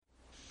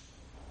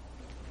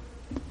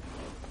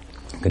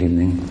Good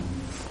evening.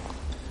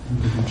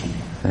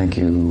 Thank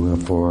you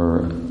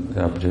for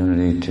the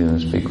opportunity to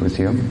speak with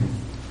you.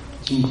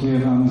 Dziękuję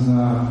Wam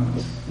za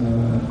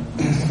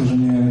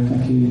stworzenie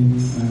takiej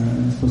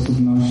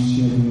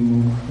sposobności, abym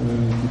mógł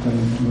tutaj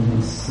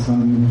z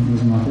Wami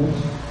rozmawiać.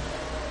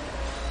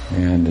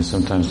 And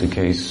sometimes the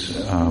case, it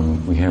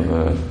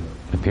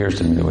appears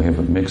to me that we have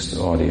a mixed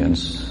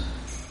audience.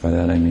 By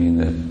that I mean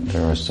that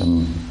there are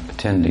some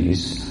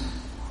attendants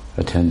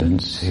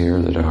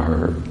here that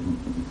are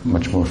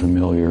much more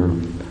familiar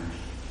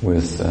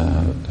with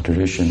the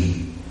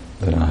tradition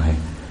that I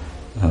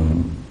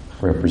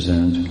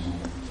represent,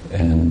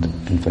 and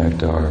in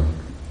fact are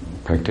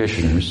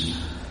practitioners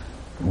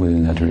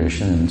within that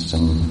tradition, and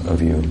some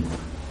of you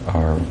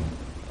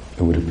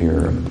it would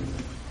appear,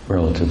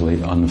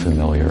 relatively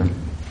unfamiliar.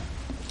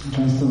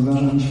 Często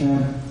zdarza mi się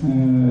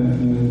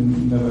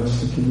dawać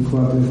takie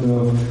wykłady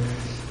do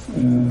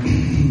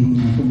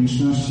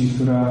publiczności,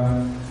 która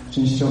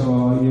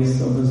częściowo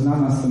jest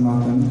obeznana z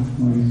tematem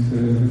moich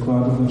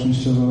wykładów, a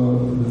częściowo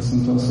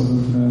są to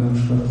osoby, które na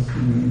przykład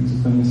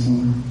zupełnie są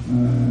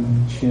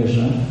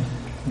świeże.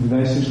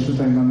 Wydaje się, że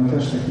tutaj mamy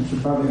też taki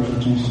przypadek,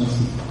 że część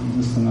osób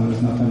doskonale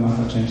zna temat,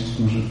 a część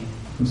może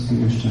po prostu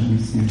jeszcze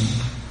nic nie wie.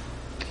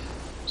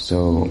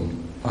 So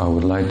I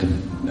would like to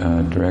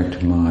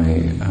direct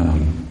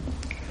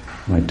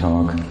my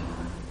talk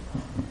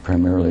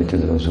primarily to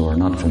those who are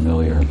not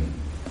unfamiliar.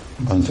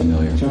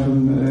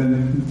 Chciałbym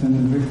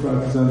ten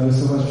wykład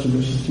zaadresować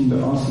przede wszystkim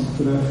do osób,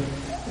 które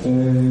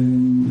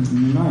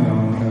nie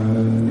mają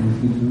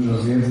zbyt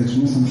dużo wiedzy, czy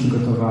nie są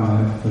przygotowane,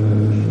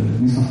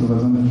 nie są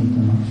wprowadzone w tym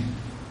temacie.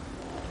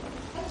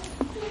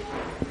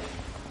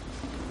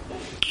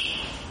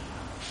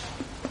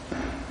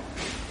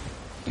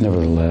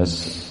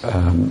 Nevertheless,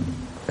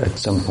 at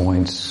some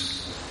points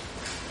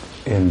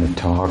in the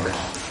talk,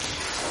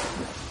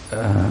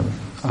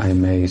 I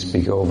may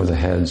speak over the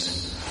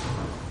heads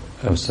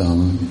of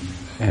some,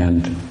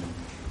 and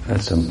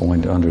at some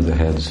point under the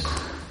heads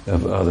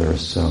of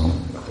others. So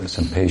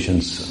some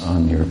patience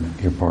on your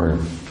part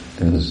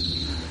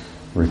is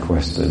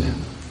requested.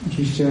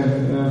 Oczywiście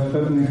w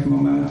pewnych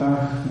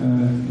momentach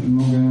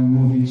mogę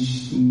mówić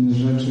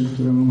rzeczy,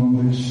 które mogą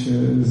być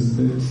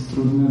zbyt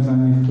trudne dla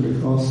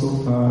niektórych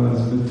osób, a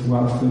zbyt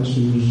łatwe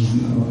czy już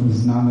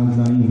znane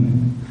dla innych.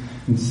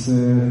 Więc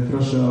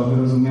proszę o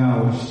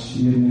wyrozumiałość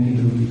jednych i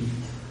drugich.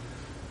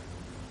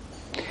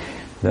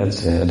 That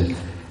said,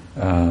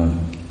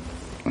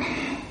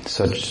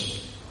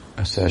 such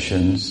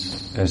sessions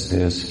as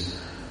this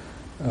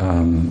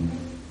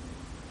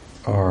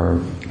are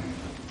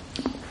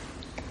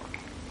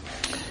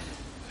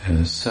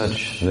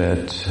such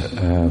that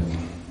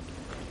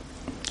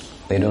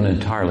they don't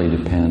entirely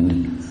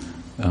depend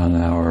on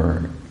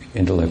our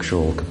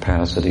intellectual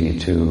capacity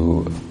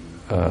to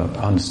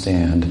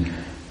understand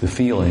the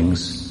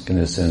feelings, in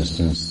this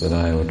instance, that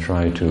I will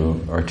try to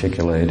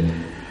articulate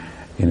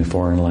in a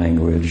foreign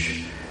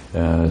language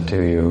to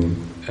you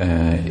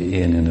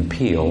in an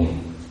appeal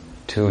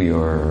to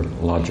your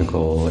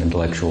logical,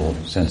 intellectual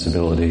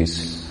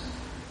sensibilities.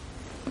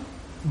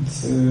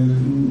 Więc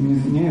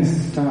nie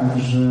jest tak,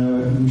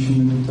 że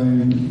musimy tutaj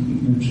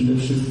przede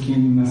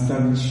wszystkim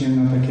nastawić się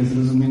na takie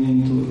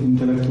zrozumienie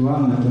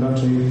intelektualne. To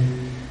raczej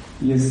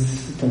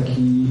jest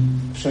taki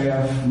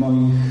przejaw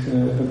moich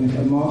pewnych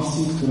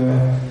emocji, które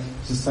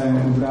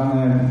zostają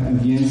ubrane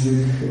w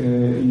język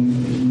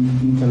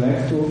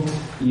intelektu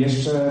i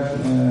jeszcze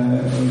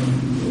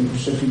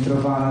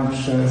przefiltrowane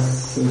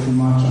przez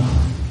tłumacza.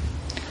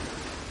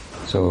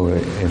 So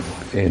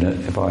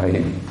if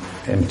I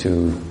am to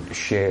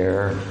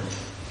share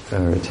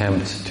or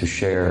attempt to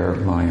share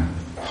my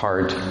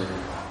heart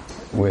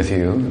with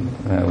you,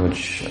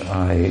 which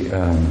I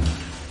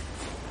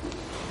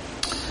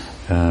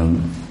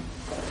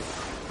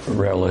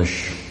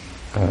relish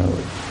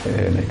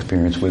an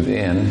experience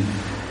within,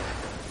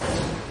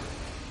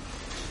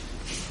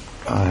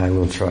 I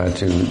will try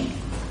to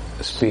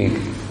speak,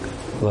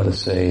 let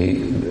us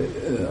say,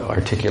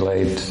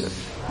 articulate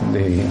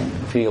the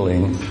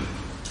feeling,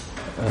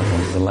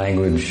 the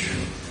language,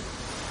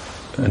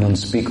 an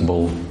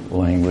unspeakable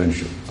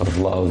language of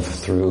love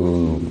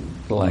through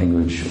the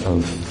language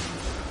of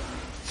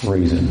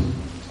reason.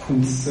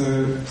 Więc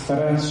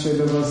starając się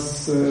do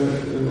Was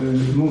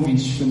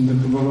mówić, będę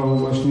próbował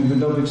właśnie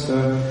wydobyć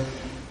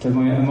te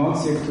moje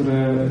emocje,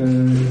 które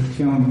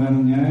tkwią we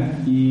mnie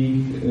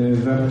i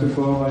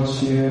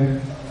wyartykułować je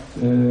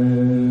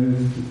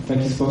w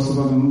taki sposób,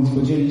 aby móc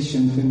podzielić się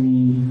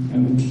tymi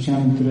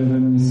uczuciami, które we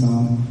mnie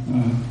są.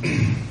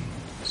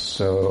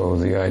 So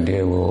the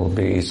idea will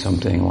be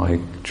something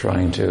like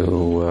trying to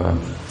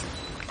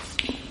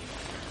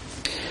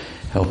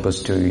help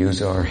us to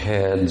use our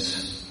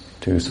heads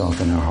to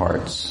soften our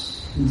hearts.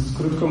 Więc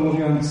krótko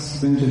mówiąc,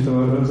 będzie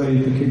to rodzaj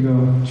takiego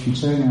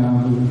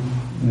ćwiczenia,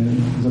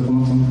 za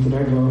pomocą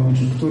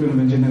którym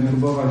będziemy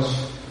próbować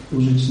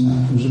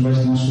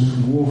używać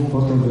naszych głów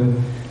po to, by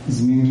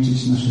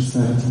zmiękczyć nasze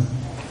serca.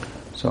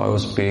 So I will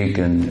speak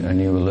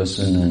and you will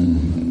listen and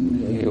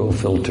you will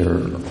filter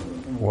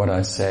what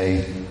I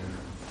say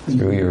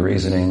through your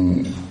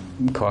reasoning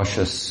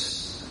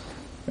cautious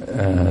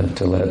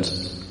to let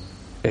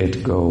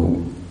it go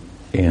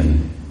in.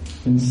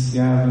 Więc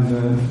ja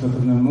będę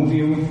zapewne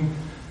mówił,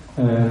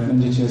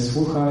 będziecie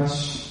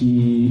słuchać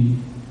i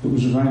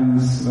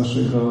używając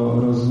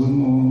waszego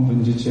rozumu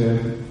będziecie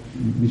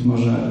być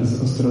może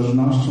z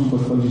ostrożnością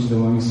podchodzić do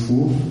moich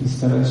słów i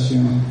starać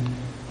się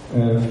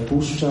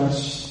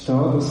wpuszczać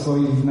to do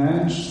swoich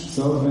wnętrz,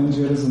 co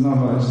będzie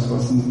rezonować z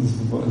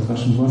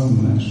waszym własnym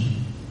wnętrzem.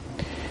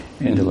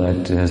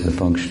 Intellect has the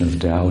function of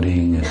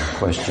doubting and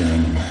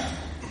questioning.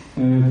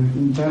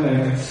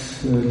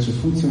 Intelekt, czy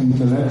funkcją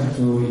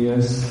intelektu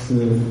jest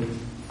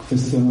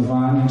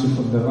kwestionowanie, czy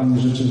poddawanie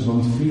rzeczy w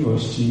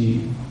wątpliwość i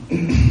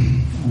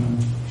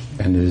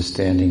and it is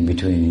standing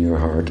between your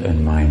heart and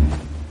mine.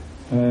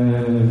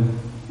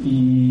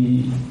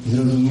 I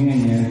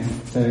zrozumienie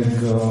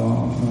tego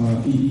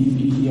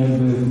i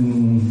jakby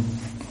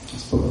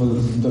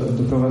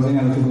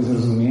doprowadzenia do tego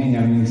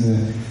zrozumienia między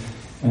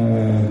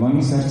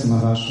moim sercem a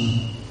waszym.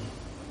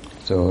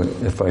 So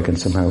if I can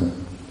somehow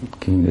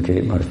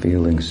communicate my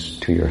feelings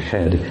to your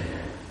head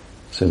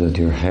so that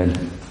your head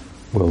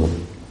will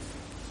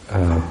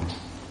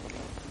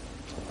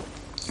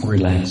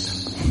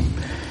relax,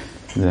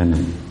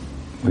 then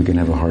we can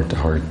have a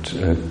heart-to-heart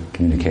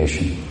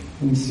communication.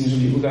 Więc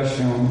jeżeli uda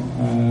się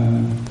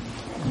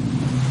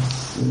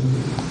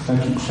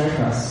taki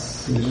przekaz,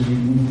 jeżeli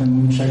ten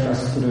mój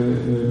przekaz, który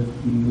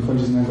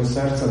wychodzi z mojego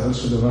serca,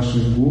 dotrze do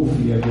waszych głów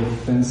i jakby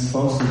w ten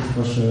sposób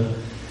wasze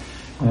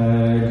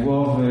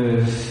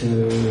głowy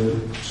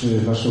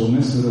czy wasze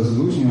umysły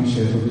rozluźnią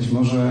się, to być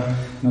może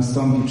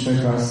nastąpi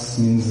przekaz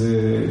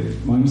między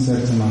moim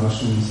sercem a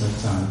waszymi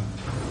sercami.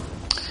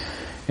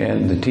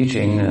 And the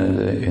teaching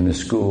in the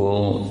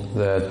school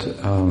that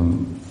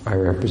I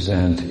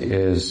represent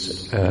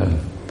is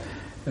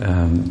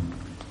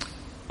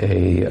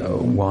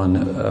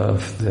one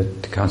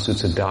that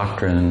constitutes a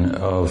doctrine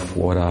of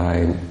what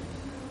I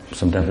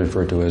sometimes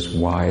refer to as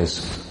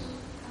wise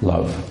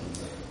love.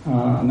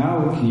 A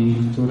nauki,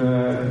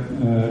 które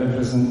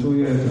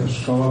reprezentuje ta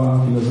szkoła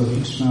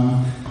filozoficzna,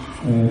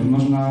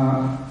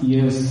 można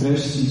je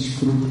streścić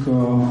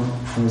krótko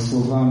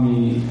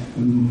słowami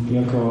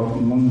jako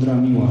mądra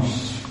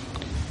miłość.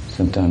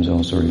 Sometimes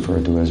also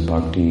referred to as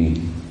bhakti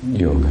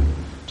yoga.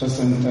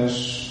 Czasem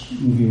też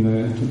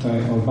mówimy tutaj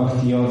o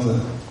bhakti jodze.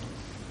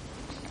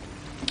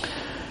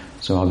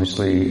 So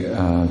obviously,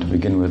 to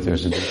begin with,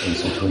 there's a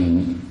difference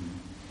between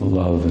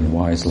love and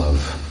wise love.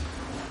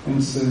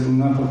 Więc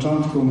na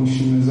początku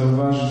musimy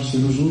zauważyć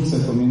różnicę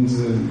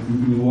pomiędzy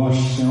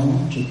miłością,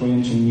 czy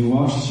pojęciem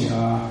miłości,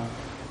 a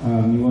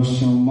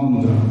miłością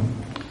mądrą.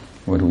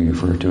 What we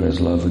refer to as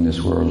love in this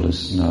world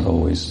is not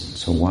always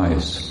so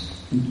wise.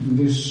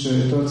 Gdyż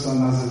to, co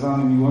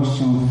nazywamy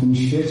miłością w tym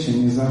świecie,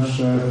 nie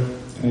zawsze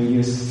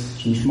jest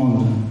czymś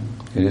mądrym.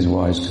 It is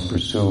wise to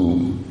pursue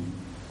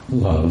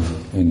love,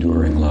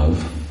 enduring love.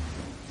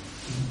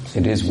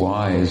 It is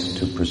wise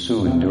to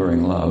pursue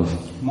enduring love.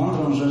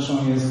 Mądrą rzeczą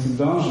jest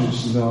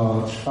dążyć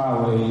do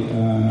trwałej,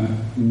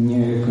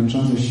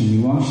 niekończącej się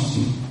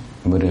miłości.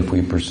 But if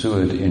we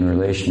pursue it in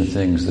relation to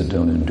things that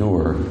don't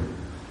endure,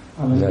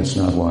 that's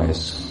not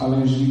wise.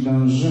 Ale jeżeli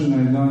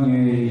dążymy do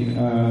niej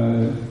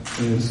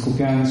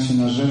skupiając się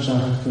na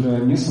rzeczach,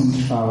 które nie są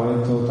trwałe,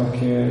 to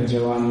takie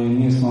działanie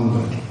nie jest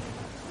mądre.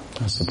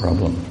 That's the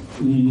problem.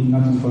 I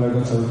na tym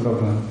polega cały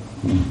problem.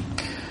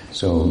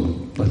 So,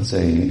 let's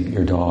say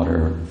your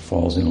daughter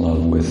falls in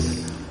love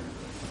with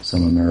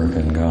some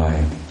American guy.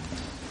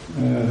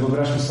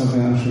 Wyobraźmy sobie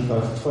na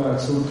przykład, twoja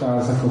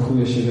córka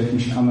zakochuje się w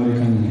jakimś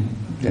Amerykaninie.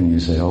 And you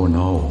say, oh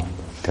no,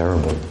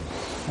 terrible.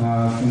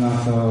 A ty na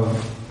to,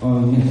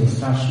 o nie, to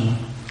straszne.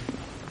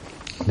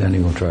 Then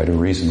you will try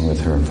to reason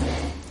with her.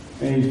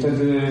 I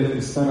wtedy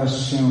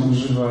starasz się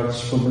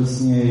używać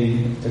wobec niej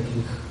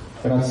takich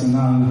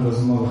racjonalnych,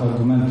 rozumowych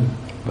argumentów.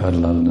 But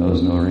love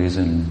knows no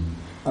reason.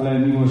 Ale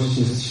miłość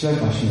jest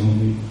ślepa, się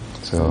mówi.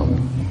 So,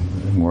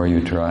 the more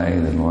you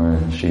try, the more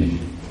she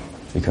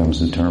becomes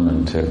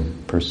determined to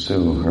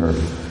pursue her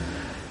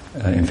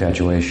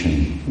infatuation.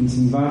 Więc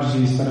im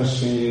bardziej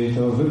starasz się jej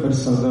to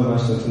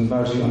wyperswadować, to tym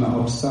bardziej ona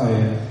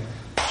obstaje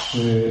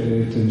przy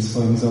tym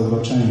swoim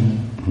zauroczeniu.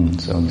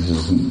 So this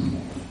is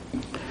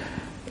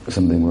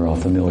something we're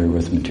all familiar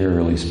with,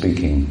 materially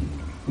speaking.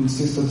 Więc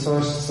jest to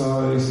coś,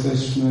 co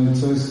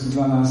jest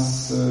dla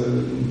nas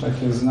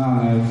takie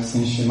znane w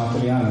sensie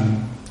materialnym.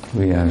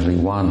 We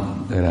actually want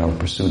that our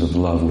pursuit of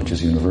love, which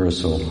is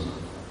universal,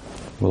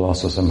 will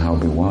also somehow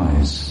be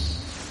wise.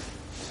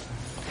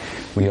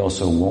 We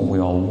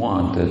all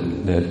want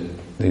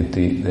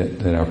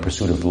that our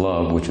pursuit of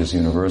love, which is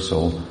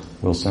universal,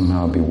 will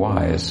somehow be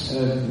wise.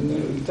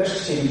 Też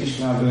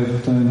chcielibyśmy, aby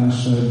to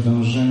nasze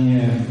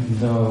dążenie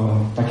do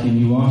takiej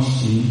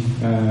miłości,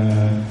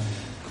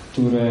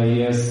 które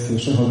jest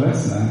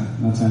wszechobecne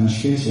na całym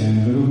świecie,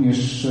 by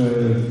również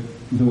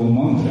było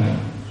mądre.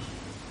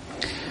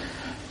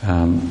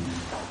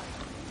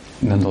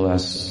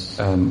 Nonetheless,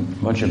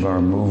 much of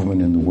our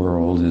movement in the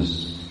world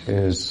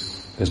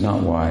is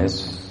not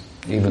wise,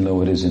 even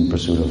though it is in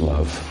pursuit of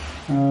love.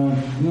 No,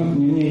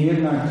 niemniej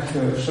jednak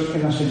wszelkie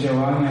nasze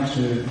działania,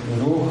 czy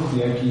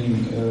ruch, jakim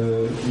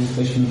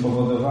jesteśmy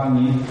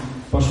powodowani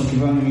w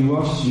poszukiwaniu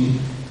miłości,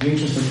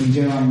 większość takich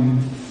działań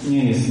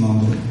nie jest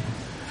mądry.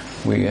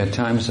 We at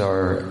times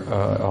are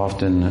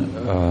often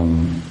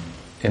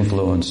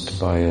influenced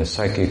by a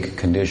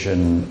psychic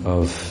condition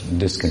of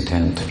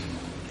discontent.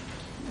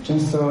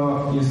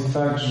 Często jest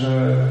tak,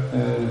 że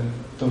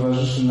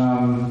towarzyszy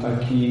nam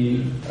taki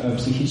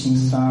psychiczny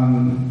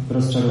stan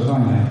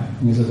rozczarowania,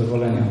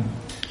 niezadowolenia.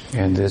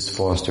 And this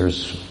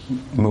fosters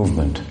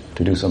movement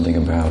to do something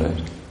about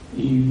it.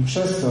 I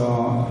przez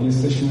to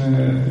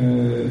jesteśmy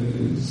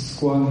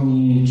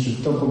skłonni,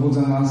 czy to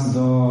pobudza nas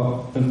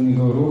do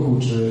pewnego ruchu,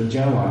 czy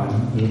działań,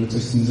 żeby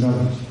coś z tym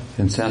zrobić.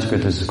 In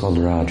Sanskrit this is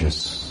called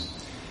rajas.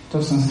 To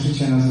w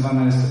sanskrycie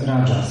nazywane jest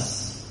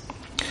rajas.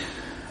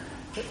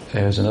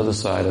 There's another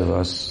side of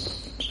us,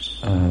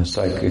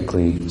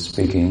 psychically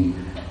speaking,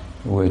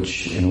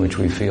 in which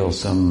we feel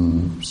some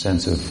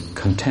sense of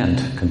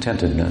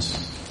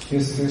contentedness.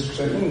 Jest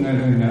jeszcze inny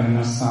wymiar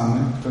nas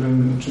samych, w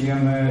którym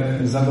czujemy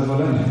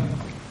zadowolenie.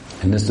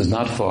 And this does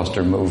not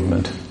foster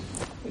movement.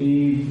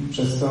 I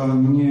przez to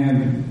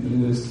nie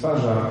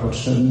stwarza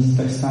potrzeby,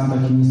 stan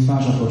taki nie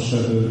stwarza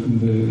potrzeby,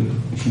 by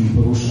się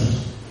poruszać.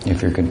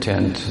 If you're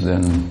content,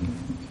 then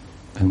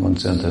in one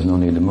sense there's no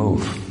need to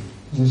move.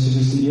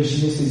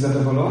 Jeśli jesteś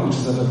zadowolony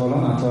czy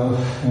zadowolona, to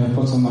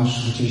po co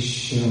masz gdzieś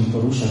się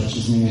poruszać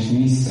czy zmieniać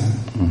miejsce?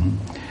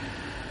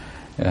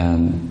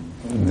 And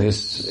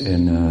this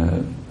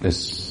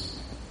this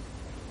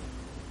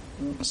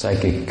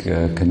psychic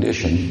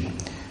condition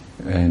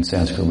in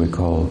Sanskrit we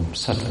call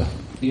sattva.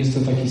 Jest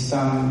to taki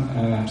stan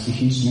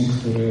psychiczny,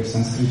 który w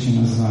sanskrycie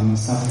nazywamy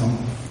sattwą.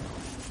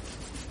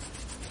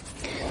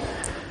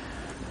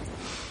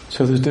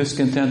 So there's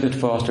discontent that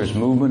fosters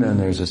movement, and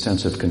there's a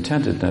sense of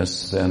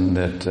contentedness then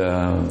that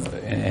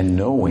and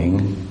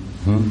knowing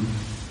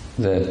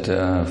that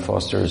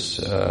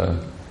fosters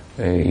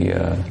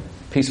a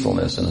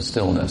peacefulness and a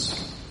stillness.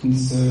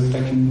 Więc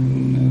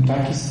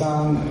taki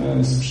stan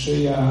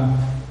sprzyja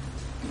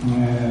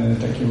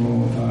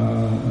takiemu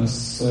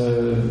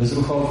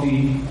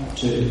bezruchowi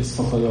czy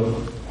spokojowi.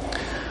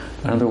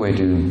 Another way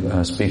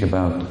to speak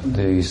about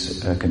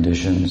these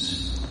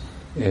conditions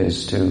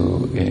is to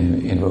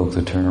invoke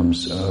the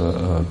terms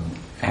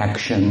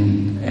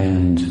action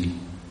and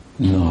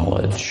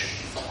knowledge.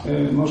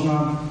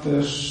 Można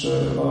też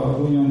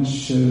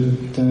ująć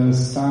te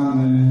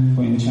stany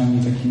pojęciami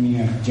takimi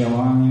jak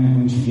działanie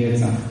bądź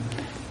wiedza.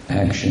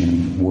 Action,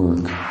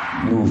 work,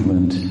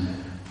 movement.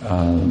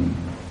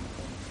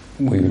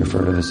 We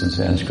refer to this in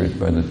Sanskrit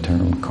by the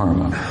term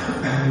karma.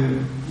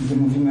 Gdy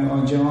mówimy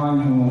o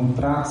działaniu,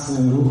 pracy,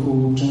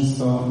 ruchu,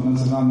 często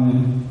nazywamy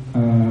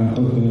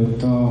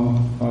to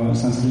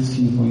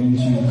sanskryckim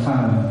pojęciem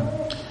karma.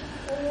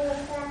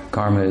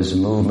 Karma is a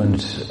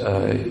movement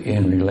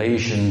in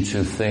relation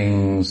to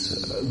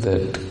things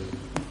that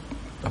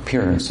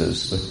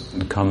appearances,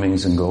 the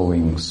comings and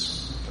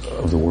goings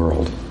of the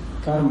world.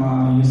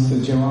 Karma jest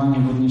to działanie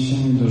w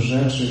odniesieniu do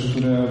rzeczy,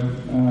 które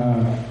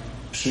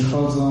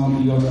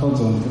przychodzą i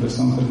odchodzą, które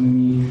są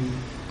pewnymi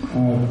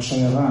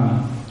przejawami.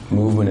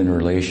 Movement in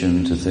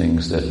relation to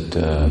things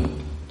that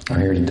are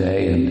here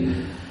today and,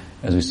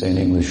 as we say in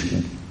English,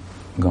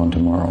 gone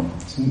tomorrow.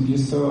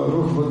 Jest to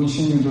ruch w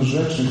odniesieniu do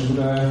rzeczy,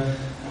 które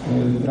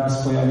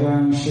raz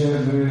pojawiają się,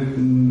 by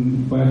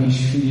po jakiejś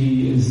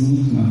chwili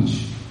zniknąć.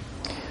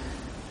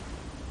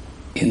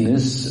 In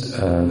this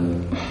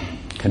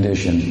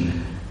condition,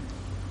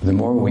 the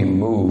more we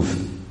move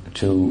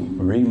to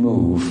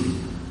remove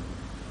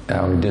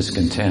our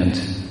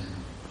discontent,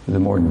 the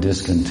more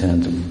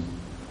discontent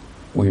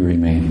we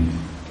remain.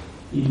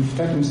 I w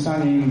takim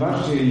stanie im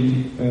bardziej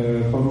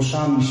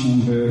poruszamy się,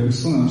 by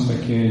usunąć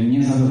takie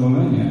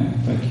niezadowolenie,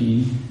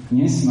 taki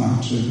niesmak,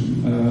 czy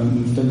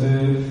wtedy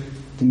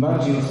tym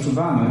bardziej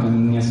odczuwamy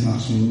ten niesmak,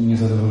 czy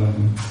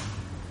niezadowolenie.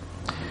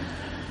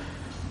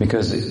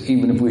 Because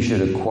even if we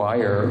should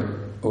acquire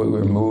what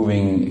we're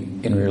moving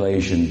in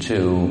relation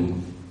to,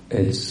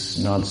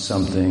 it's not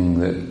something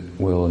that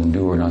will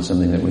endure, not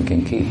something that we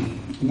can keep.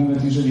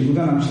 Nawet jeżeli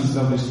uda nam się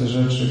zdobyć te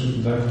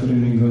rzeczy, za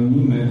którymi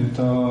gonimy,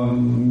 to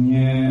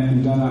nie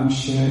uda nam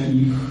się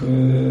ich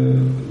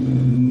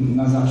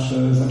na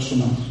zawsze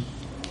zatrzymać.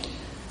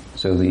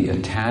 So the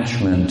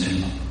attachment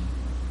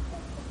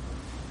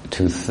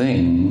to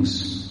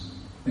things,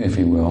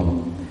 if you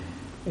will,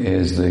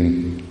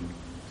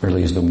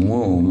 is the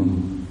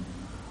womb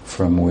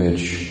from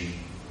which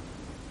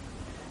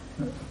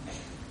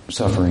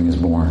suffering is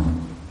born.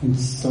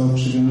 Więc to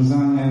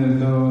przywiązanie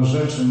do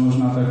rzeczy,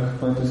 można tak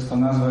poetycko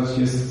nazwać,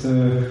 jest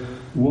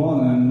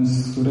łonem,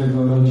 z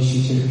którego rodzi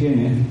się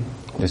cierpienie.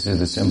 This is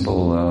the simple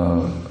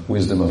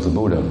wisdom of the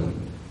Buddha.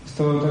 Jest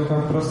to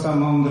taka prosta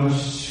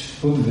mądrość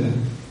Buddy.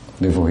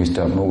 Therefore he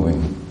stopped moving.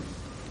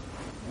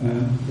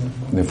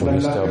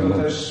 Dlatego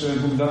też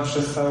Buddha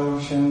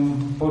przestał się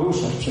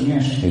poruszać,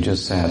 przemieszczać. He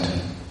just sat.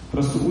 Po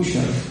prostu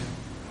usiadł.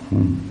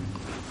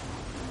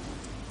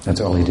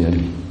 That's all he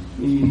did.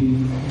 I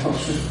to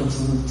wszystko,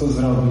 co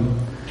zrobił.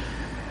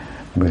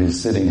 But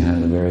his sitting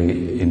had a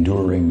very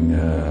enduring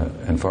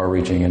and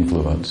far-reaching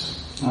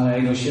influence. Ale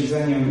jego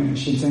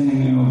siedzenie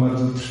miało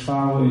bardzo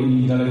trwały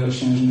i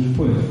dalekosiężny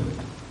wpływ.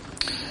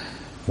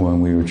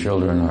 When we were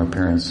children, our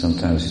parents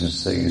sometimes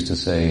used to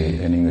say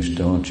in English,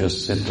 don't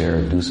just sit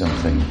there, do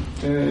something.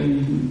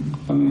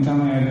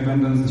 Pamiętamy, jak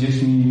będąc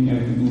dziećmi,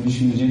 jak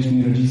byliśmy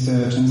dziećmi,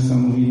 rodzice często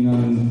mówili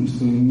nam,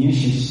 nie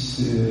siedź,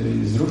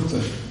 zrób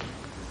coś.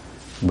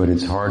 But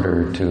it's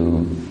harder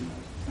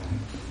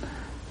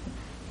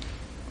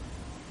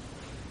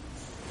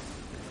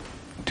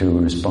to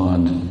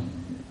respond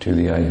to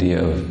the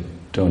idea of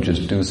don't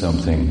just do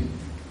something,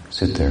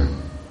 sit there.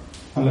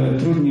 Ale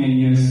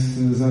trudniej jest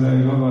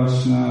zareagować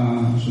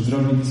czy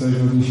zrobić coś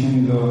w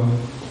odniesieniu do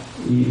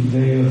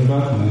idei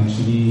odwrotnej,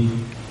 czyli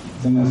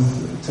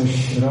zamiast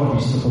coś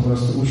robić, to po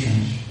prostu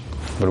usiąść.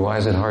 But why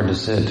is it hard to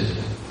sit?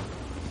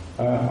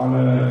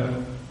 Ale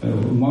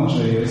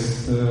mądrze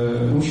jest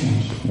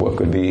usiąść. What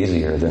could be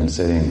easier than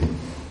sitting?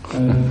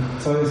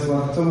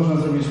 Co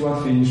można zrobić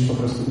łatwiej niż po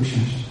prostu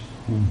usiąść?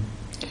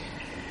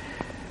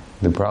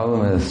 The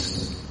problem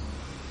is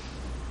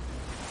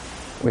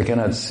we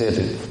cannot sit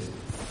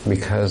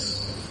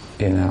because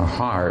in our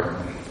heart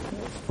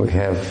we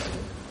have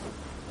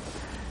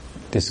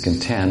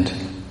discontent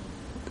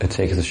that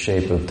takes the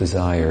shape of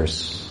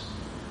desires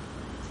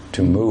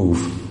to move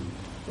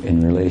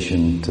in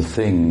relation to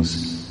things,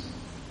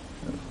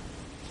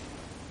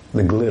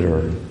 the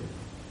glitter,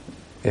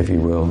 if you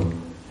will,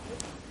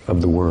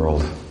 of the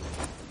world.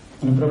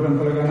 Ale problem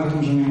polega na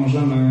tym, że nie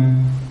możemy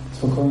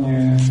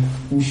spokojnie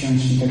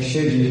usiąść i tak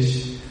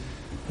siedzieć,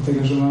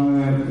 dlatego że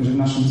w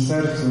naszym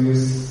sercu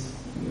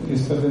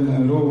jest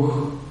pewien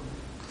ruch,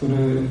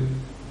 który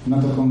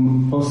ma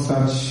taką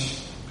postać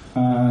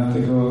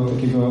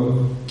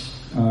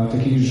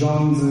takiej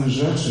żądzy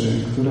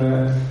rzeczy,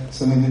 które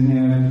są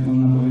jedynie,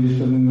 można powiedzieć,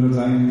 pewnym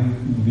rodzajem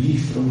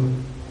blichtru.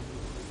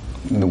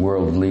 The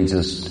world leads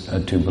us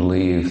to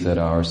believe that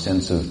our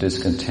sense of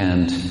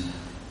discontent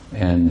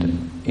and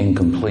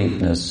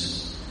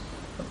incompleteness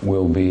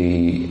will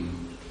be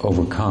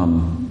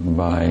overcome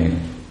by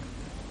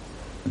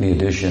the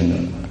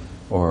addition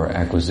or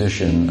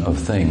acquisition of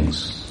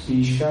things.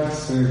 I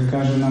świat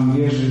każe nam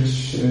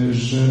wierzyć,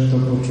 że to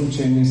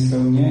poczucie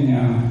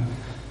niespełnienia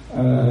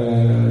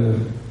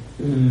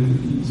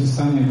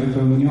zostanie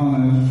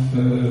wypełnione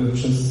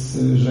przez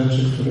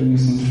rzeczy, które nie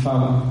są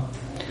trwałe.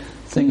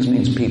 Things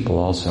means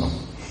people also.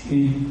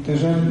 I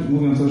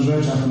mówiąc o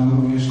rzeczach,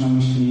 mam również na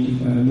myśli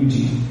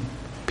ludzi.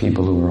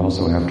 People who are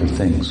also after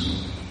things.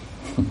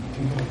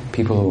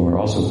 People who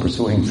are also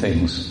pursuing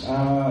things.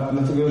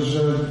 Dlatego,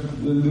 że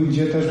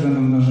ludzie też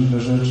będą dążyć do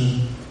rzeczy.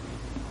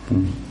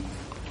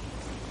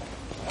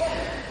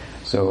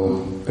 So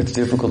it's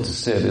difficult to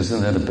sit.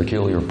 Isn't that a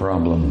peculiar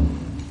problem?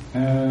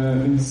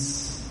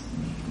 Więc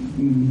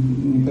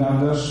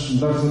nieprawdaż,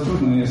 bardzo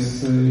trudno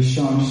jest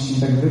siąść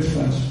i tak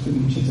wytrwać w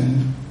tym siedzeniu.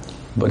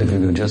 But if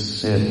you can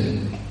just sit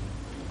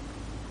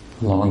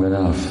long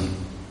enough,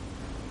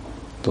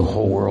 the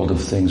whole world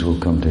of things will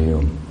come to you.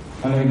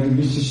 Ale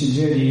gdybyście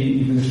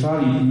siedzieli i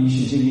wytrwali i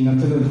siedzieli na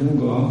tyle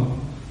długo,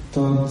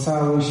 to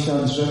cały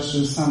świat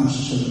rzeczy sam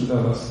przyszedł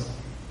do was.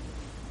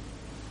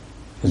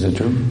 Is it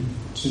true?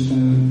 Czy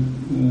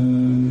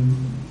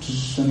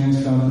to nie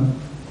jest prawda?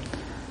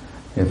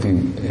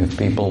 If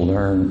people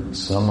learn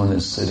someone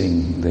is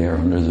sitting there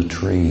under the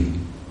tree,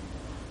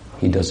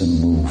 he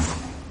doesn't move.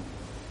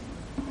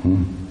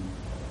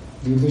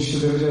 Gdy ktoś się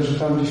dowiedział, że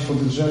tam gdzieś pod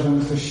drzewem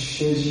ktoś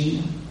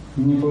siedzi,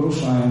 nie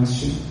poruszając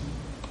się,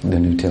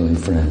 then you tell your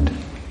friend.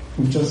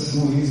 Wówczas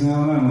mówi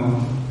znajomemu.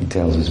 He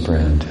tells his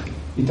friend.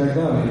 I tak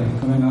dalej.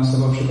 Kolejna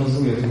osoba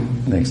przekazuje to.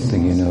 Next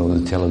thing you know,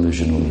 the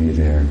television will be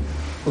there.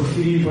 Po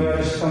chwili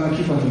pojawia się tam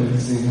ekipa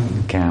telewizyjna.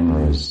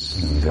 Cameras,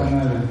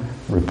 kamery,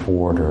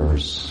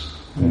 reporters,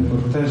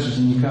 reporterzy,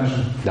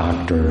 dziennikarze,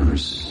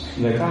 doctors,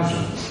 lekarze.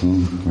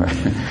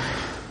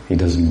 He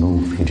doesn't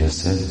move, he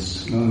just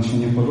sits. No, on się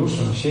nie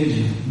porusza,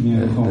 siedzi.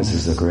 This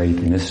is a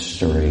great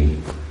mystery.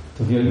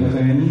 To wielka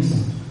tajemnica.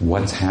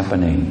 What's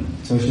happening?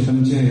 Co się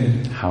tam dzieje?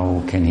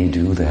 How can he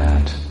do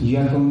that?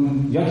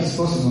 W jaki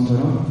sposób on to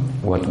robi?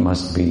 What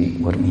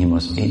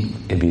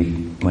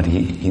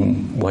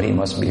he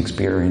must be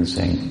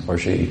experiencing, or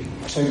she?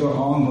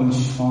 Czego on bądź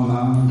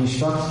ona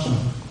doświadcza?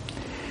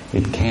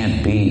 It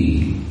can't be.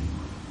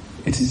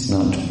 It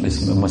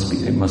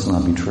must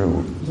not be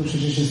true. To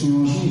przecież jest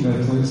niemożliwe.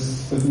 To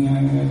jest pewnie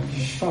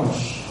jakiś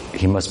fałsz.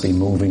 He must be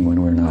moving when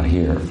we're not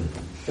here.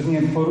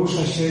 Pewnie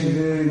porusza się,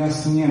 gdy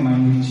nas nie ma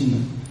i nie widzimy.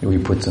 We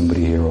put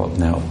somebody here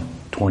now,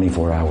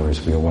 24 hours,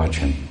 we'll watch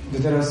him.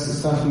 Gdy teraz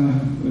ustawmy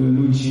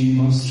ludzi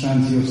bądź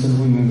sprzęt i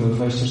obserwujmy go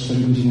 24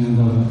 godziny na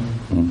dobę.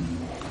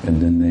 And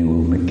then they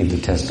will give the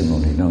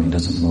testimony. No, he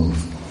doesn't move.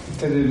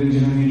 Wtedy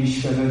będziemy mieli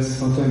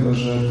świadectwo tego,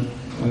 że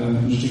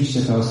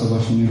rzeczywiście ta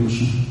osoba się nie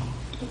ruszy.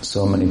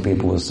 So many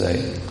people will say,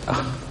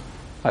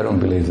 I don't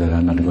believe that,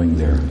 I'm not going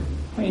there.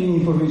 A inni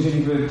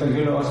powiedzieliby, tak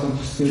wiele osób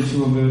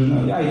stwierdziłoby,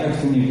 że ja i tak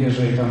w to nie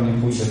wierzę i tam nie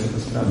pójdę tego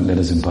sprawdzić. That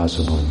is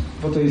impossible.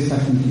 Bo to jest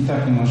i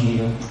tak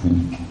niemożliwe.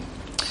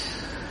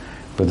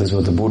 But that's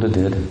what the Buddha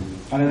did.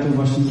 Ale to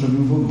właśnie zrobił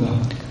Buddha.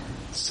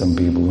 Some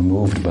people were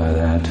moved by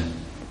that.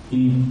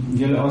 I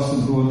wiele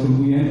osób było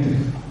tym ujętych.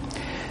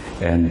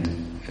 And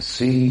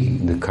see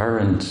the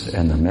current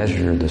and the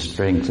measure, the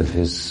strength of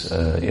his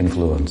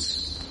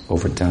influence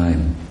over time.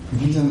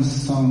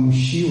 Widząc tą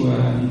siłę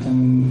i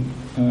ten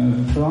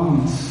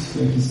prąd,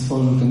 jaki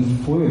stworzył ten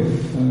wpływ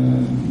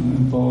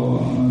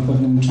po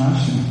pewnym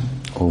czasie.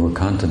 Over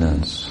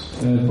continents.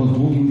 Po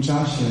długim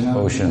czasie.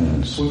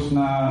 Oceans. Wpływ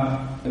na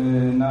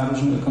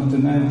różne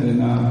kontynenty,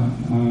 na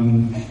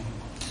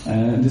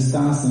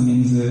dystanse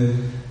między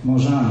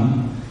morzami.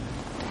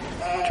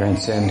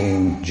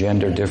 Transcending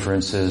gender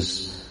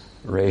differences,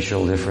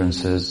 racial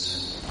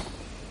differences.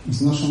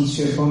 Wznosząc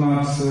się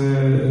ponad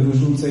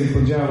różnice i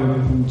podziały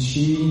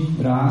płci,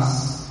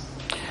 ras.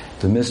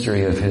 The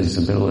mystery of his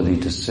ability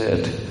to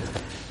sit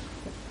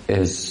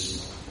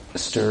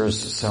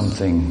stirs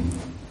something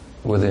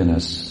within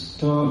us.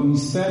 To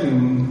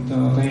misterium,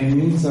 to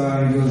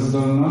tajemnica jego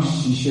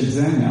zdolności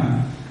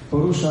siedzenia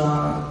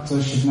porusza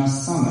coś w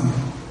nas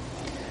samych.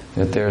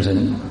 That there's a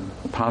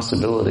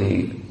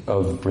possibility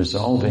of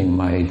resolving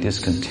my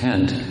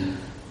discontent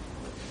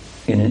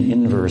in an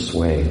inverse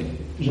way.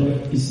 Że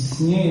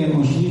istnieje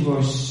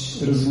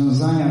możliwość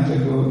rozwiązania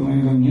tego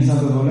mojego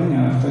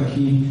niezadowolenia w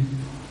taki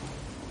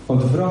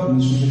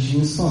odwrotny, czy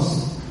przeciwny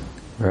sposób.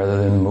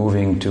 Rather than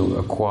moving to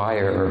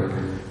acquire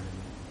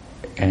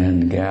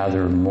and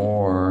gather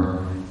more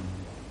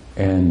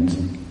and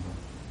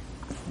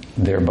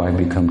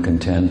thereby become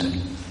content,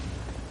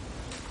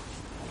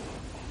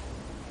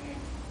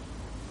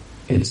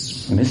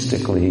 it's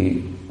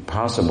mystically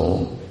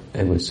possible,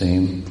 it would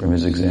seem, from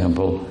his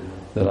example,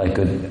 that I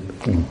could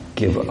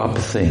give up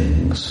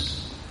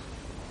things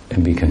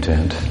and be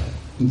content.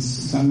 Więc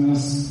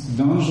zamiast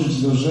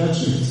dążyć do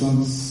rzeczy,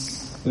 chcąc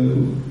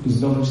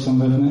zdobyć tą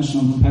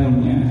wewnętrzną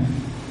pełnię,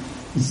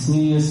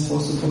 istnieje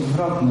sposób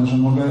odwrotny, że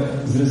mogę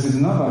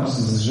zrezygnować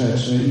z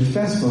rzeczy i w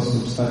ten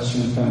sposób stać się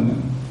pełnym.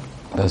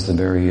 That's the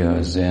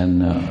very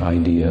Zen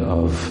idea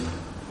of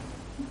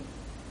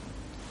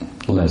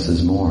less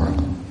is more.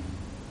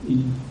 I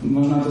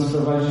można to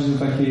sprowadzić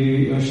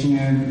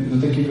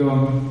do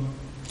takiego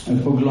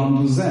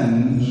poglądu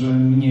zen, że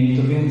mniej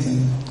to więcej.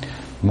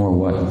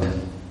 More what?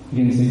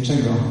 Więcej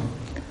czego?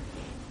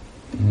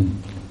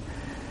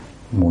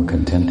 More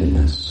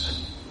contentedness.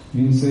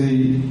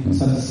 Więcej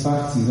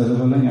satysfakcji,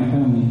 zadowolenia,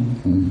 pełni.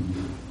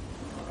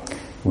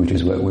 Which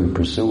is what we're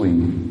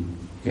pursuing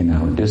in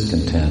our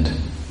discontent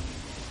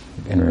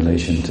in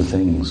relation to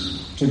things.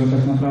 Czego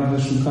tak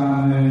naprawdę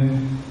szukamy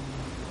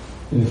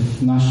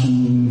w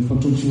naszym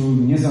poczuciu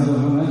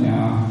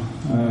niezadowolenia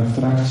w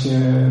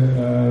trakcie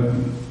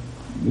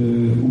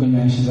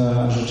uganiania się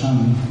za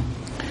rzeczami.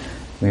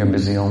 We are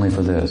busy only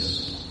for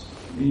this.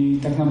 I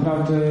tak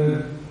naprawdę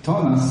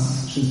to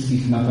nas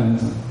wszystkich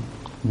napędza.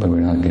 But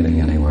we're not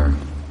getting anywhere.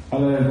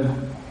 Ale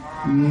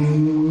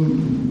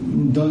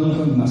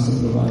donikąd nas to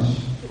prowadzi.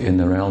 In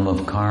the realm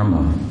of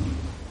karma,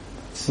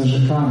 W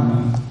sferze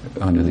karmy,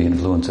 under the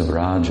influence of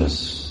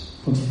rajas,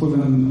 pod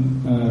wpływem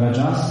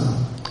rajasu,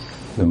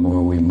 the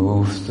more we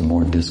move, the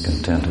more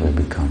discontent we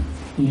become.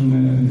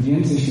 im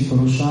więcej się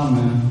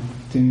poruszamy,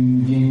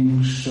 tym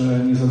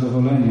większe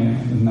niezadowolenie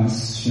w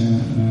nas się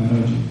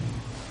rodzi.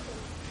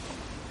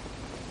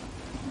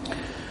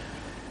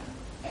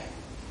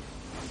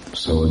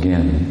 So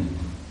again,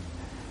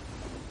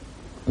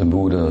 the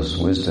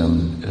Buddha's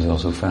wisdom is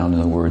also found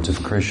in the words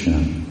of Krishna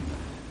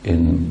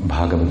in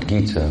Bhagavad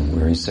Gita,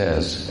 where he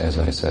says, as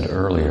I said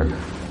earlier,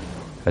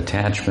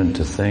 attachment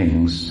to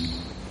things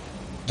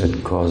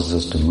that causes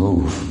us to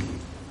move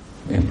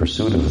in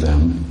pursuit of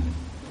them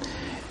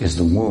is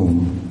the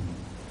womb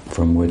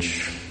from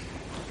which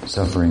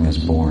suffering is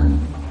born.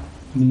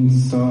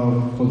 Więc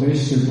to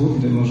podejście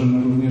Buddy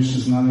możemy również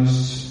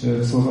znaleźć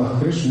w słowach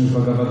Kryszny w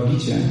Bhagavad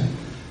Gicie,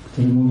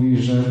 który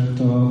mówi, że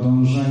to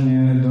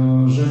dążenie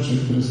do rzeczy,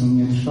 które są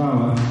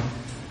nietrwałe,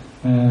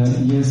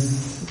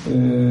 jest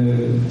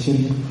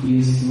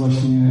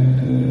właśnie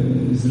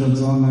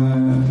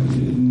zrodzone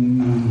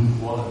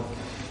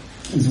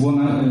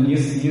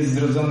jest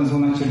zrodzone z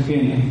łona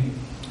cierpienia.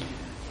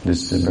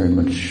 This very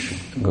much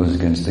goes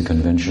against the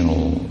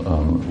conventional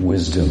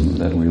wisdom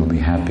that we will be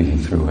happy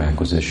through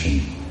acquisition.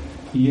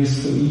 I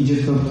idzie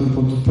to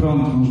pod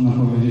prąd, można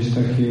powiedzieć,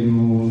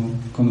 takiemu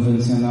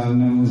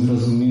konwencjonalnemu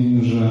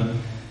zrozumieniu, że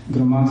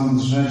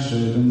gromadząc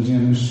rzeczy,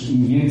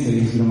 im więcej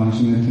ich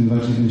zgromadzimy, tym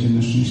bardziej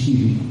będziemy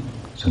szczęśliwi.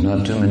 So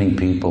not too many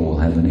people will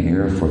have an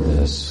ear for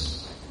this.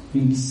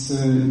 Więc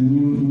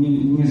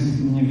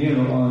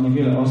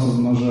niewiele osób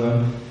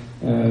może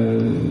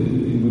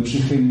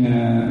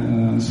przychylnie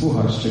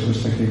słuchać czegoś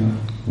takiego.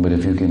 But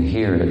if you can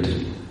hear it,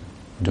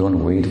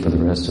 don't wait for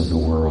the rest of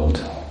the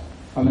world.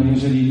 Ale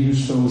jeżeli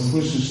już to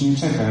usłyszysz, nie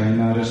czekaj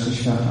na resztę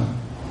świata.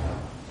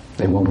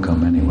 They won't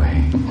come anyway.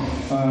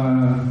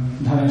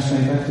 Ta reszta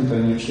i tak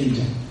tutaj nie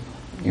przyjdzie.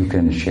 You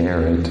can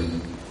share it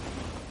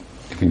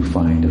if you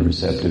find a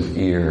receptive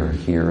ear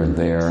here and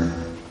there.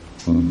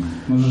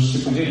 Możesz się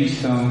podzielić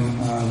tą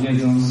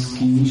wiedzą z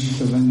kimś,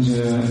 kto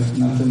będzie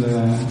na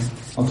tyle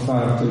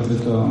otwarty, by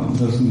to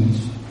zrozumieć.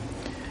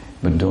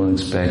 But don't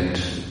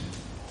expect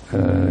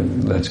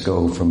let's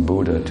go from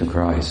Buddha to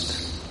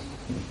Christ.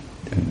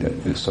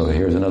 So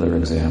here's another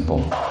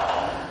example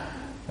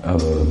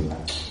of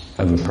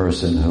a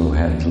person who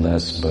had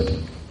less but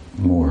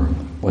more.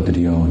 What did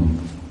he own?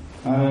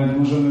 Ale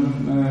możemy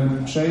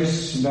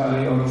przejść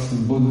dalej od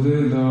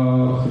Buddy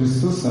do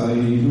Chrystusa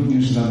i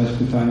również zadać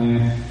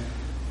pytanie,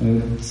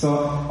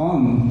 co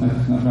on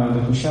tak naprawdę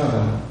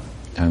posiadał.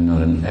 I'm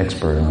not an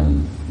expert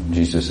on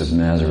Jesus of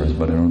Nazareth,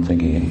 but I don't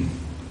think he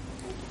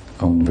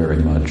owned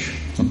very much.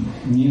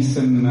 Nie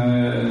jestem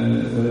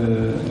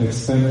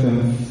ekspertem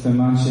w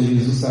temacie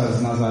Jezusa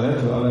z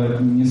Nazaretu,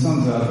 ale nie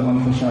sądzę, aby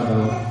on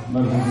posiadał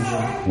bardzo dużo.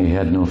 He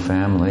had no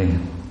family.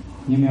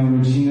 Nie miał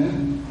rodziny.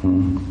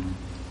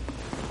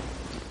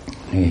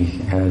 He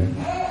had,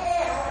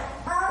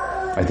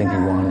 I think he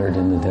wandered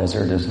in the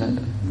desert, isn't it?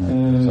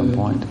 At some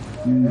point.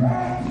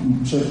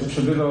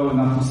 Przebywał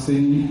na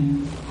pustyni.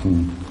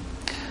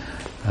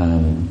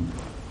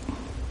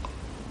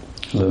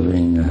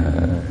 Living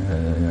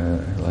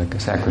like a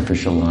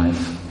sacrificial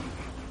life.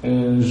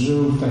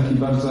 Żył w taki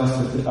bardzo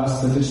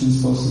ascetyczny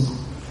sposób.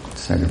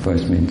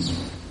 Sacrifice means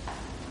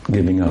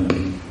giving up.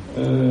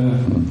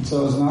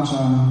 Co oznacza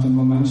w tym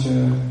momencie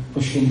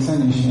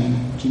poświęcenie się,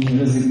 czyli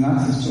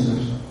rezygnację z czegoś.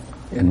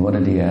 And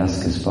what did he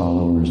ask his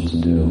followers to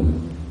do?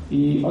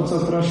 I o co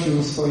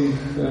prosił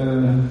swoich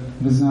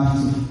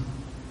wyznawców?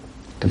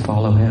 To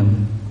follow him.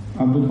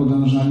 Aby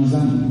podążali za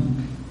nim.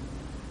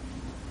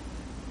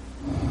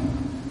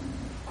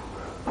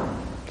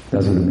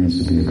 That's what it means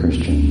to be a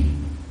Christian.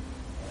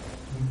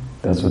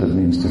 That's what it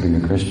means to be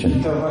a Christian.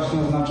 I to właśnie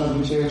oznacza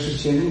bycie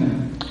chrześcijaninem.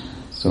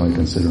 So I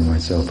consider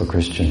myself a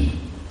Christian.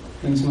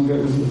 Więc mogę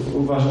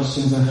uważać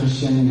się za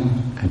chrześcijanina.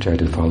 I try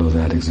to follow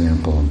that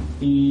example.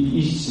 I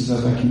iść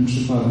za takim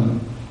przykładem.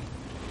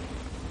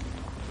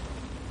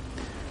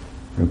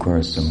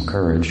 Requires some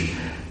courage.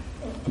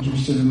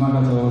 Oczywiście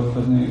wymaga to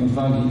pewnej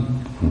odwagi.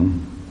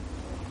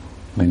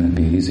 May not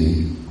be easy.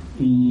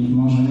 I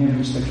może nie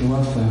być takie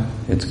łatwe.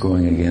 It's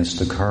going against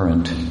the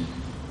current.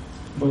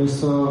 Bo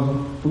jest to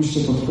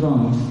pójście pod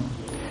prąd.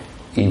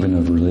 Even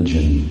of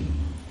religion.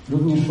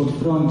 Również pod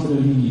prąd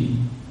religii.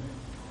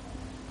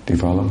 Do you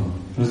follow?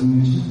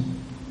 Rozumiecie?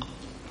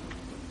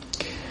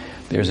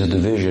 There's a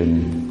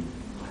division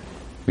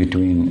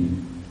between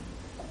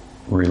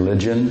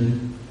religion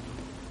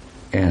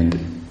and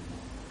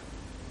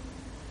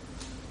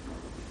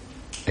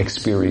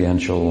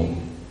experiential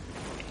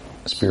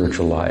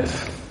spiritual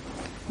life.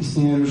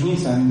 Istnieje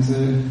różnica między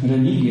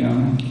religią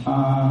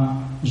a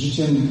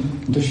życiem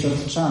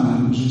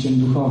doświadczanym, życiem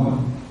duchowym.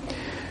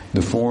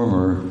 The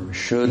former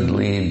should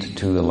lead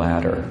to the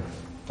latter.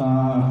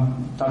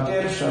 Ta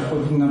pierwsza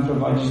powinna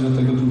prowadzić do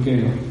tego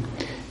drugiego.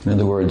 In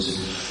other words,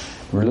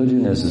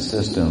 religion is a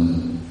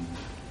system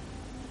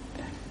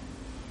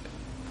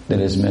that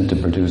is meant to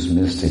produce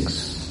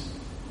mystics.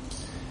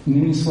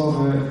 Innymi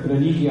słowy,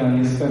 religia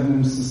jest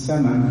pewnym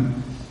systemem,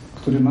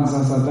 który ma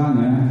za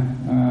zadanie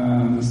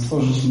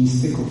stworzyć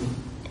mistyków.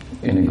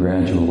 In a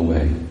gradual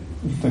way.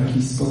 W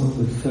taki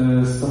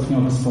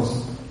stopniowy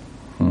sposób.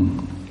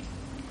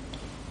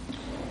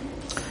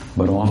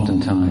 But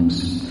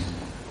oftentimes,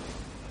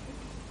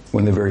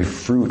 when the very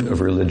fruit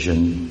of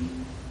religion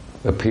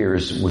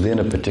appears within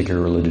a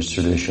particular religious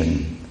tradition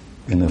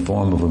in the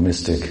form of a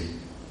mystic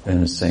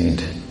and a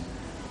saint,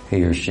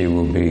 he or she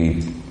will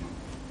be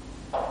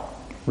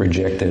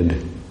rejected,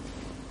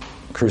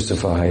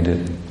 crucified,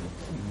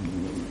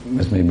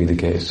 as may be the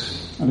case.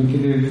 Ale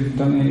kiedy w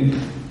danej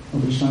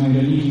określonej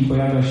religii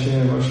pojawia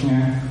się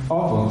właśnie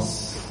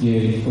owoc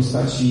jej w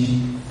postaci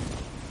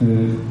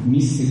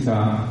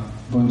mistyka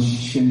bądź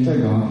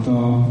świętego,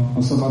 to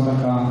osoba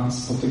taka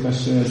spotyka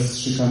się z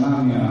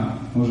szykanami, a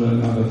może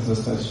nawet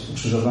zostać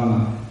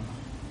ukrzyżowana.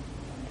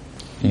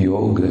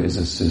 Yoga is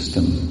a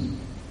system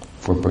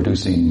for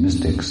producing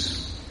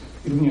mystics.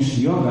 Również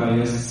yoga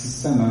jest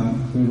systemem,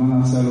 który ma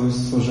na celu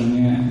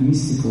stworzenie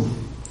mistyków,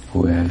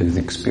 who have the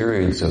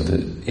experience of the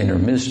inner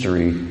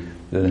mystery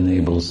that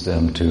enables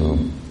them to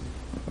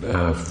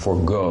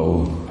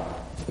forego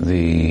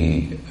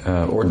the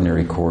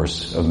ordinary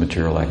course of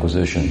material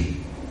acquisition.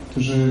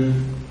 Którzy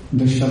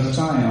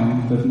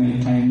doświadczają pewnej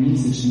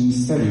tajemnicy czy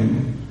misterium,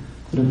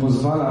 które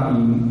pozwala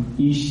im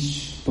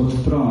iść pod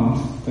prąd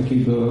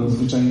takiego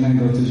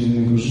zwyczajnego,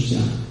 codziennego życia.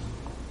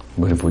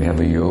 But if we have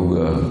a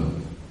yoga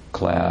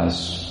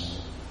class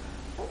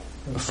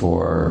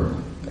for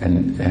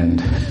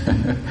and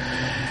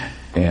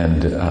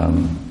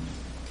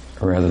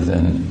rather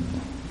than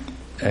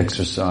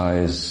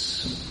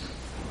exercise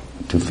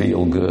to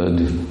feel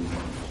good,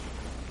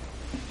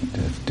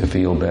 to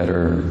feel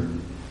better,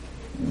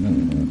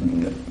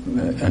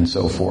 and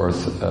so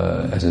forth,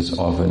 as it's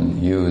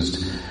often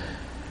used,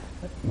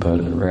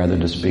 but rather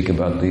to speak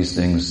about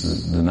these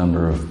things, the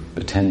number of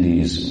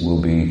attendees will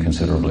be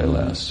considerably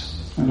less.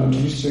 Ale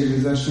oczywiście,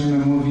 gdy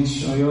zaczniemy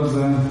mówić o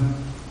jodze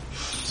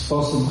w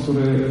sposób,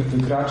 który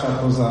wykracza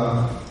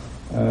poza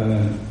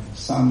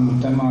sam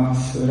temat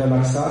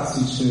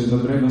relaksacji czy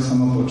dobrego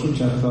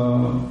samopoczucia,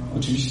 to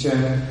oczywiście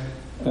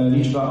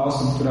liczba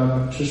osób,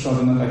 która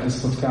przyszłaby na takie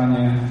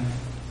spotkanie,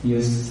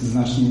 jest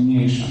znacznie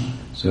mniejsza.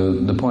 So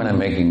the point I'm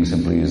making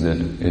simply is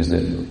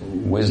that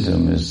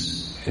wisdom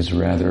is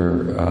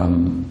rather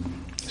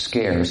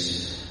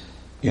scarce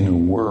in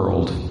a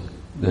world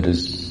that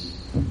is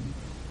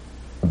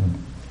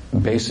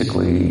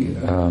basically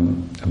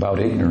about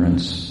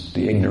ignorance,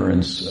 the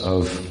ignorance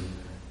of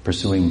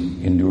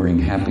pursuing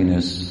enduring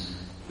happiness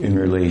in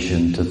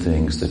relation to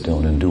things that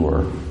don't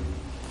endure.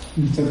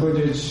 Chcę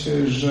powiedzieć,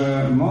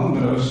 że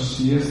mądrość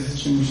jest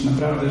czymś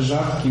naprawdę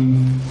rzadkim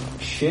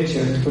w świecie,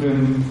 w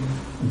którym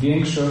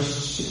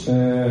większość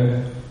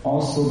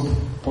osób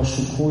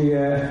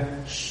poszukuje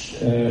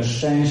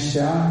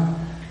szczęścia,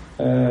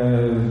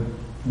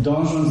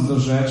 dążąc do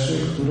rzeczy,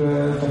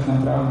 które tak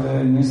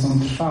naprawdę nie są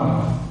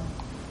trwałe.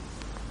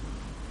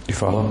 You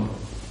follow?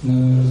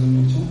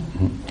 Rozumiecie?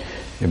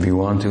 If you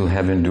want to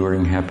have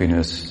enduring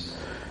happiness,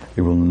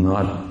 it will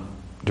not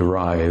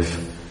derive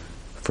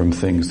from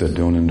things that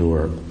don't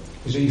endure.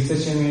 Jeżeli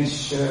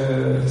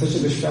chcecie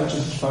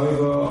doświadczyć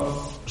trwałego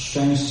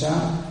szczęścia,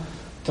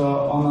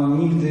 to ono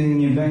nigdy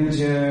nie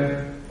będzie,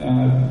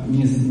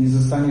 nie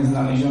zostanie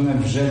znalezione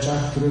w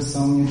rzeczach, które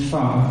są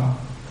nietrwałe.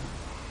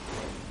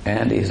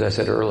 And as I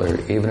said earlier,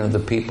 even if the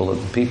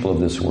people of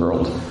this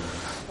world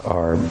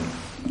are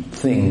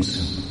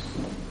things.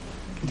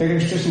 I tak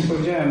jak wcześniej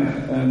powiedziałem,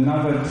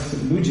 nawet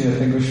ludzie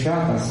tego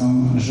świata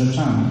są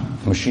rzeczami.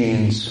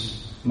 Machines.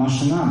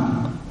 Maszynami.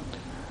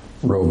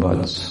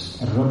 Robots.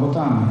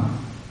 Robotami.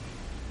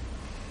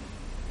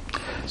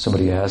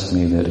 Somebody asked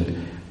me that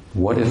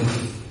what if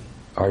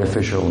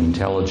artificial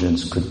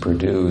intelligence could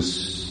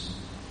produce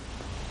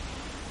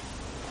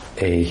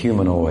a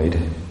humanoid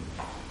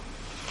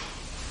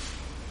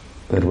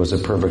that was a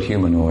perfect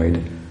humanoid,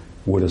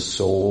 would a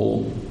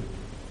soul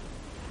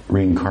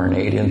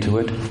reincarnate into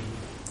it?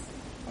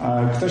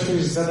 A ktoś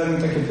kiedyś zadał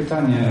mi takie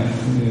pytanie,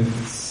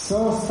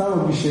 co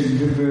stałoby się,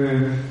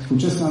 gdyby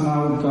współczesna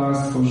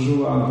nauka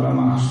stworzyła w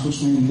ramach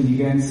sztucznej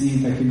inteligencji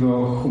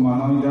takiego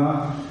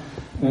humanoida,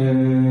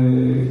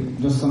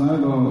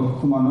 doskonałego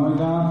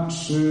humanoida,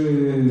 czy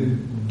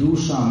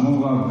dusza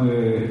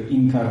mogłaby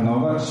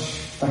inkarnować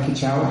w takie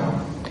ciało?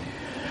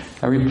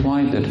 I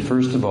replied that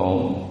first of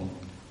all,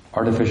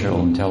 artificial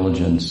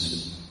intelligence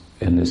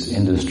in this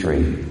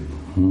industry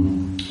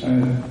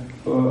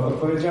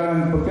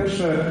odpowiedziałem, po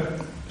pierwsze,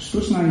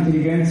 sztuczna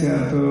inteligencja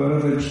to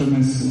rodzaj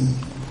przemysłu.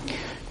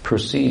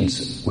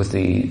 Proceeds with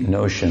the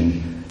notion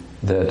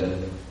that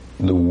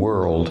the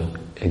world,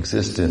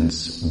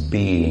 existence,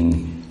 being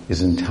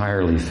is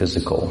entirely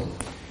physical.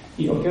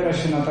 I opiera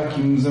się na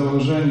takim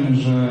założeniu,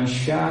 że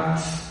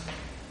świat,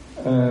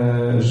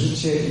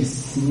 życie,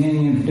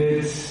 istnienie,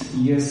 byt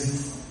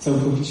jest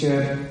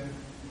całkowicie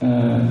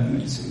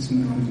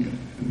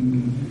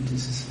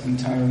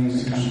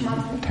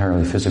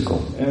entirely physical.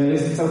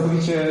 Jest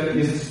całkowicie,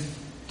 jest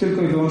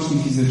tylko i wyłącznie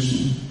fizyczny.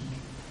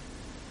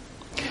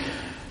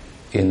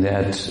 In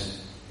that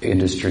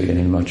industry and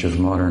in much of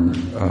modern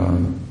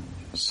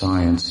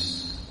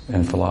science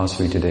and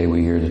philosophy today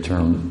we hear the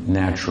term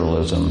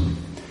naturalism.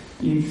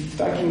 I w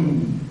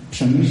takim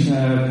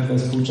przemyśle we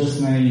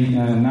współczesnej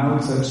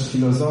nauce czy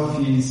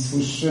filozofii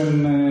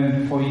słyszymy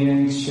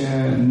pojęcie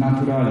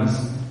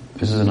naturalizm.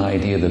 This is an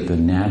idea that the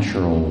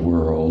natural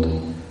world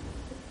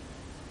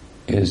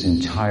is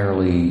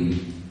entirely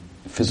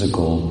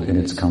physical in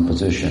its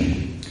composition.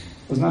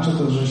 Oznacza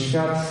to, że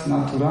świat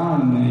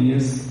naturalny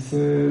jest,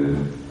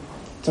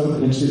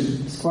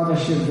 składa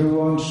się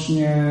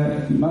wyłącznie,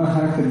 ma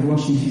charakter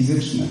wyłącznie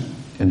fizyczny.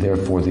 And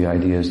therefore the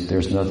idea is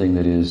there's nothing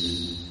that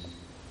is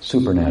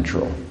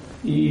supernatural.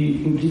 I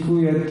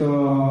implikuje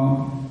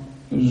to,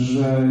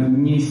 że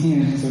nie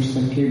istnieje coś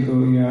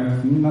takiego jak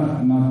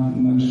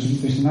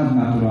rzeczywistość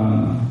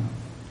nadnaturalna.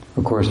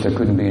 Of course, there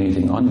couldn't be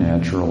anything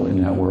unnatural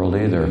in that world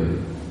either.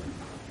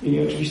 I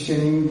oczywiście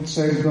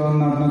niczego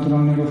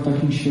nadnaturalnego w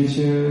takim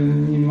świecie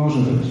nie może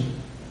być.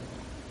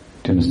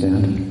 Do you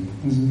understand?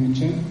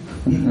 Rozumiecie?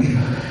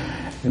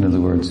 In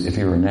other words,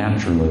 if you're a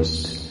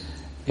naturalist,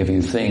 if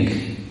you think,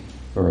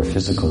 or a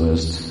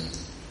physicalist,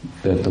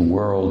 that the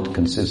world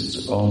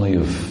consists only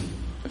of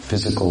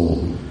physical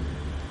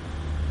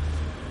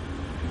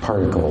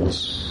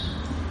particles.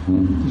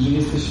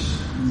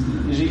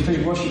 Jeżeli ktoś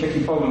głosi taki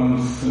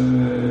pogląd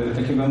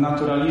takiego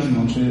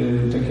naturalizmu, czy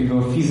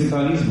takiego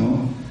fizykalizmu,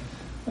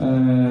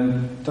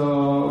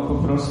 to po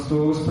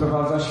prostu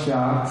sprowadza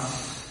świat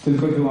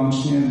tylko i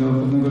wyłącznie do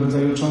pewnego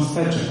rodzaju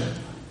cząsteczek.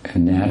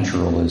 And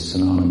natural is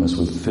synonymous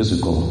with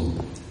physical.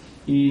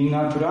 I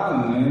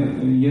naturalny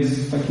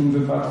jest w takim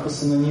wypadku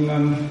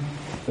synonimem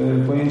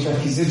pojęcia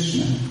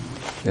fizyczne.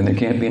 And there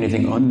can't be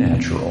anything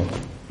unnatural.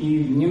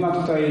 I nie ma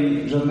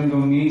tutaj żadnego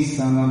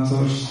miejsca na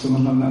coś, co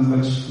można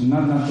nazwać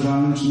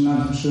nadnaturalnym czy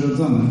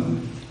nadprzyrodzonym.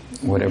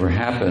 Whatever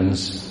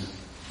happens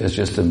is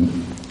just an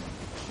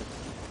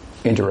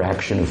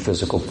interaction of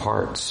physical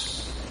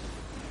parts,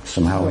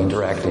 somehow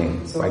interacting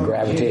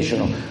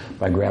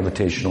by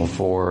gravitational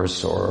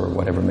force or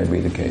whatever may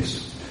be the case.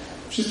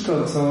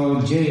 Wszystko,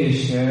 co dzieje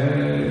się,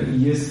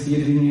 jest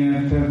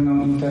jedynie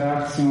pewną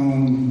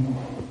interakcją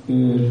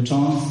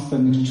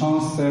pewnych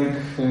cząstek,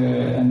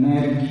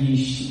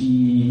 energii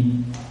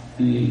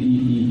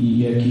i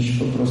jakichś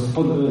po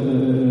prostu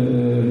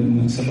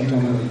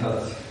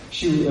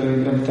sił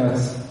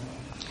grawitacji.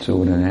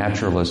 So in a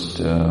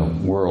naturalist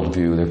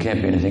worldview, there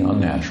can't be anything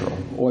unnatural.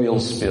 Oil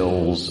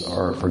spills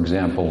are, for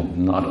example,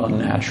 not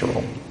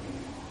unnatural.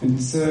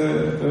 Więc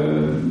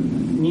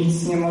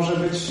nic nie może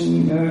być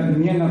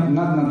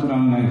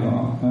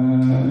nadnaturalnego.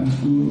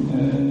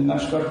 Na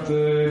przykład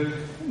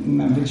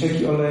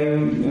wycieki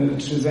oleju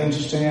czy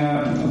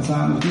zanieczyszczenia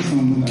oceanów nie są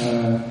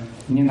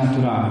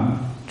nienaturalne.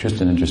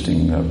 Just an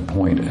interesting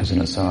point as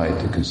an aside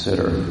to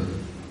consider.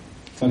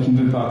 W takim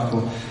wypadku.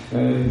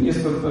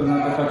 Jest to pewna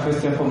taka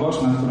kwestia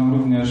poboczna,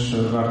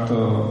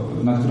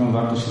 nad którą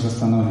warto się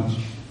zastanowić.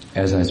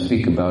 As I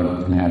speak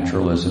about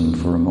naturalism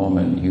for a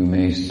moment, you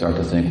may start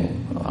to think,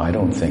 well, I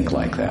don't think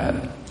like that.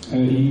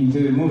 I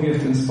gdy mówię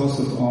w ten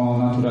sposób o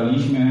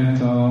naturalizmie,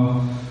 to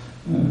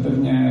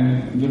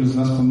pewnie wielu z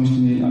was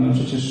pomyśli, ale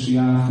przecież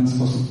ja w ten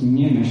sposób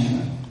nie myślę.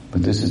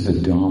 But this is the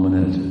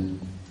dominant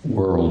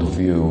world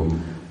view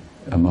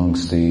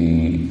amongst the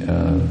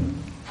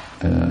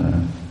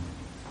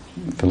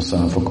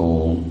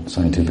philosophical,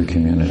 scientific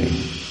community.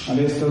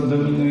 Ale jest to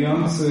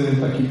dominujący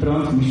taki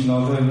prąd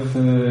myślowy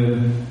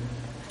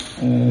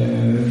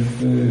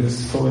w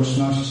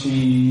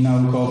społeczności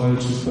naukowej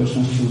czy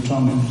społeczności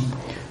uczonych.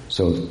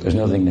 So there's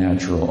nothing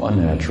natural,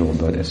 unnatural,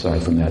 but aside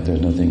from that,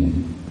 there's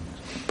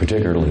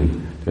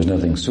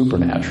nothing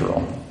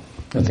supernatural,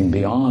 nothing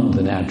beyond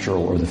the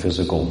natural or the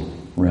physical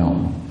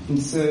realm.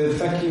 Więc w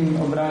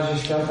takim obrazie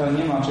świata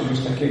nie ma czegoś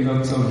takiego,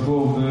 co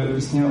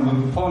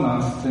istniałoby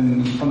ponad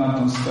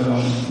tą sferą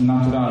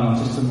naturalną,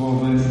 coś, co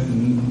byłoby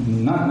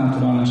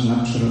nadnaturalne czy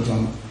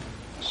nadprzyrodzone.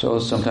 So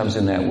sometimes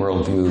in that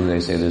worldview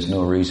they say there's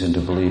no reason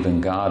to believe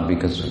in God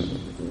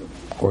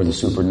or the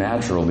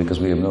supernatural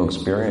because we have no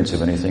experience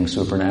of anything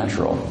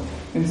supernatural.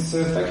 Więc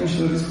w takim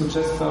środowisku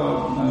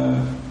często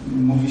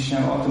mówi się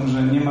o tym,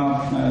 że nie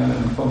ma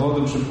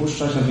powodu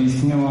przypuszczać, aby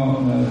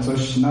istniało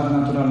coś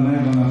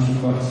nadnaturalnego, na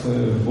przykład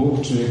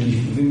Bóg czy jakiś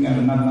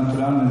wymiar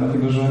nadnaturalny,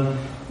 dlatego że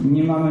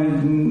nie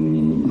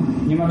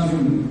ma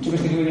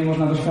czegoś takiego nie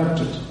można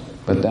doświadczyć.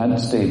 But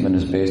that statement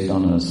is based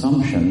on an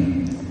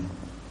assumption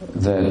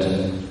that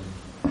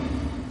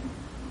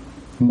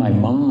my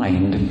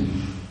mind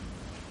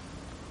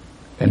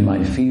and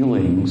my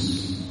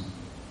feelings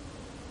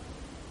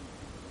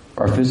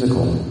are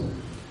physical.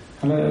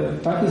 Ale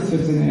takie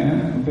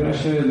stwierdzenie opiera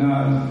się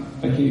na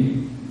takiej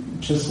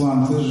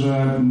przesłance,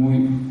 że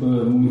mój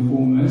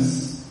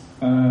umysł,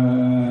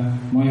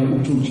 moje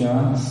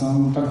uczucia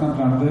są tak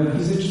naprawdę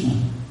fizyczne.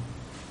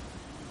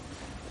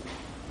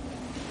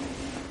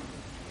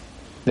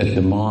 That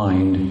the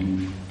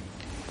mind,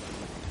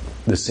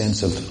 the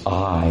sense of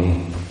I,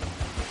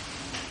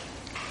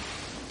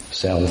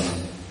 self,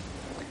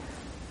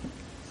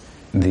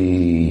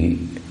 the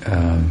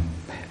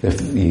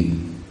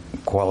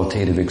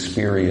qualitative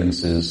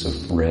experiences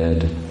of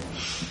red,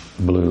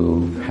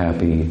 blue,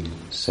 happy,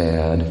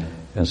 sad,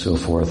 and so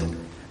forth.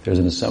 There's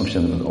an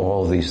assumption that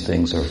all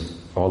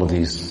of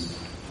these,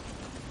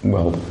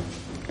 well,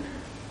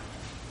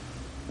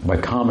 by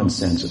common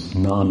sense,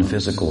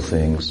 non-physical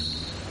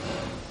things,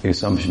 the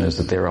assumption is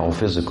that they're all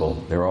physical.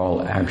 They're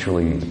all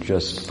actually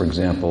just, for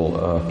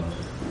example,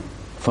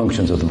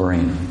 functions of the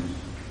brain.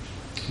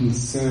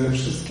 Więc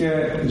wszystkie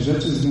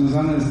rzeczy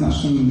związane z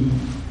naszym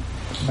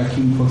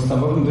takim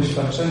podstawowym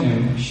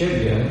doświadczeniem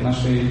siebie,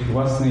 naszej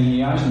własnej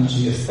jaźni czy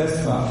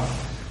jestestwa,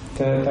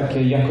 te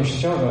takie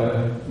jakościowe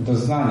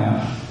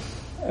doznania,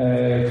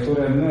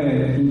 które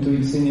my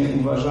intuicyjnie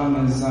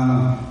uważamy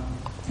za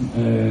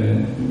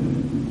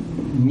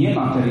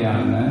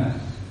niematerialne,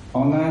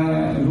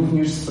 one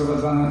również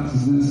sprowadzane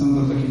są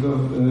do takiego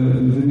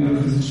wymiaru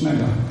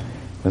fizycznego.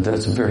 But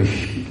that's a very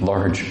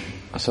large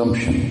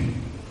assumption.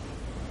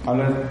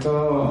 Ale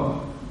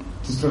to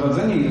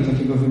sprowadzenie ich do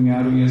takiego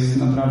wymiaru jest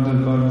naprawdę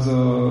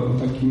bardzo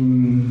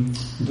takim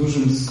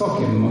dużym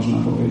skokiem, można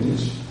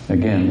powiedzieć.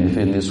 Again,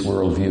 if in this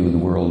worldview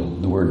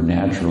the word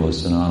natural is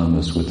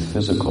synonymous with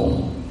physical,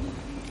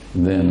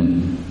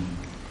 then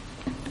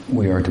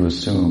we are to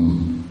assume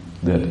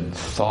that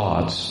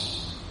thoughts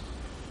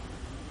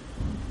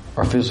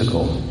are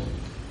physical.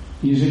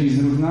 Jeżeli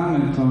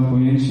zrównamy to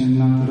pojęcie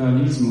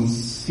naturalizmu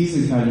z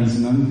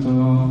fizykalizmem,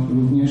 to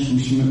również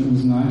musimy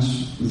uznać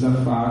za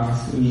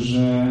fakt,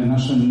 że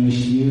nasze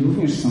myśli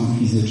również są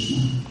fizyczne.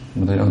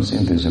 But they don't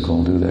seem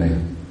physical, do they?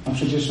 A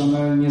przecież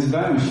one nie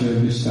zdają się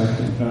być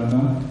takie, prawda?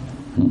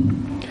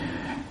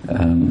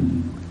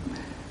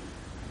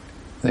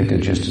 They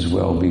could just as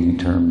well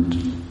be termed,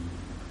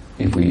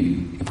 if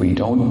we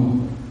don't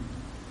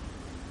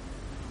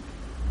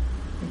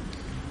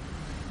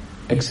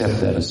accept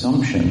that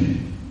assumption,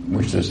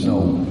 which there's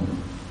no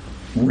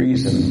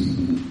reason,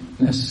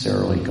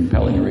 necessarily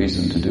compelling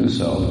reason to do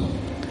so,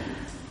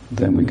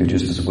 then we could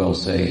just as well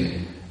say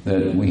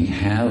that we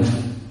have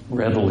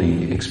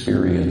readily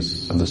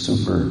experience of the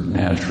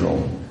supernatural,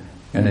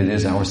 and it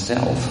is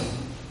ourself.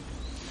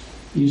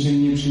 Jeżeli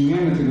nie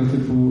przyjmiemy tego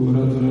typu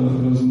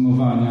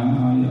rozumowania,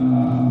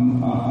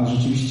 a a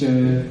rzeczywiście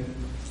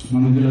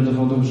mamy wiele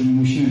dowodów, że nie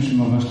musimy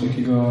przyjmować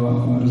takiego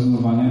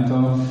rozumowania,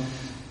 to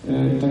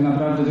tak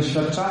naprawdę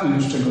doświadczamy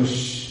już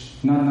czegoś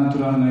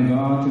nadnaturalnego,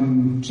 a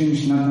tym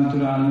czymś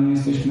nadnaturalnym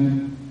jesteśmy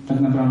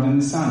tak naprawdę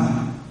my sami.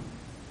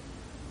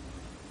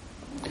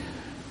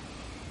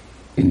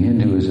 In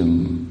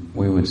Hinduism,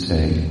 we would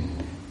say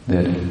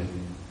that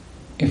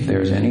if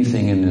there's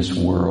anything in this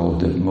world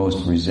that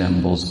most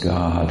resembles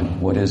God,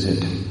 what is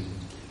it?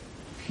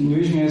 W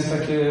hinduizmie jest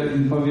takie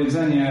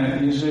powiedzenie,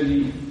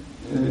 jeżeli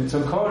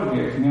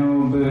cokolwiek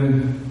miałoby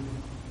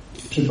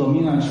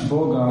przypominać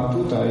Boga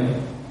tutaj,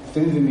 w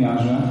tym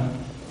wymiarze,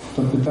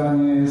 to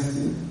pytanie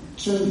jest,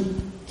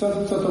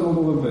 co to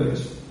mogłoby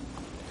być?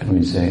 And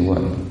we say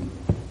what?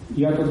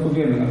 Jak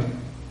odpowiemy na to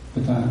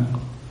pytanie?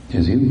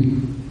 Is you.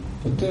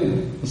 To ty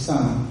i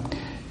sam.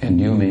 And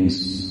you means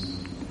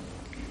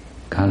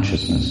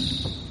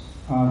consciousness.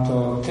 A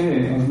to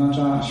ty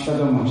oznacza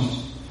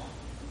świadomość.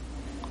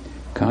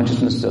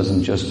 Consciousness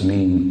doesn't just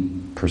mean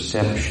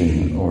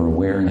perception or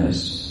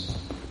awareness.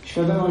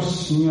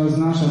 Świadomość nie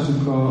oznacza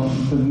tylko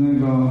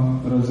pewnego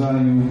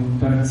rodzaju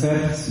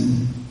percepcji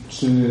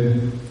czy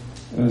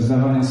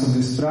zdawania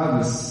sobie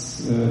sprawy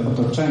z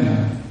otoczenia.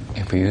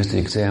 If we use the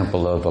example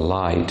of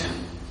a light,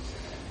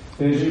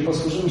 jeżeli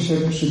posłużymy się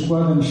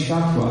przykładem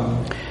światła,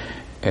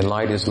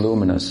 a light is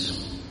luminous.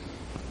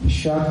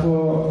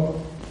 Światło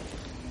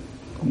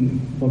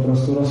po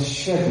prostu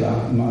rozświetla,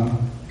 ma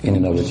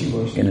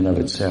właściwość in and of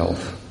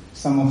itself.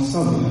 Samo w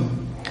sobie.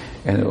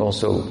 And it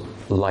also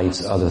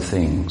lights other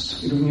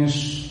things.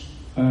 Również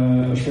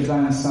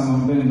oświetlając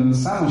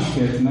będąc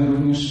samoświetlne,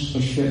 również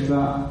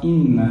oświetla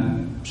inne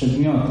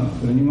przedmioty,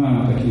 które nie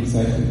mają takiej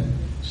cechy.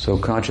 So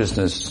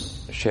consciousness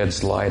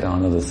sheds light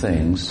on other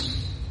things.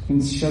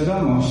 Więc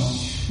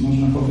świadomość,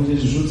 można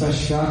powiedzieć, rzuca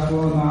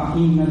światło na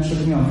inne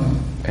przedmioty.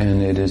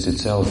 And it is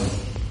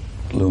itself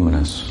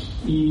luminous.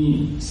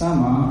 I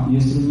sama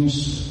jest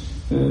również,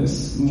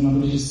 można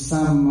powiedzieć,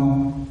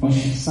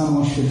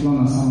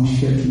 samooświetlona,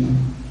 samoświetna.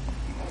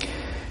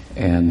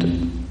 And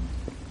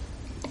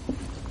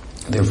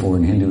therefore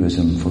in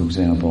Hinduism, for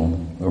example,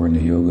 or in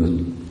the yoga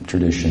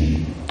tradition,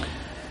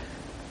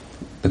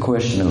 the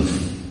question of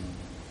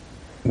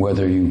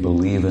whether you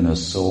believe in a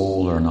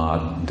soul or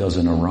not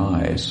doesn't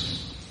arise.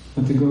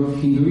 Dlatego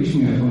w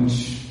hinduizmie bądź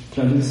w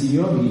tradycji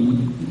jogi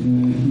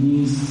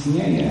nie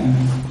istnieje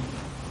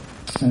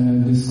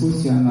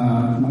dyskusja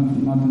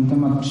na ten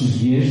temat, czy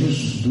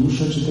wierzysz w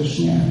duszę, czy też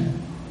nie.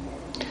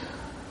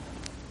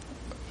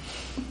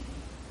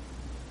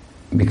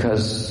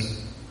 Because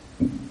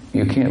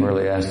you can't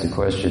really ask the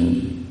question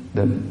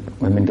that,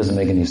 it doesn't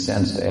make any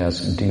sense to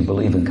ask, do you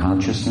believe in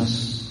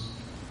consciousness?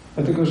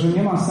 Dlatego, że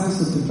nie ma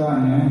sensu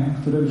pytanie,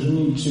 które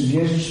brzmi, czy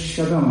wierzysz w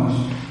świadomość?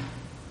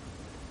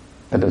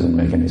 That doesn't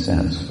make any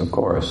sense, of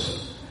course.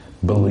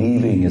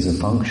 Believing is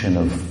a function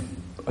of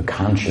a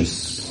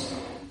conscious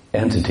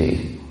entity.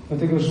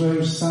 Dlatego, że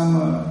już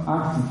sam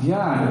akt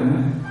wiary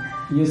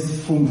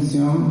jest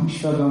funkcją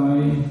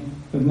świadomej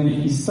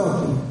pewnej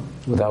istoty.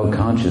 Without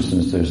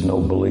consciousness, there's no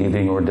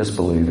believing or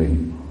disbelieving.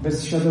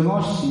 Bez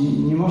świadomości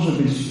nie może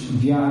być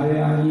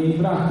wiary ani jej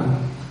braku.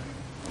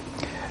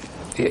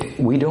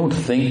 We don't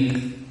think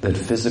that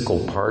physical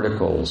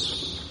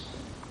particles,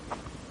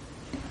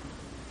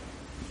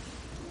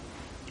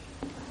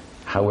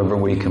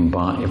 however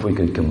if we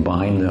could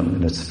combine them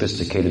in a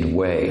sophisticated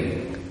way,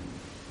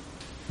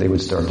 they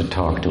would start to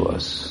talk to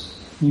us.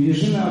 Nie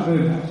wierzymy,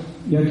 aby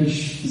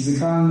jakieś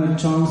fizykalne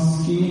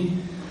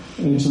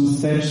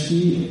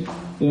cząsteczki,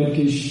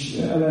 jakieś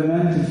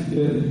elementy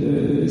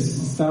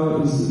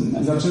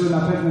zaczęły na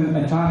pewnym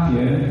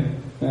etapie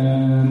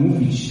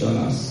mówić do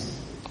nas.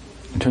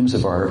 In terms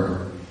of our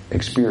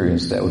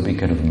experience, that would be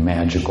kind of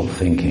magical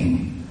thinking.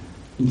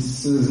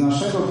 Z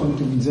naszego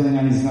punktu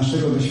widzenia i z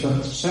naszego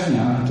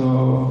doświadczenia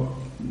to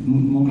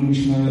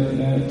moglibyśmy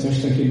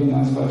coś takiego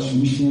nazwać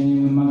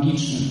myśleniem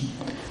magicznym.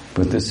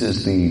 But this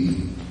is the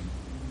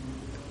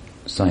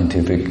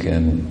scientific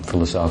and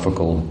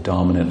philosophical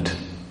dominant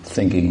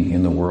thinking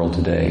in the world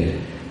today.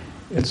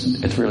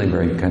 It's really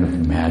very kind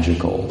of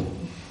magical.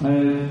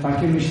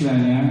 Takie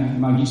myślenie,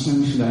 magiczne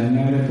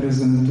myślenie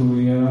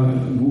reprezentuje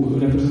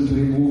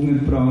główny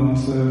prąd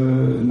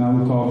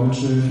naukowy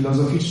czy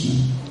filozoficzny.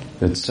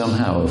 That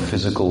somehow a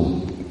physical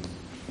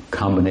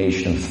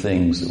combination of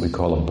things that we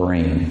call a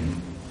brain,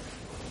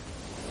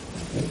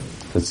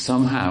 that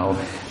somehow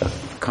a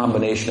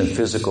combination of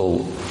physical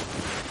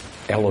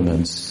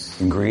elements,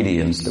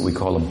 ingredients that we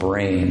call a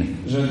brain,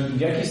 że w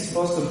jakiś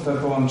sposób to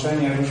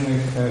połączenie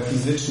różnych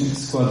fizycznych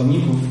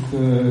składników,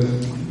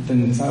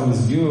 ten cały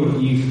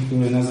zbiór ich,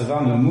 który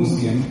nazywamy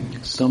mózgiem,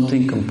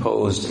 something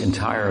composed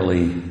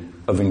entirely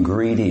of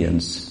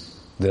ingredients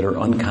that are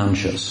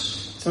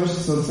unconscious. Coś,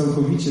 co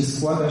całkowicie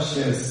składa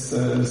się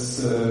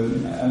z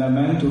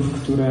elementów,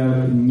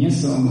 które nie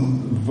są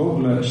w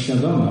ogóle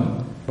świadome.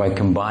 By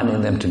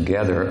combining them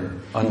together,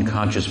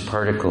 unconscious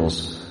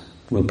particles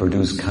will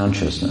produce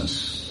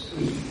consciousness.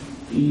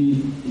 I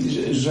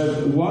że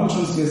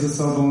łącząc je ze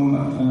sobą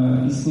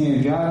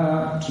istnieje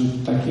wiara, czy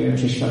takie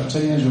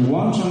przeświadczenie, że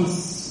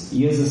łącząc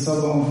je ze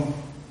sobą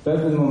w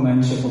pewnym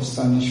momencie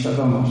powstanie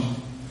świadomość.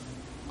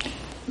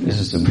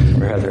 This is a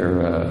rather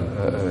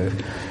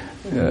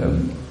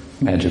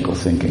magical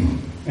thinking.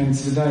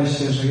 Więc wydaje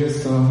się, że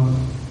jest to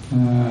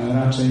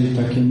raczej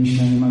takie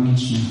myślenie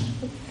magiczne.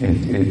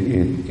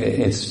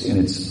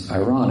 It's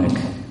ironic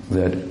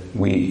that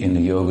we in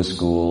the yoga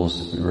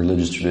schools,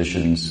 religious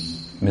traditions,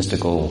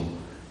 mystical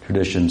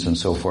traditions and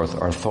so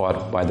forth are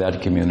thought by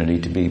that community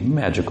to be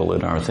magical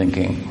in our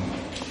thinking.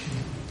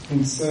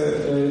 Więc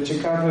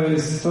ciekawe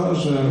jest to,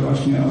 że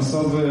właśnie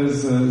osoby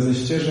ze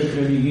ścieżek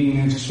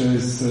religijnych czy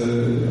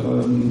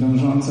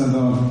dążące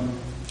do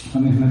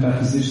pewnych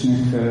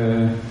metafizycznych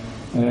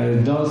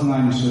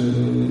doznań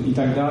i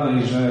tak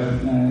dalej, że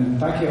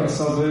takie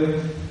osoby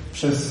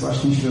przez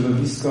właśnie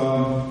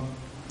środowisko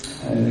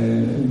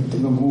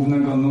tego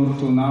głównego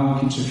nurtu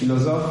nauki czy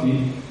filozofii,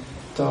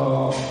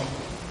 to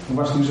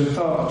właśnie, że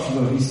to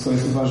środowisko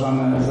jest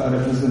uważane za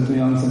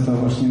reprezentujące to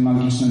właśnie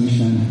magiczne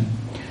myślenie.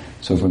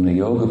 So from the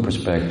yoga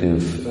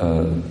perspective,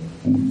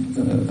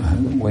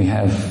 we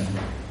have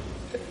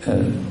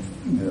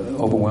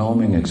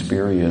overwhelming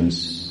experience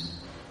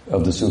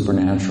of the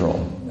supernatural,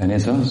 and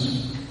it's us.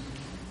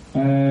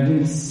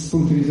 Więc z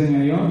punktu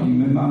widzenia jogi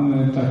my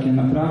mamy takie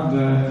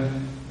naprawdę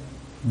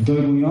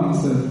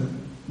dojmujące,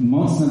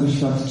 mocne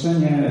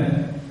doświadczenie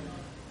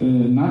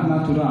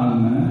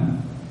nadnaturalne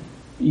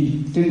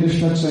i tym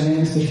doświadczeniem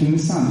jesteśmy my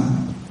sami.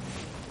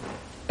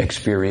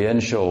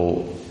 Experiential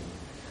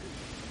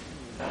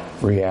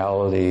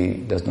reality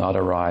does not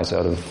arise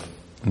out of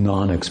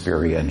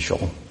non-experiential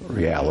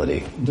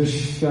reality.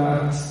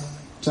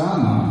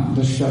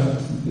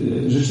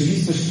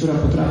 Rzeczywistość, która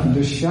potrafi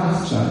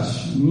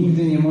doświadczać,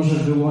 nigdy nie może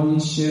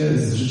wyłonić się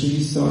z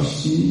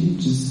rzeczywistości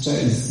czy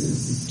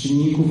z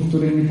czynników,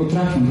 które nie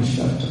potrafią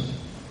doświadczać.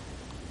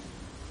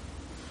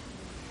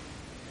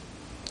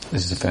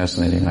 This is a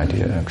fascinating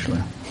idea,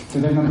 actually. To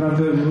tak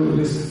naprawdę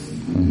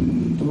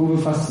to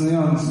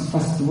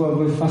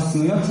byłaby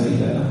fascynująca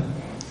idea.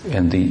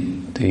 And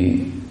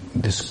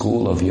the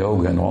school of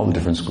yoga and all the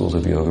different schools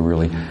of yoga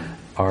really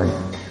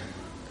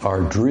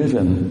are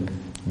driven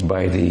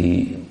by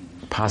the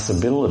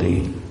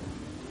possibility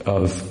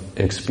of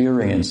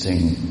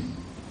experiencing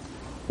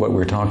what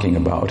we're talking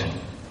about.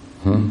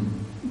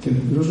 Te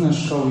różne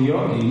szkoły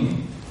jogi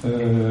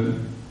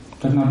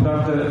tak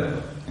naprawdę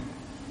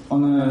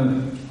one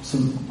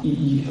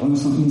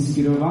są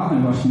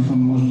inspirowane właśnie tą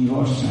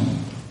możliwością,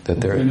 o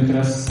której my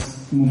teraz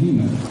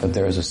mówimy. That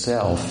there is a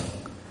self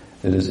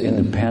that is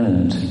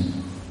independent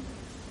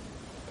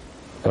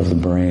of the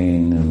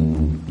brain and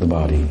the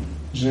body.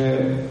 Że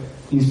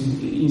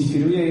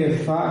inspiruje je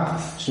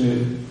fakt, czy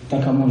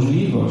taka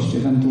możliwość,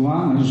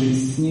 ewentualność, że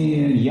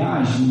istnieje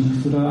jaźń,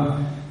 która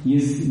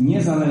jest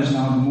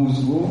niezależna od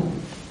mózgu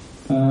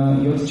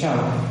i od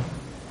ciała.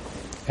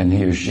 And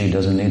he or she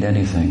doesn't need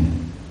anything.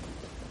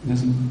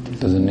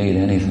 Doesn't need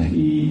anything.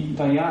 I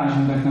ta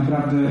jaźń tak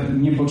naprawdę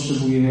nie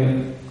potrzebuje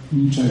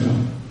niczego.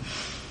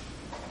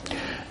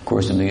 Of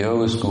course, in the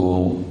yoga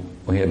school,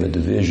 we have a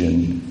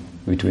division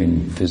between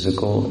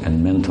physical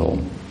and mental.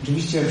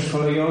 Oczywiście w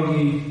szkole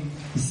jogi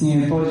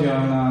istnieje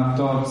podział na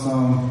to,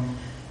 co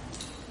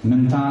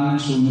mentalne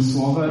czy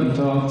umysłowe i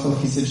to, co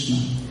fizyczne.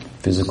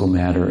 Physical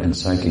matter and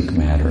psychic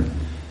matter.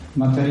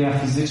 Materia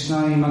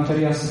fizyczna i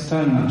materia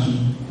subtelna, czyli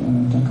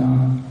taka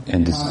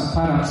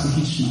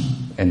parapsychiczna.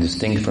 And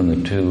distinct from the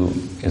two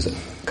is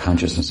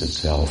consciousness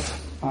itself.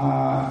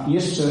 A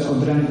jeszcze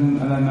odrębnym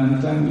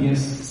elementem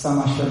jest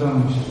sama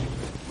świadomość.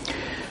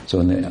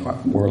 So in the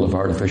world of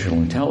artificial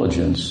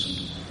intelligence,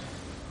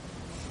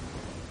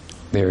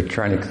 they're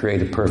trying to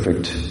create a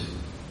perfect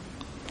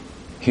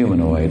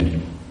humanoid.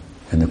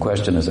 And the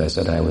question, as I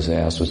said, I was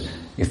asked was,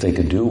 if they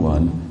could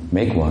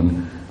make one,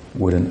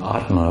 would an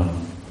Atma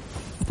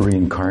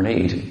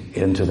reincarnate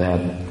into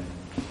that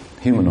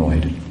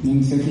humanoid?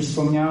 Więc jak już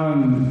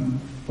wspomniałem,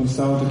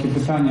 powstało takie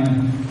pytanie,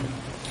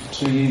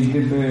 czyli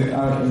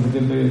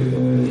gdyby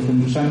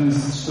ten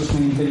przemysł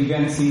sztucznej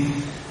inteligencji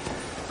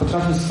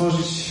potrafi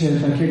stworzyć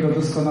takiego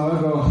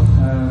doskonałego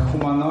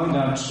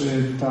humanoida, czy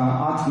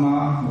ta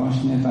atma,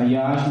 właśnie ta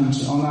jaźń,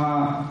 czy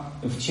ona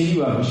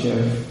wcieliłaby się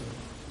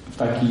w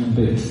taki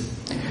byt?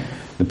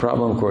 The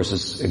problem, of course,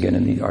 is again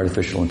in the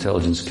artificial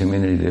intelligence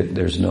community that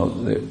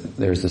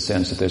there's the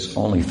sense that there's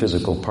only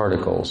physical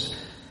particles.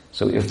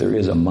 So if there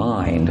is a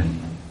mind,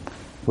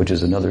 which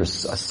is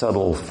a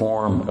subtle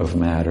form of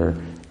matter,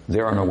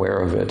 they're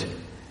unaware of it,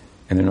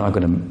 and they're not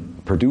going to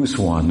produce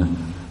one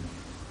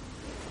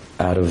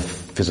out of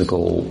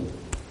physical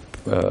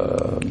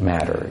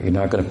matter. You're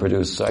not going to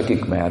produce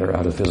psychic matter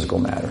out of physical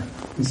matter.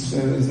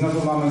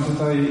 Znowu mamy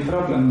tutaj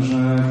problem,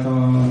 że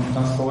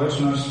ta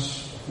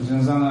społeczność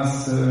związana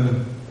z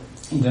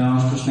ideą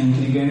sztucznej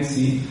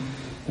inteligencji,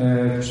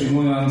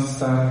 przyjmując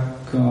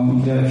taką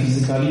ideę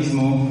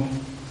fizykalizmu,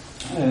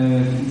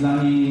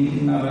 dla niej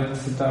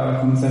nawet ta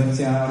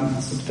koncepcja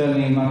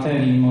subtelnej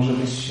materii może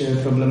być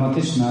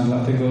problematyczna,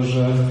 dlatego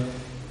że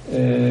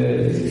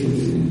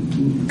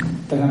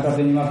tak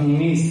naprawdę nie ma w niej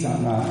miejsca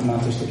na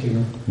coś takiego.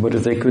 But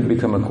if they could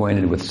become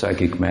acquainted with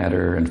psychic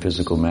matter and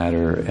physical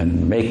matter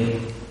and make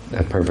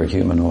that perfect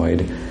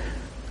humanoid,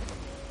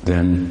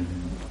 then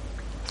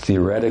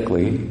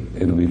theoretically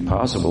it would be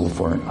possible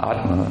for an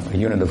Atma, a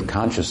unit of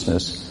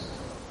consciousness,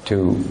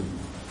 to,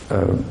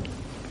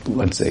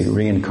 let's say,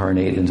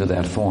 reincarnate into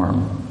that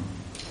form.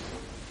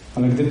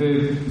 Ale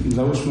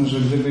załóżmy, że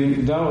gdyby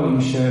udało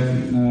im się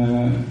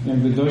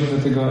jakby dojść do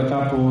tego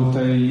etapu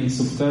tej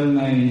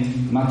subtelnej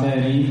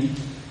materii,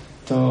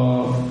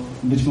 to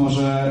być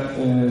może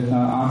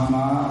ta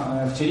Atma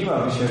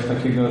wcieliłaby się w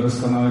takiego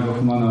doskonałego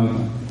humanoida.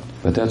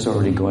 But that's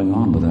already going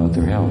on without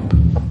their help.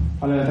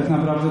 Ale tak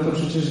naprawdę to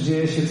przecież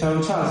dzieje się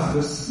cały czas,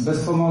 bez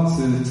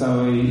pomocy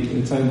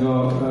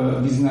całego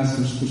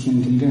biznesu sztucznej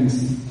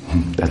inteligencji.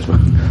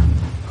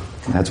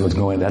 That's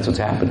what's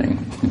happening.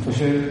 To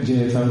się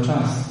dzieje cały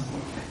czas.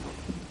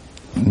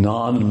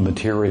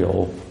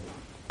 Non-material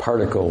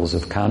particles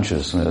of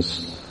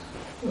consciousness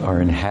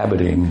are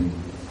inhabiting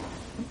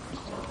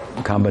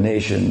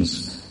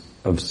combinations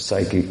of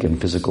psychic and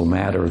physical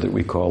matter that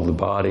we call the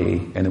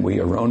body and that we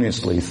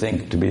erroneously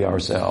think to be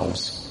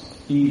ourselves.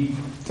 I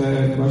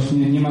te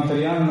właśnie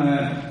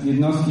niematerialne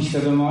jednostki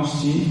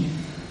świadomości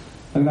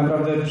tak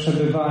naprawdę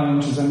przebywają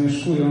czy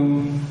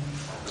zamieszkują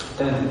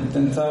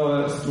tę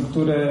całą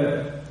strukturę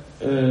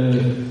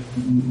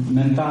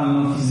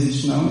mentalną,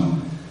 fizyczną,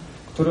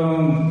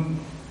 którą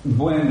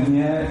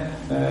błędnie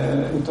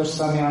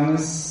utożsamiamy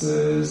z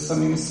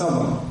samym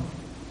sobą.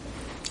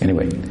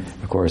 Anyway,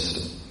 of course,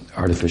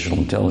 artificial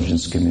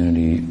intelligence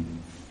community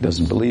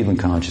doesn't believe in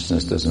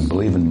consciousness, doesn't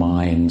believe in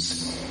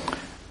minds,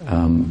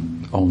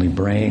 only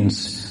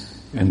brains,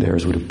 and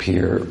theirs would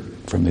appear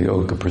from the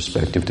yoga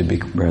perspective to be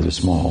rather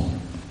small.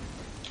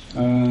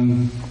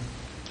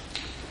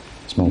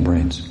 Small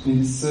brains.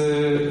 Więc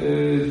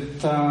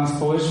ta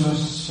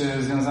społeczność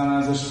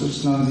związana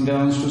z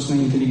ideą sztucznej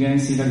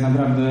inteligencji tak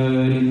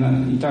naprawdę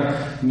i tak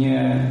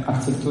nie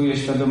akceptuje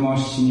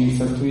świadomości, nie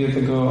akceptuje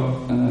tego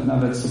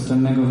nawet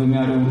subtelnego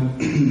wymiaru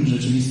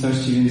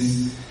rzeczywistości, więc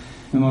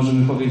my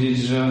możemy powiedzieć,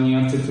 że oni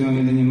akceptują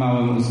jedynie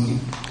małe mózgi.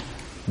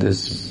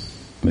 This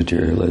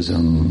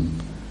materialism,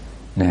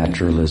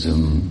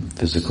 naturalism,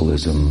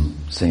 physicalism,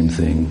 same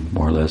thing,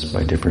 more or less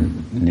by different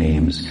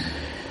names,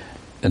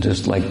 and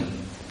just like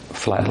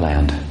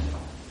flatland.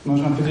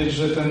 Można powiedzieć,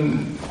 że ten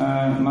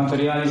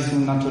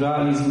materializm,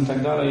 naturalizm i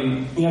tak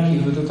dalej,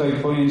 jakich by tutaj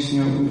pojęć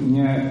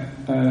nie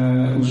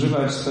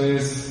używać, to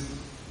jest,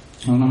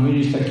 można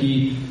powiedzieć,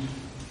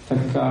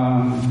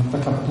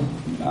 taka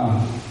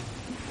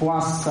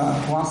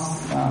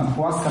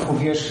płaska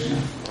powierzchnia.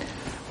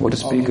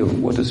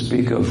 What to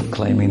speak of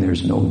claiming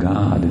there's no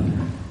God,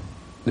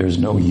 there's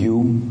no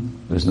you,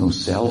 there's no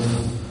self.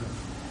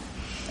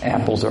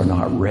 Apples are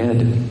not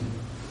red.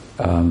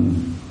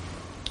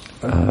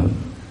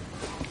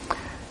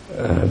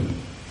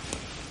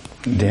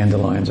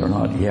 Dandelions are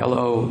not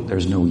yellow.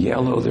 There's no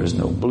yellow. There's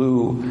no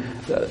blue.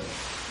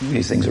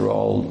 These things are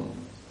all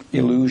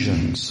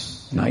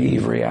illusions,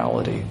 naive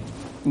reality.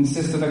 Więc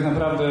jest to tak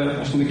naprawdę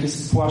właśnie takie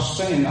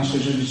spłaszczenie naszej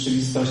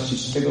rzeczywistości,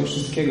 czy tego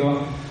wszystkiego,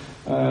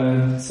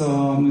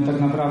 co my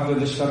tak naprawdę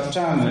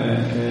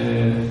doświadczamy.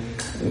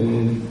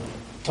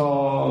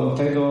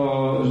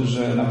 Tego,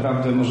 że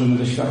naprawdę możemy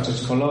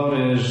doświadczać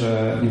kolory,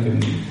 że nie wiem,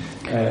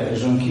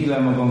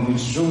 żonkile mogą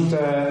być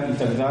żółte i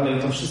tak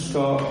dalej, to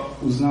wszystko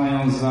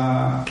uznają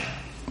za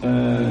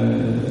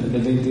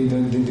they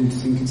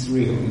think it's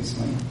real. It's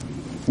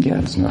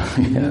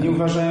like, nie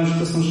uważają, że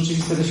to są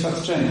rzeczywiste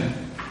doświadczenia.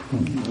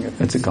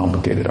 It's a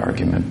complicated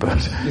argument,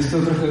 but jest to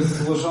trochę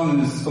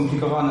złożony,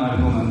 skomplikowany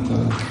argument.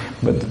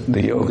 But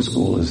the yoga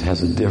school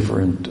has a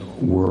different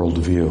world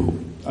view.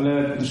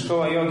 Ale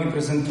szkoła jogi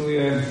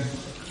prezentuje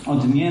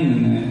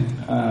odmienny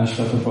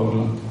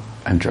światopogląd.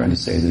 I'm trying to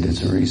say that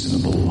it's a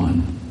reasonable one.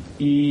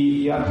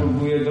 I ja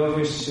próbuję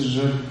dowieść,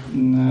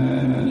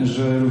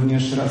 że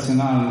również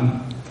racjonalny.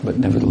 But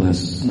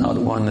nevertheless, not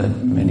one that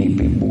many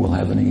people will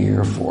have an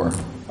ear for.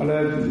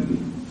 Ale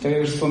tak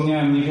jak już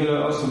wspomniałem,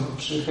 niewiele osób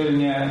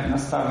przychylnie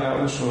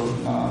nastawia uszu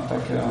na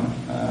takie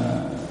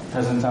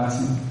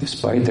prezentacje.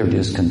 Despite their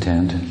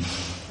discontent,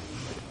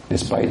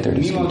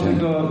 mimo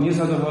tego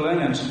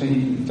niezadowolenia, czy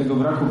tego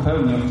braku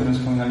pełni, o którym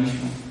wspominaliśmy.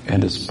 And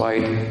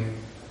despite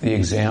the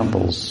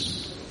examples,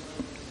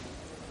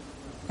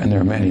 and there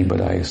are many,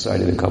 but I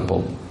cited a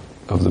couple,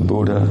 of the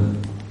Buddha,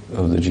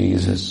 of the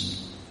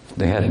Jesus.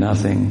 They had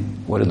nothing.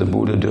 What did the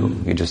Buddha do?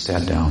 He just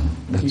sat down.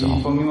 That's all.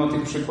 I pomimo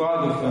tych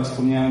przykładów, ja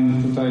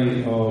wspomniałem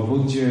tutaj o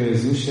Buddzie,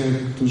 Jezusie,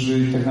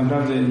 którzy tak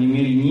naprawdę nie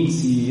mieli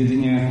nic i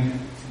jedynie,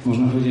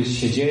 można powiedzieć,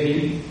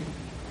 siedzieli.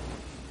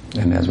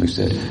 And as we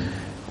said,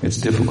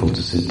 it's difficult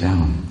to sit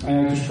down. A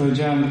jak już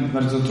powiedziałem,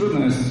 bardzo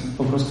trudno jest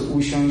po prostu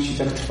usiąść i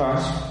tak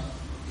trwać.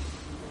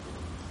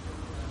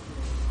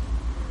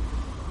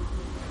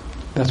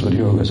 That's what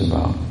yoga is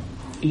about.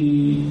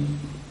 I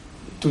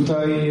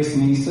tutaj jest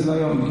miejsce dla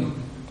jogi.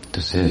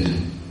 To sit.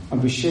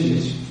 Aby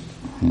siedzieć.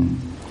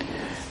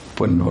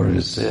 But in order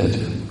to sit,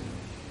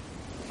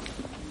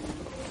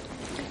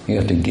 you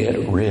have to get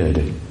rid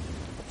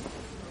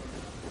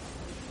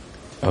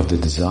of the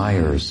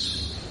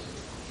desires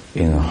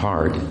in the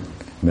heart,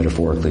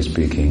 metaphorically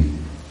speaking,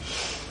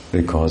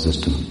 They cause us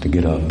to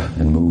get up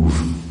and move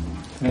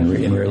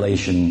in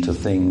relation to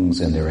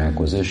things and their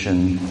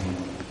acquisition.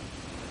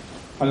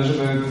 Ale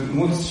żeby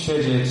móc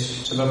siedzieć,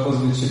 trzeba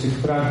pozbyć się tych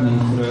pragnień,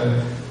 które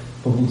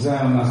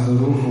pobudzają nas do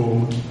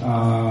ruchu,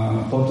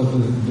 po to,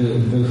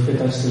 by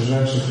chwytać te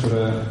rzeczy,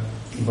 które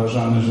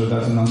uważamy, że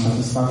dadzą nam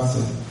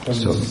satysfakcję.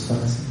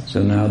 So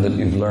now that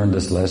you've learned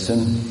this lesson,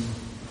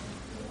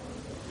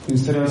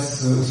 więc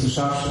teraz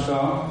usłyszawszy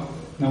to,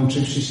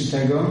 nauczywszy się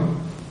tego,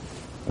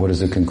 what is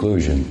the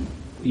conclusion?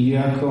 I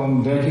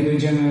do jakiej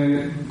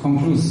dojdziemy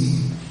konkluzji?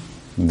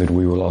 That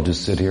we will all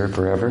just sit here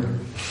forever?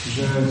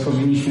 Że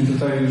powinniśmy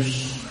tutaj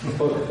już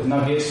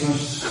na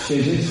wieczność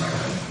siedzieć?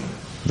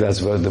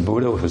 That's what the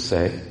Buddha would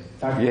say.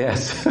 Tak,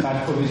 yes.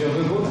 Tak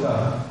powiedziałby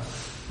Buddha.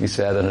 He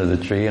sat under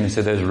the tree and he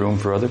said there's room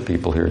for other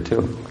people here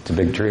too. It's a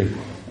big tree.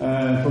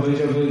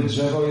 Powiedziałby,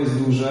 drzewo jest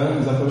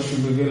duże,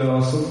 zaprosiłby wiele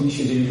osób i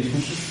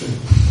siedzielibyśmy wszyscy.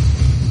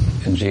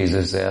 And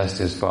Jesus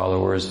asked his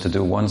followers to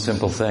do one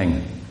simple thing.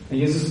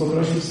 Jezus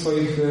poprosił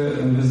swoich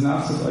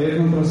wyznawców o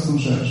jedną prostą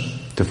rzecz.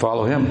 To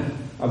follow him.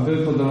 Aby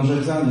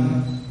podążać za nim.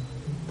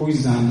 Pójść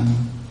za nim.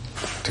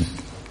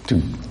 To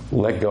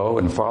let go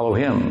and follow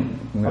him.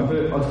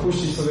 Aby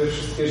odpuścić sobie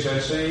wszystkie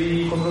rzeczy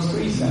i po prostu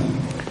iść za nim.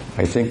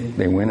 I think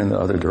they went in the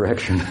other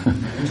direction.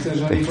 Myślę,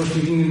 że oni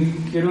poszli w innym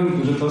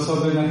kierunku, że te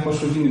osoby jednak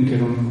poszły w innym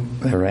kierunku.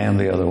 They ran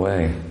the other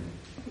way.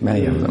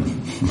 Many of them.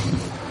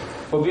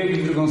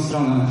 Pobiegli w drugą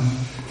stronę.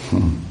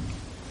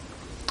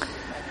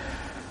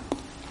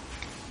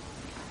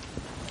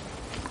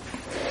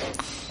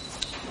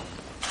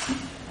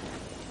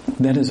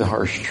 That is a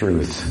harsh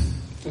truth.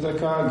 To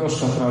taka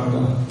gorzka prawda.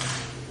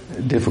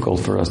 Difficult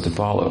for us to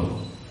follow.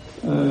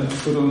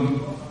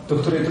 Do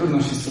której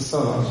trudno się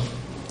stosować.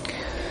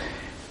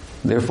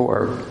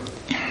 Therefore,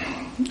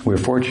 we're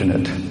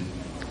fortunate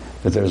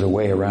that there's a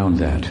way around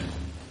that.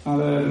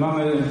 Ale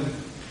mamy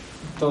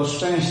to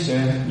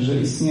szczęście,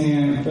 że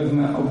istnieje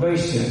pewne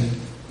obejście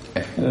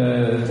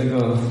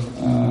tego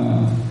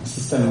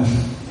systemu.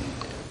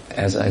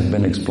 As I've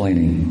been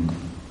explaining,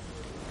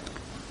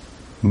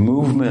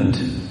 movement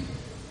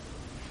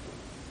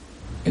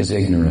is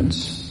ignorance.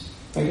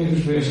 Tak jak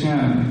już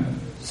wyjaśniałem,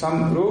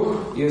 sam ruch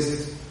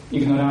jest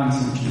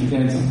ignorancją, czyli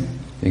wiedzą.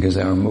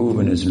 Because our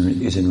movement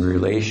is in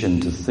relation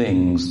to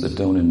things that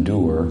don't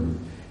endure,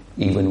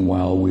 even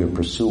while we are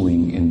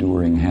pursuing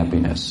enduring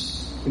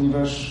happiness.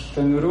 Ponieważ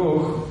ten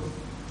ruch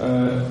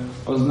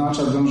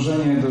oznacza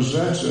dążenie do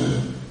rzeczy,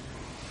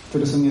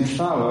 które są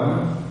nietrwałe,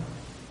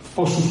 w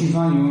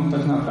poszukiwaniu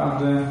tak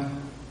naprawdę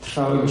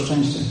trwałego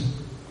szczęścia.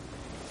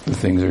 The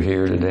things are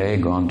here today,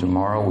 gone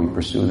tomorrow, we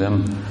pursue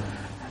them,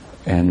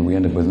 and we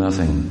end up with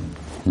nothing.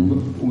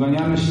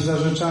 Uganiamy się za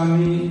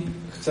rzeczami,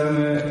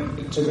 chcemy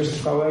czegoś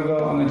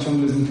trwałego, one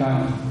ciągle znikają.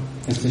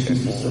 Jesteśmy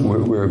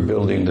sfrustrowani. We're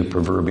building the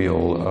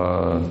proverbial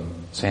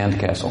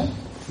sandcastle.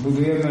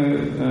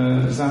 Budujemy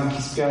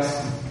zamki z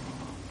piasku.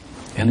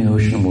 And the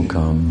ocean will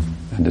come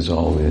and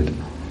dissolve it.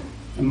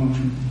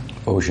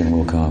 Ocean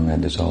will come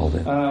and dissolve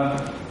it.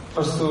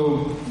 Po prostu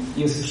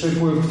jest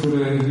przypływ,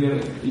 który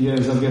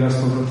je zabiera z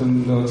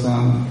powrotem do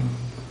oceanu.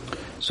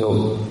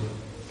 So,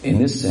 in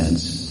this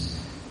sense,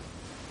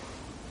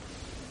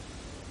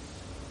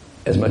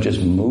 as much as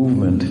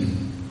movement,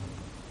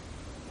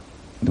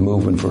 the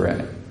movement for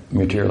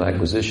material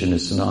acquisition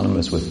is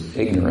synonymous with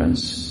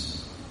ignorance,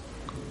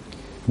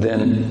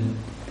 then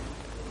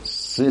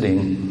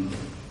sitting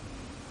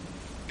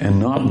and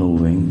not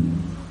moving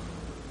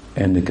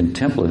and the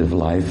contemplative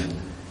life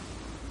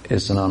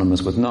is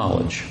synonymous with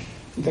knowledge.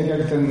 I tak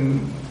jak ten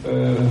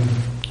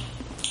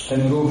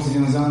ruch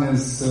związany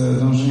z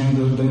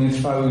dążeniem do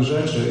nietrwałych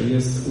rzeczy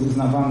jest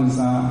uznawany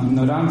za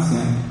ignorancję,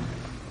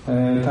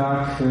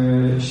 tak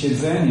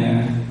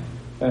siedzenie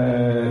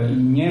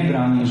i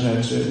niebranie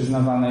rzeczy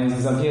uznawane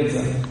jest za wiedzę.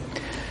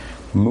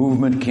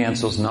 Movement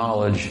cancels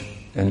knowledge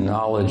and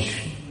knowledge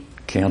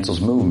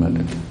cancels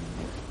movement.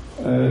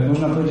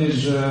 Można powiedzieć,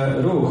 że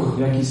ruch w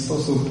jakiś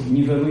sposób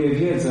niweluje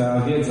wiedzę,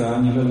 a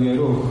wiedza niweluje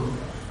ruch.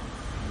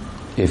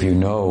 If you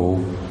know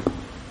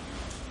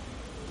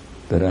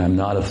that I'm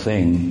not a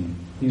thing,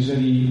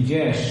 jeżeli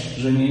wiesz,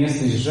 że nie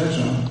jesteś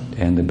rzeczą,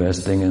 and the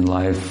best thing in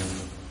life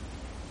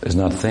is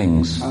not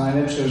things, a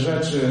najlepsze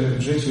rzeczy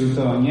w życiu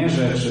to nie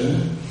rzeczy,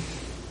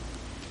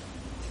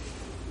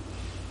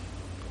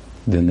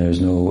 then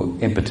there's no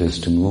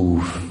impetus to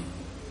move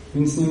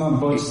więc nie ma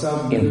bodźca,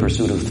 in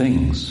pursuit of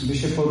things. by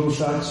się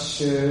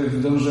poruszać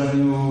w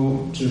dążeniu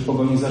czy w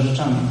pogoni za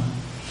rzeczami.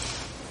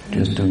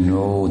 Just to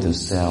know the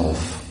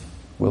self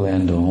will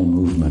end all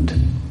movement.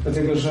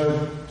 Dlatego, że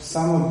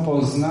samo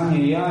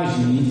poznanie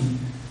jaźni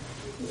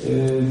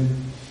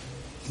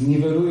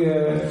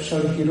zniweluje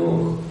wszelki ruch.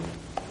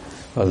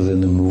 Other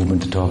than the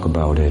movement to talk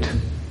about it,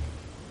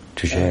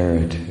 to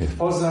share it.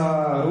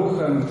 Poza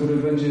ruchem, który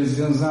będzie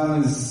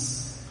związany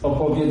z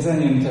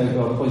opowiedzeniem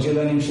tego,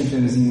 podzieleniem się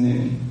tym z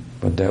innymi.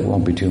 But that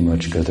won't be too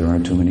much because there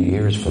aren't too many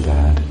ears for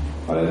that.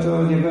 Ale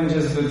to nie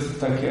będzie zbyt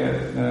takie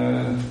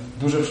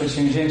duże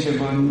przedsięwzięcie,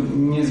 bo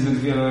niezbyt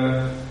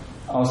wiele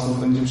osób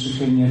będzie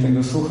przychylnie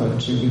tego słuchać,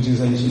 czy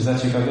będzie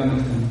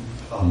zaciekawionych tym.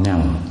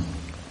 Now,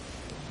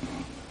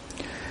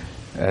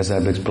 as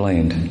I've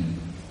explained,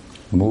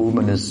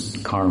 movement is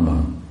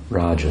karma,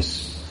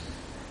 rajas,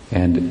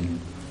 and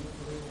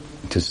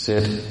to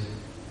sit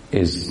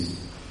is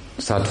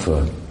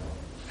sattva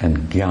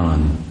and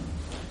gyan,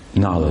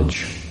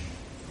 knowledge.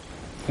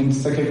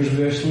 Więc tak jak już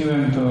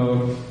wyjaśniłem, to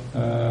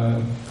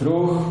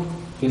ruch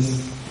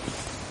jest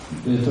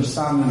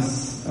tożsamy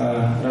z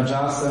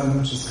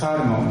rajasem czy z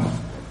karmą,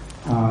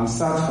 a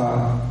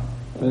sattva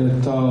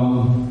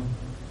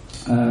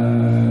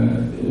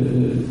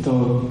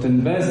to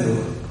ten bezruch,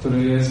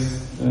 który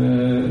jest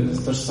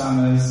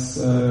tożsamy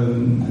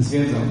z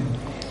wiedzą.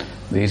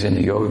 These in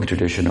the yogic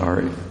tradition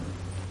are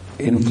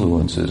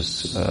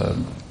influences,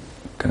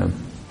 kind of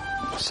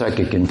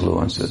psychic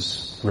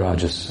influences,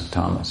 rajas,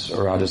 tamas,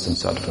 or rajas and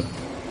sattva.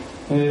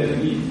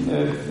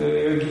 W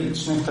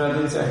jogicznych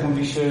tradycjach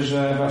mówi się,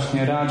 że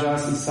właśnie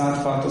rajas i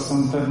sattva to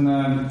są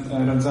pewne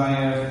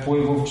rodzaje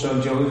wpływów czy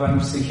oddziaływań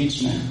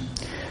psychicznych.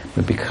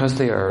 But because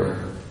they are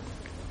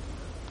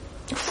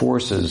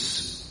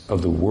forces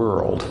of the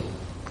world,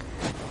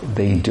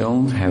 they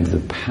don't have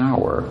the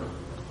power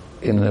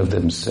in and of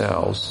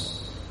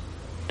themselves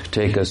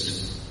to take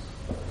us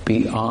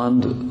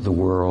beyond the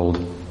world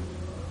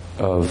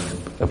of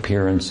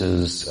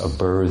appearances, of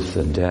birth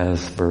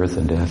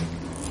and death.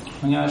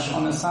 Ponieważ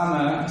one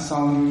same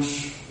są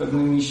już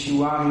pewnymi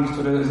siłami,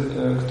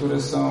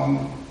 które są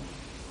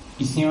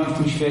istnieją w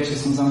tym świecie,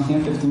 są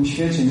zamknięte w tym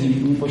świecie,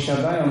 nie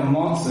posiadają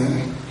mocy,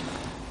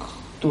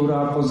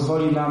 która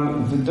pozwoli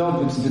nam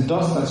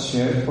wydostać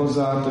się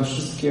poza te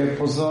wszystkie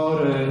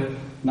pozory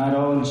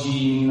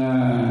narodzin,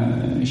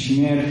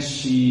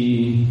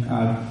 śmierci,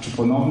 czy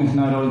ponownych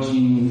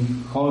narodzin,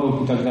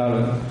 chorób i tak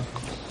dalej.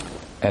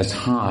 As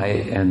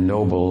high and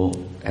noble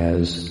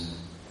as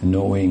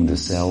knowing the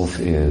self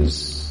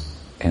is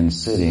and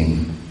sitting,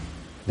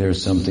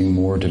 there's something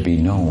more to be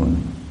known.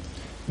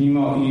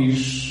 Mimo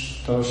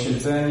iż to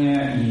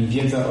siedzenie i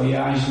wiedza o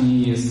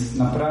jaźni jest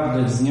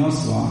naprawdę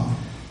wzniosła,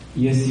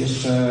 jest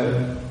jeszcze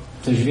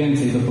coś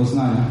więcej do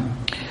poznania.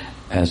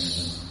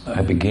 As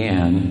I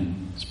began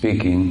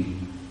speaking,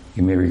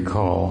 you may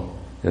recall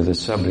that the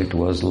subject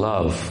was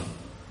love,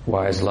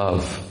 wise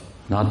love,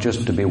 not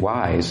just to be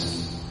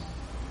wise,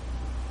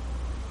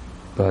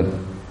 but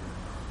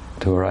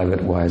to arrive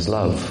at wise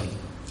love.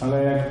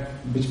 Ale jak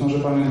być może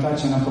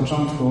pamiętacie, na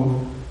początku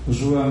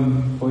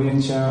użyłem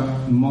pojęcia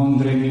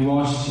mądrej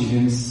miłości,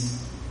 więc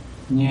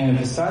nie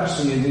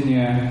wystarczy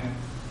jedynie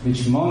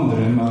być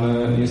mądrym,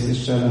 ale jest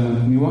jeszcze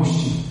element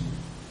miłości.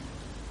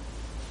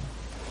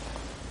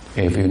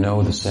 If you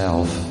know the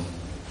self,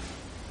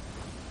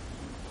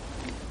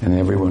 and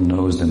everyone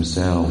knows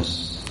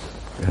themselves,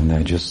 and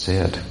they just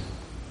sit.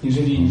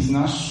 Jeżeli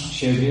znasz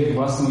siebie,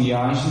 własną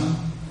jaźń,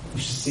 i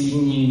wszyscy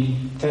inni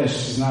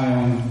też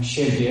znają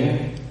siebie,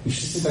 i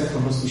wszyscy tak po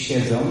prostu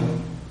siedzą.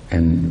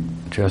 And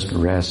just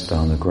rest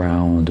on the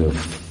ground of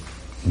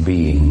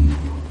being.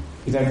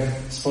 I tak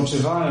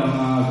spoczywają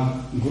na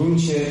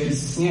gruncie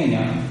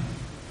istnienia.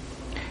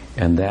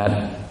 And that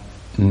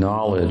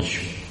knowledge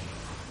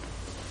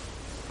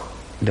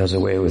does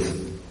away with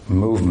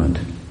movement.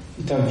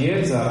 I ta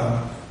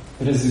wiedza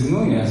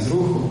rezygnuje z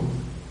ruchu.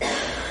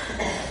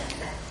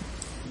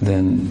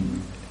 Then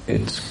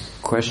it's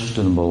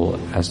questionable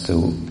as to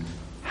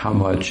how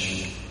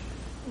much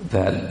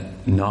that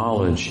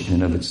knowledge in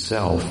and of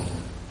itself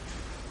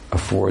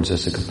affords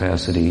us a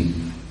capacity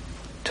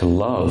to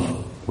love,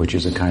 which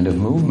is a kind of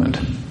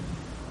movement.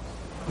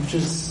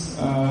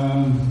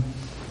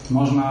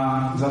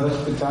 Można zadać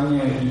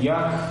pytanie,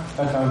 jak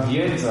taka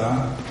wiedza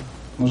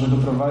może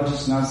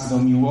doprowadzić nas do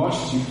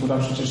miłości, która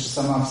przecież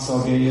sama w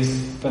sobie jest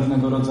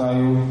pewnego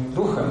rodzaju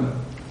ruchem.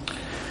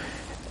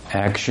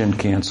 Action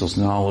cancels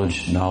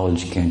knowledge,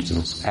 knowledge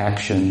cancels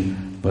action,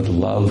 but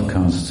love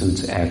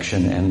constitutes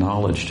action and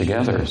knowledge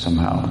together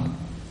somehow.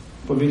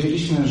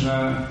 Powiedzieliśmy,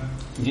 że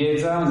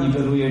wiedza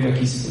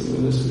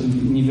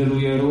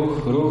niweluje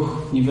ruch,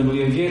 ruch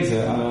niweluje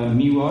wiedzę, ale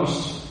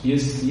miłość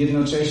jest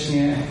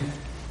jednocześnie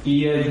i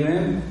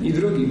jednym, i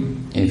drugim.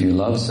 If you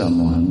love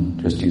someone,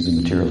 just use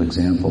a material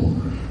example,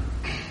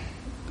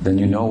 then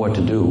you know what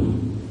to do.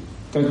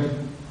 Tak,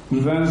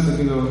 używając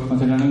takiego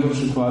materialnego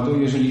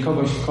przykładu, jeżeli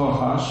kogoś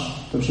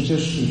kochasz, to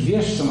przecież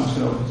wiesz, co masz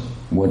robić.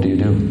 What do you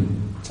do?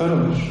 Co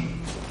robisz?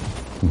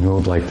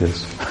 Move like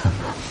this.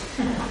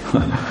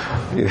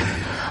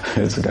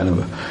 It's a kind of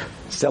a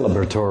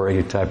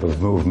celebratory type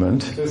of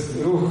movement. To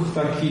jest ruch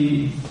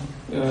taki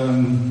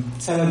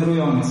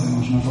celebrujący,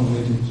 można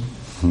powiedzieć.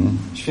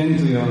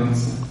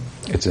 Świętujący.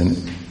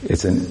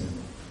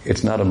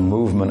 It's not a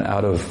movement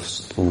out of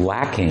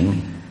lacking,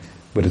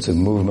 but it's a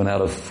movement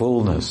out of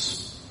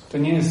fullness. To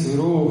nie jest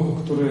ruch,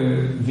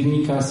 który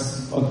wynika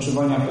z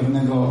odczuwania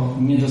pewnego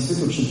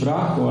niedosytu czy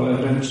braku, ale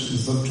wręcz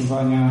z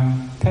odczuwania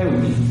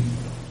pełni.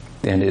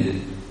 And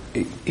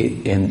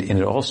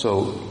it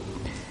also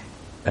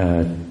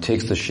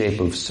takes the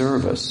shape of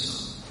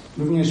service.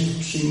 Również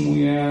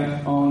przyjmuje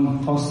on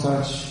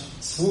postać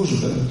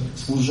służby,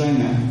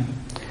 służenia.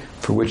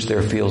 For which there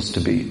appears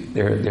to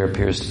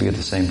be at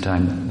the same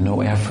time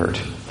no effort.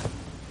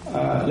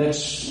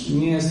 lecz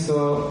nie jest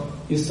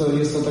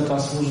to taka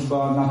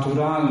służba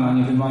naturalna,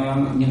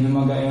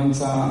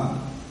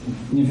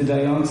 nie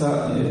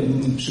wydająca,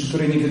 przy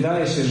której nie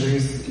wydaje się, że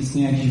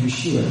istnieje jakiś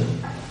wysiłek.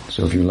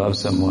 So if you love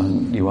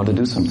someone, you want to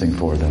do something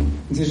for them.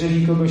 Więc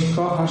jeżeli kogoś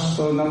kochasz,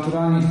 to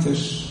naturalnie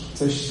chcesz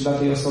coś dla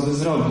tej osoby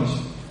zrobić.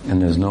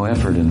 And there's no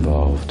effort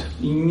involved.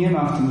 I nie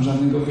ma w tym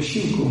żadnego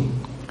wysiłku.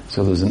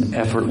 So there's an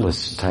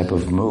effortless type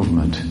of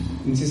movement.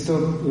 Więc jest to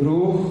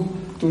ruch,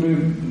 który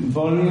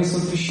wolny jest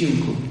od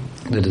wysiłku.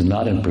 That is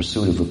not in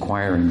pursuit of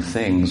acquiring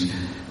things,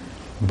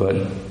 but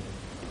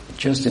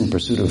just in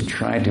pursuit of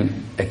trying to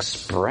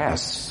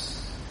express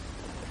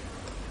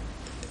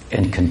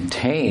and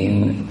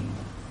contain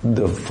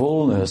the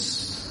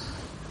fullness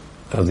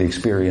of the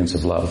experience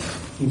of love.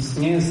 Więc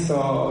nie jest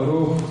to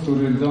ruch,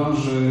 który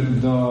dąży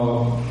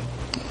do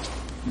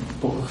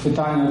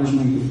chwytania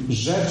różnych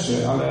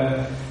rzeczy,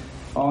 ale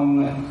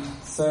on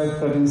chce w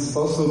pewien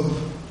sposób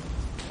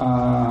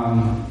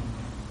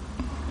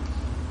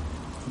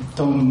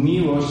tą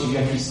miłość w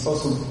jakiś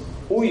sposób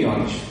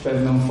ująć w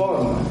pewną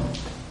formę.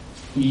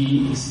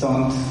 I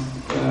stąd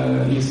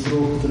jest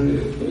ruch,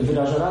 który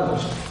wyraża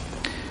radość.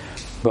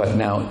 But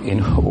now,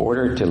 in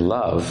order to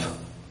love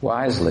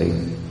wisely,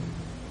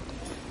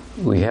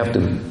 we have to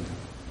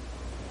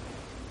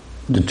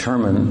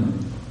determine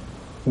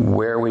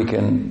where we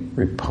can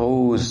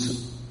repose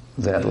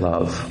that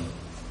love.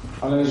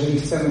 Ale jeżeli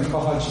chcemy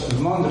kochać w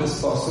mądry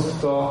sposób,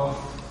 to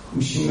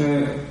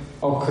musimy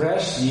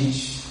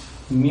określić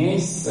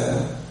miejsce,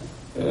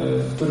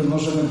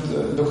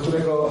 do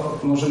którego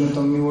możemy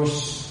tą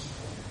miłość,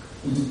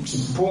 czy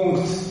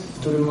punkt, w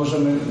którym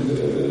możemy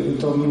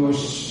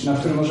na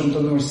który możemy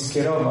tą miłość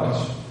skierować.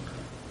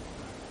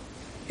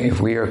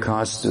 If we are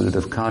constituted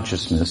of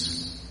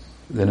consciousness,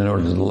 then in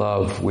order to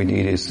love, we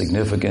need a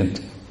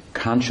significant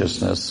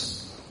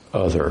consciousness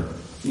other.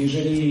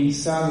 Jeżeli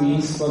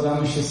sami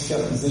składamy się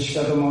ze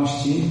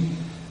świadomości,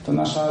 to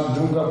nasza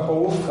druga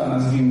połówka,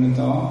 nazwijmy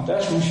to,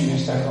 też musi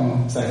mieć taką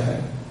cechę.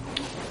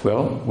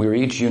 Well, we're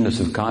each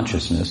units of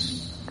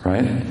consciousness,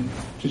 right?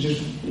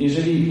 Przecież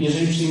jeżeli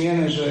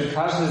przyjmiemy, że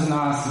każdy z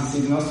nas jest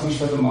jednostką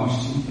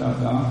świadomości,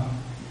 prawda?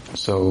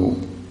 So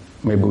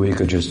maybe we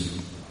could just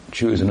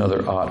choose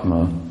another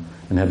Atma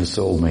and have a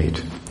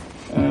soulmate.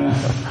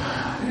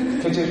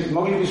 Wiecie,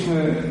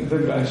 moglibyśmy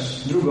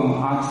wybrać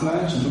drugą Atmę,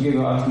 czy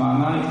drugiego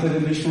Atmana i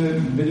wtedy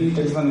byśmy byli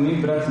tak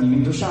zwanymi bratnimi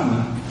duszami.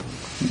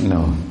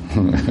 No,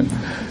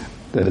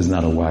 that is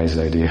not a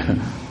wise idea.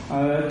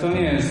 Ale to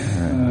nie jest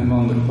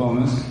mądry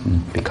pomysł.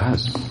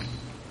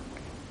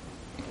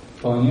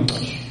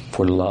 Ponieważ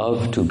for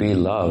love to be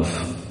love,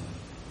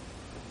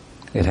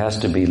 it has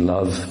to be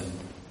love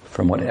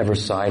from whatever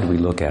side we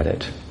look at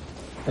it.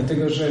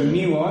 Dlatego, że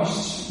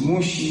miłość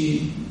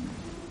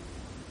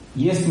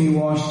jest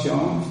miłością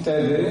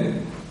wtedy,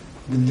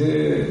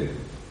 gdy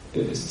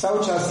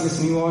cały czas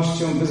jest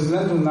miłością bez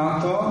względu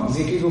na to, z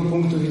jakiego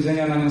punktu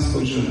widzenia na nią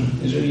spojrzymy.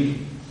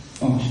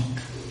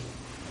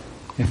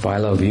 If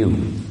I love you,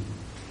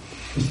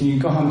 jeśli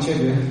kocham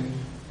Ciebie,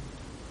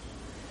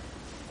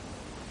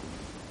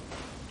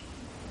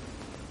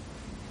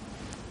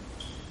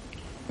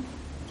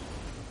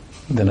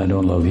 then I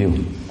don't love you.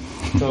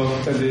 To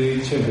wtedy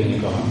Ciebie nie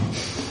kocham.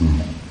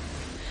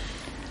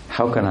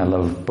 How can I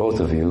love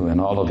both of you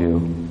and all of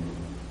you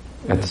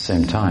at the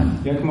same time?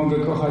 Jak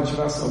mogę kochać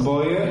was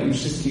oboje i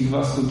wszystkich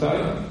was tutaj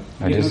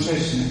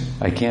jednocześnie?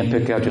 I can't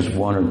pick out just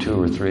one or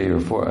two or three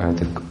or four. I have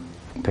to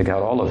pick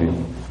out all of you.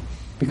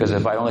 Because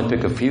if I only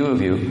pick a few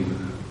of you,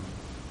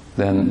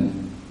 then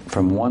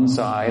from one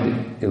side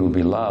it will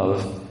be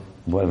love,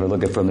 but if I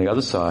look at it from the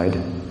other side,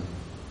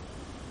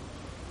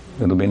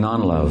 it will be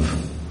non-love.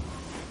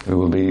 It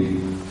will be,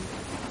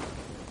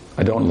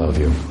 I don't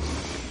love you.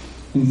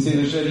 Więc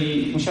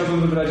jeżeli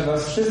musiałbym wybrać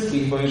was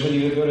wszystkich, bo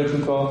jeżeli wybiorę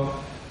tylko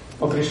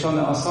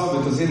określone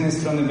osoby, to z jednej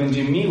strony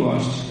będzie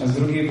miłość, a z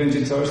drugiej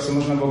będzie coś, co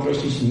można by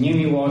określić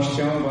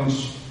niemiłością bądź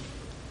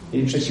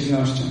jej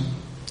przeciwnością.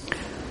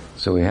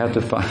 So we have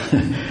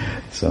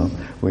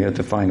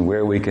to find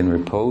where we can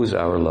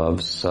repose our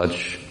love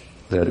such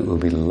that it will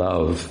be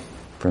love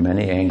from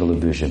any angle of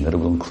vision, that it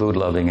will include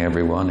loving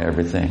everyone,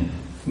 everything.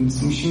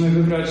 Więc musimy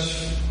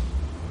wybrać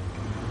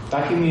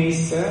takie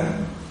miejsce,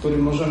 w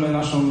którym możemy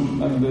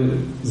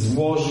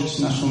złożyć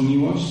naszą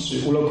miłość,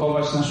 czy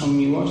ulokować naszą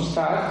miłość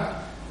tak,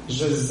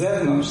 że z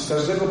zewnątrz, z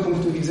każdego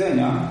punktu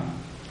widzenia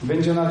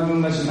będzie ona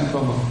wyglądać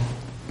jednakowo.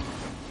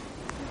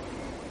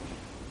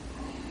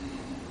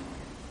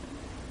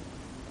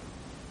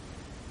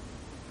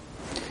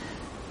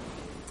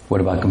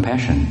 What about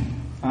compassion?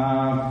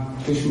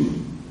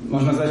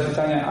 Można zadać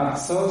pytanie, a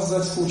co ze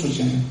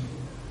współczuciem?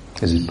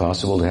 Is it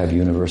possible to have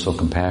universal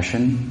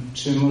compassion?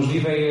 Czy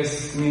możliwe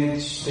jest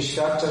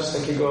doświadczać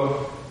takiego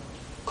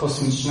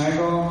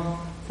kosmicznego,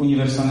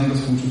 uniwersalnego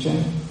współczucia?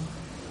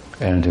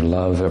 And to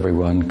love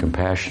everyone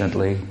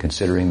compassionately,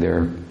 considering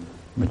their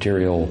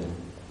material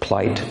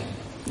plight?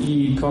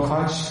 I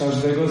kochać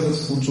każdego ze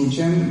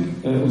współczuciem,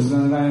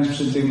 uwzględniając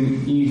przy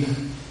tym ich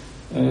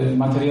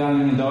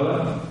materialne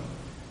niedole?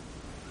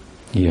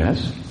 Yes.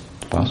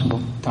 Possible?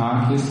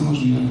 Tak, jest to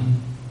możliwe.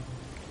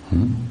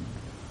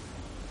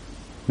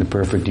 The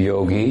perfect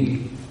yogi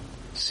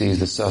sees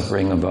the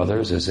suffering of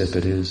others as if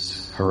it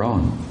is her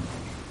own.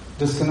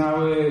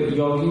 Doskonały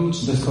jogin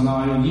czy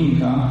doskonała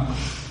joginka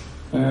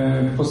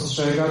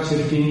postrzega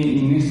cierpienie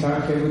innych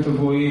tak, jakby to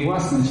było jej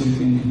własne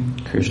cierpienie.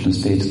 Krishna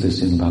states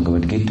this in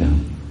Bhagavad Gita.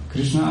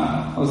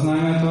 Krishna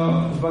oznajmia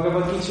to w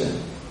Bhagavad Gicie.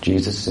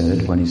 Jesus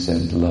said it when he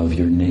said, love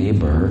your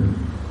neighbor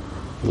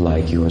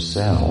like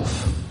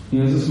yourself.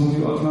 Jezus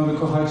mówił o tym, aby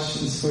kochać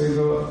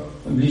swojego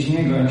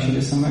bliźniego jak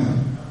siebie samego.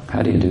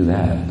 How do you do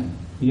that?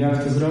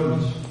 Jak to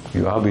zrobić?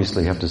 You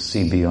obviously have to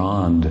see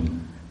beyond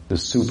the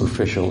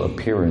superficial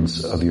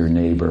appearance of your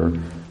neighbor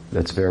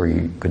that's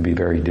could be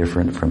very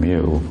different from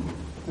you.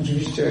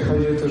 Oczywiście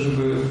chodzi o to,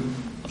 żeby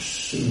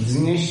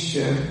wznieść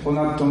się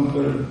ponad tą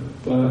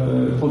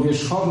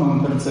powierzchowną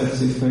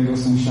percepcję twojego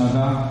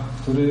sąsiada,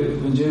 który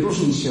będzie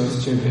różnić się od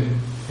ciebie.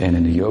 And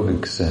in a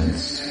yogic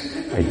sense,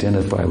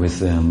 identify with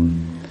them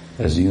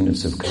as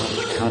units of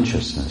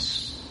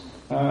consciousness.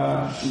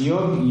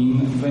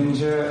 Jogin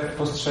będzie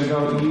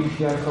postrzegał ich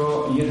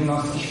jako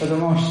jednostki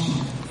świadomości.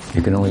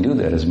 You can only do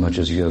that as much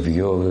as you have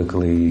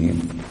yogically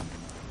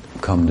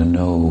come to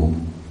know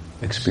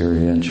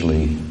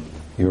experientially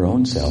your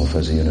own self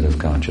as a unit of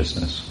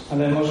consciousness.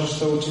 Ale możesz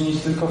to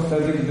uczynić tylko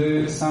wtedy,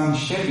 gdy sam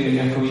siebie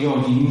jako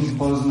jogin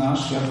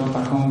poznasz jako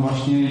taką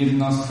właśnie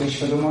jednostkę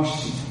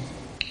świadomości.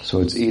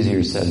 So it's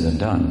easier said than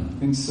done.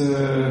 Więc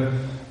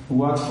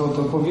łatwo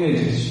to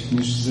powiedzieć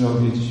niż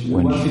zrobić.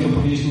 Łatwiej to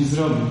powiedzieć niż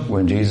zrobić.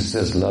 When Jesus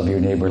says love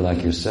your neighbor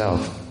like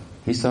yourself,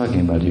 he's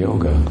talking about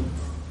yoga.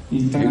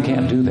 You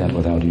can't do that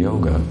without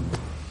yoga.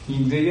 I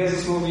gdy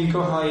Jezus mówi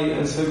kochaj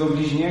swego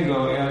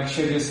bliźniego jak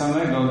siebie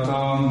samego,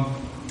 to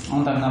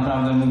on tak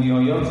naprawdę mówi o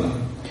jodze.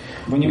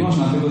 Bo nie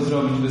można tego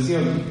zrobić bez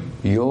jogi.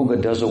 Yoga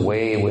does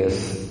away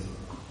with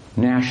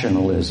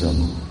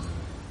nationalism.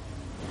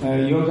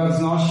 Yoga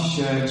wznosi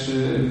się,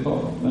 czy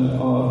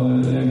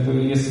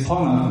jakby jest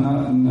ponad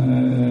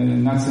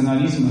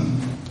nacjonalizmem.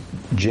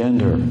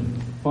 Gender.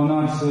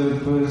 Ponad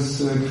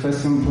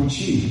kwestią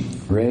płci.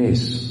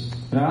 Race.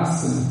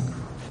 Rasy.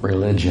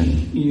 Religion.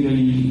 I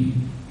religii.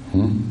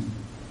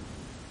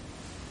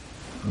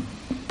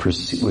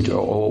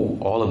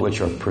 All of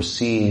which are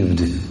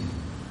perceived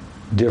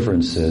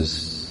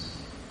differences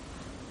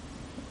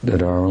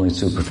that are only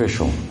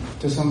superficial.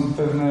 To są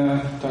pewne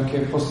takie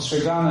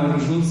postrzegane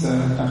różnice,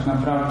 tak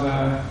naprawdę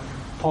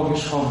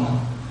powierzchowne.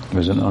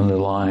 There's an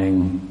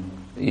underlying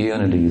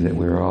unity that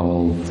we're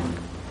all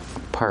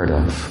part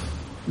of.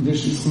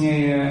 Gdyż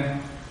istnieje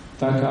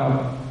taka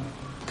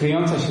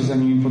kryjąca się za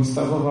nimi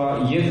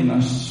podstawowa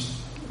jedność,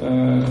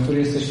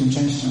 której jesteśmy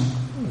częścią.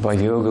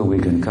 By yoga we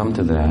can come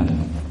to that.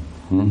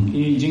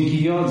 I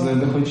dzięki jodze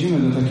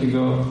dochodzimy do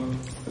takiego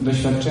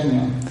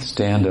doświadczenia.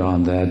 Stand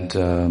on that,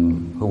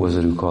 who was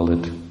it who called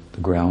it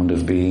the ground of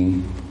being?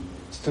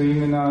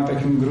 Stoimy na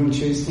takim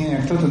gruncie istnienia.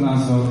 Kto to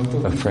nazwał?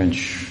 A French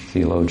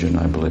theologian,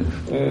 I believe.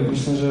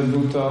 Myślę, że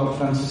był to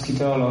francuski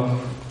teolog,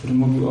 który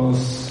mówił o...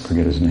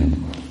 Forget his name.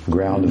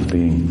 Ground of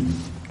being.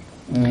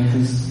 To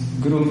jest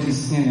grunt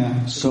istnienia.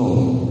 So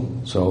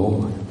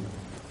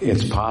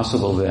it's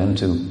possible then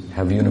to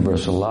have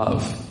universal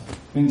love.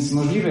 Więc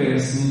możliwe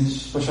jest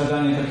mieć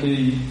posiadanie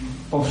takiej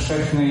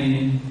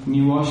powszechnej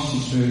miłości,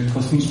 czy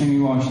kosmicznej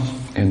miłości.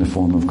 In the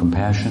form of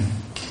compassion.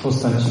 W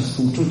postaci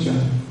współczucia.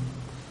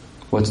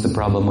 What's the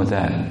problem with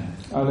that?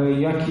 Ale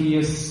jaki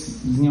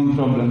jest z nią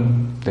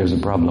problem? There's a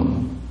problem.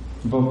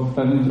 Bo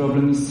pewien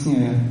problem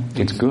istnieje.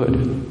 It's good.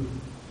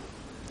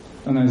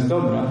 Ona jest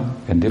dobra.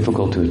 And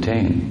difficult to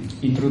attain.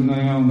 I trudno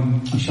ją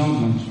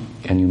osiągnąć.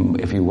 And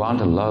if you want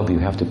to love, you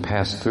have to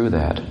pass through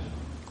that.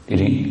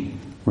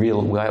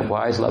 Real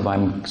wise love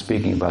I'm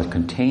speaking about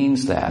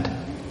contains that.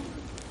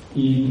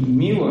 I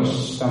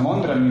miłość, ta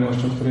mądra miłość,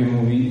 o której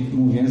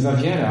mówię,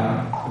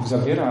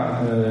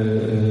 zawiera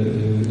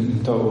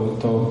to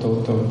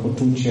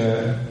poczucie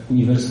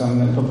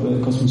uniwersalnego,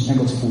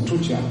 kosmicznego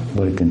współczucia.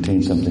 But it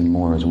contains something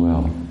more as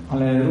well.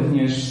 Ale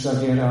również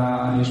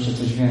zawiera jeszcze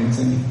coś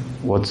więcej.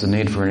 What's the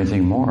need for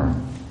anything more?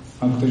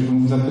 A ktoś by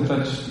mógł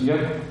zapytać,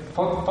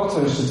 po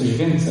co jeszcze coś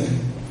więcej?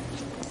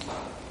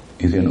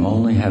 You can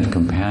only have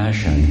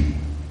compassion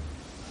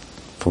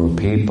for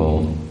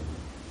people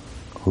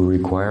who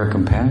require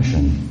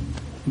compassion.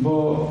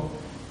 Bo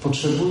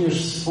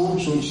potrzebujesz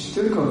współczuć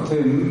tylko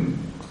tym,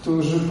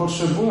 którzy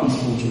potrzebują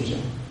współczucia.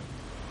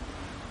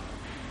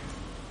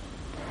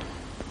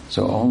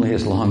 So only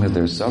as long as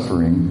they're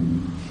suffering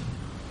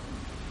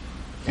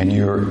and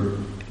you're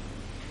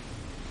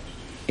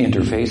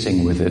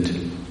interfacing with it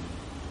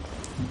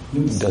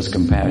does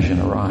compassion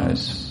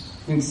arise.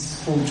 Więc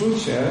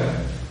współczucie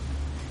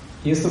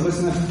jest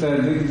obecne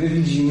wtedy, gdy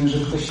widzimy,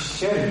 że ktoś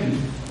cierpi.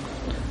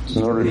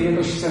 Gdy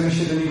jakoś chcemy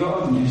się do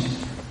niego odnieść.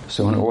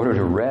 So in order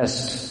to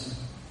rest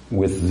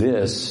with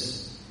this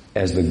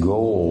as the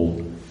goal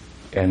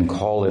and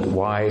call it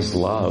wise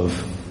love,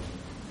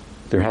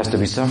 there has to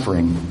be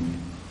suffering.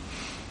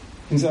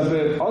 Więc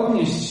aby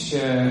odnieść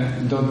się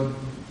do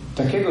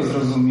takiego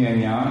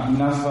zrozumienia i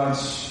nazwać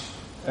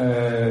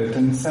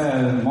ten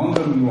cel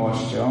mądrą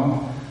miłością,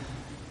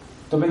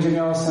 to będzie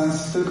miało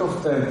sens tylko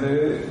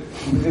wtedy,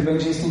 gdy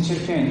będzie istnieć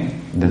cierpienie.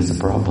 That's the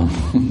problem.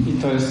 I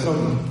to jest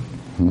problem.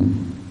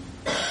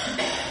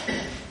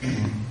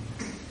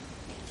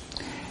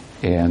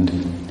 And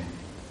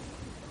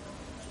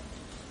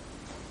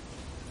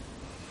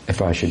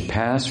if I should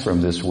pass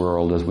from this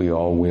world, as we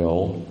all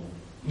will,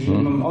 jeżeli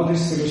mam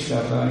odejść z tego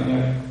świata,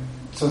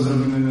 co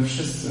zrobimy my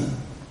wszyscy,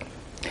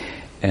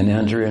 and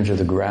enter into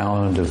the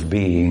ground of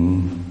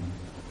being,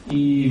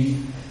 i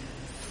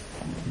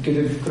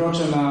kiedy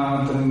wkroczę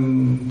na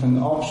ten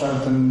obszar,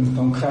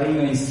 tą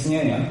krainę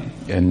istnienia,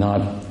 and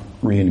not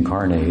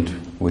reincarnate,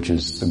 which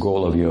is the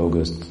goal of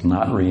yoga, is to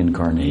not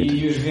reincarnate.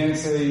 I już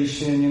więcej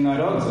się nie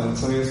narodzę,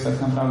 co jest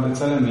tak naprawdę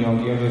celem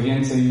jogi, aby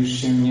więcej już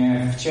się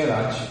nie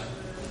wcielać.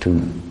 To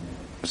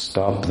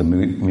stop the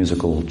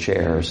musical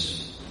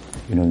chairs.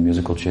 You know the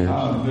musical chairs?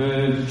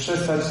 Aby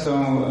przestać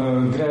tą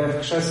grę w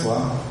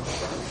krzesła.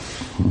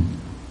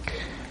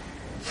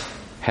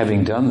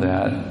 Having done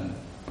that,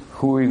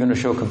 who are you going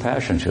to show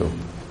compassion to?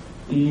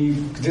 I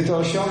gdy to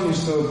osiągniesz,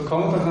 to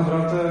komu tak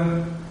naprawdę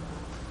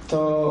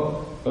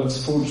to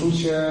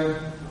współczucie,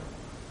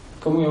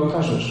 komu je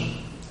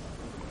okażesz?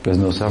 There's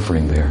no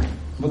suffering there.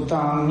 Bo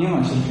tam nie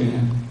ma cierpienia.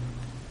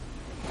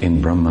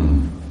 In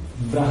Brahman.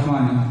 W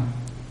Brahmanie.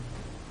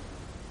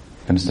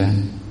 Understand?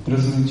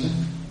 Rozumiecie?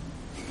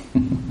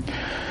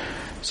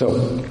 So,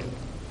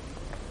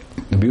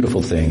 the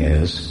beautiful thing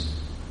is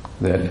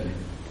that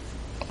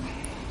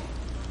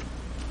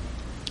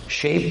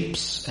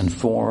shapes and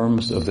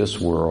forms of this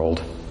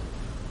world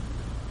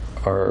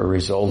are a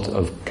result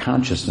of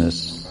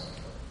consciousness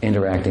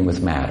interacting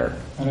with matter.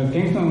 Ale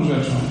piękną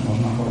rzeczą,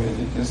 można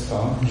powiedzieć, jest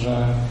to,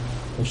 że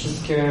te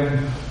wszystkie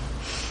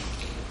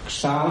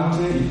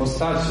kształty i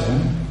postacie,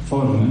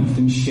 formy w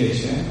tym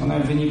świecie, one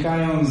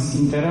wynikają z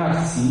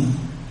interakcji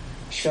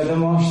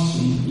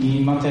świadomości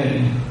i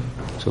materii.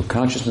 So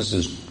consciousness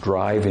is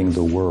driving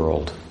the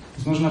world.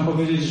 Więc można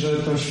powiedzieć, że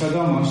to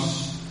świadomość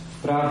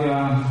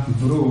wprawia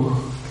w ruch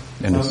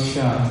cały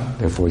świat.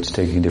 Therefore it's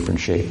taking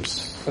different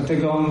shapes.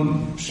 Dlatego on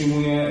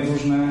przyjmuje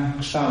różne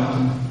kształty.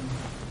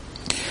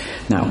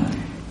 Now,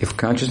 if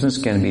consciousness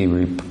can be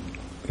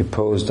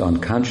reposed on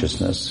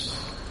consciousness,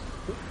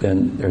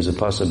 then there's a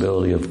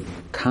possibility of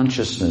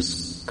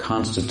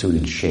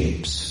consciousness-constituted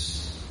shapes,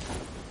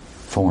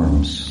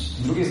 forms.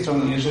 Z drugiej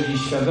strony, jeżeli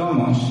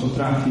świadomość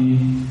potrafi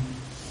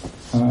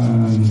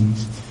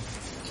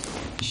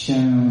się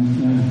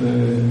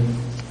jakby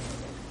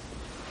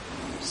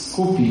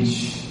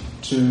skupić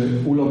czy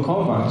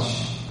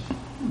ulokować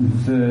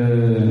w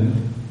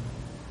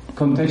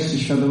kontekście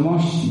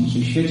świadomości, czy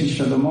w świecie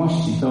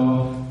świadomości,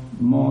 to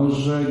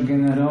może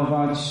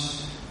generować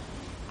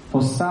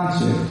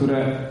postacie,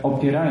 które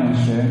opierają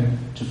się,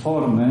 czy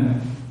formy,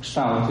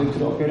 kształty,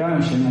 które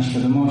opierają się na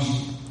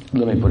świadomości.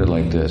 Let me put it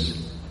like this.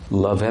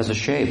 Love has a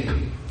shape.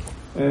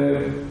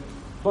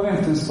 Powiem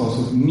w ten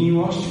sposób.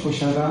 Miłość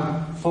posiada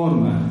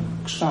formę,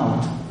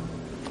 kształt.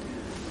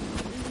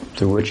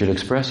 Through which it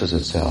expresses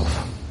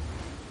itself.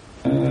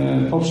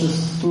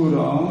 Poprzez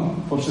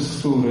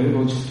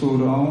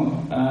którą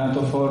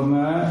to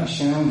formę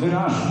się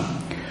wyraża.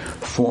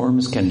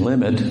 Forms can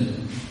limit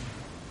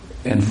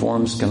and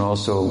forms can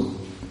also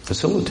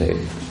facilitate.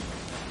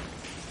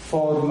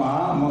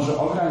 Forma może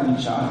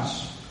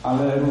ograniczać,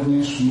 ale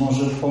również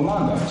może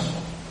pomagać.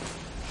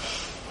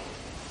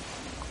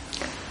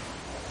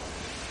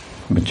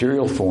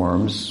 Material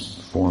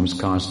forms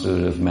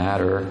constituted of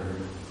matter,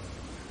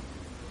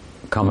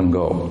 come and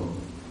go.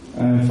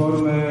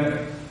 Formy,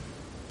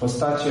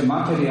 postacie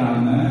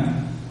materialne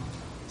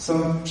są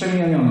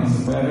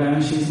przemieniające,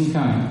 pojawiają się i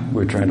znikają.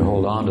 We're trying to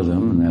hold on to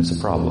them, and that's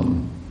a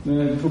problem.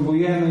 My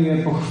próbujemy je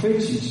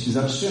pochwycić,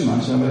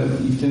 zatrzymać, ale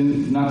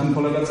na tym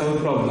polega cały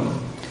problem.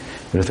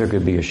 But if there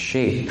could be a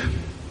shape,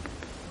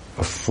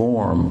 a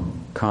form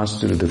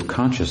constituted of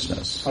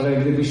consciousness,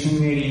 ale gdybyśmy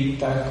mieli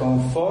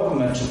taką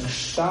formę czy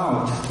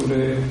kształt,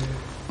 który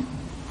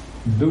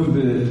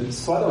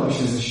składałby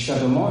się ze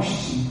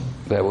świadomości,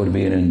 that would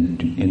be an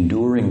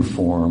enduring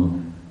form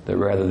that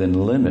rather than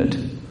limit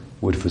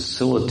would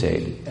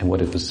facilitate, and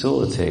what it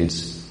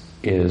facilitates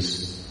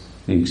is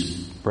the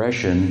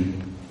expression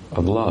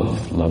of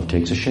love. Love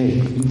takes a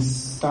shape.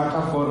 Więc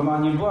taka forma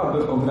nie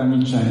byłaby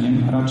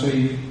ograniczeniem, a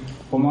raczej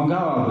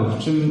pomagałaby. W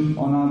czym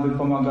ona by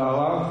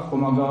pomagała?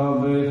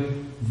 Pomagałaby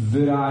w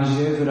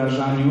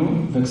wyrażaniu,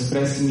 w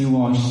ekspresji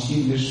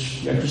miłości,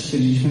 gdyż, jak już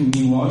stwierdziliśmy,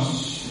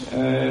 miłość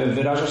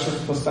wyraża się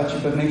w postaci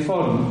pewnej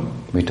formy.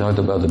 We talked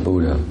about the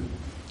Buddha.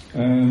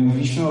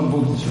 Mówiliśmy o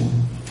Buddzie.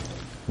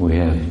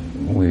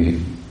 We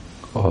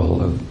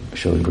all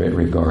showed great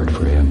regard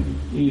for him.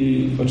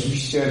 I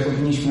oczywiście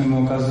powinniśmy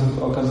mu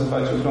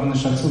okazywać ogromny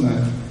szacunek.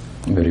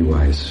 Very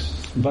wise.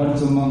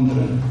 Bardzo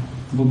mądry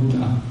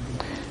Buddha.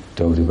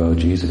 Talked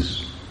about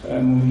Jesus.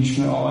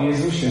 Mówiliśmy o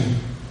Jezusie.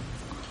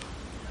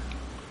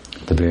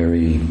 The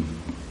very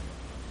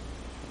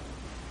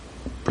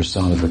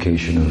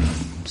personification of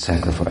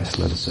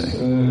sacrifice, let us say.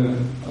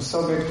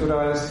 Osobie,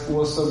 która jest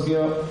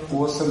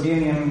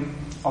uosobieniem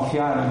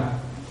ofiary.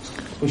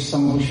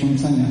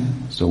 samopoświęcenia.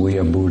 So we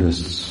are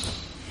Buddhists.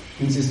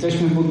 Więc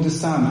jesteśmy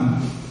buddystami.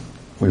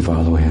 We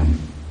follow him.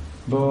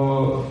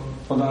 Bo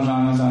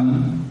podążamy za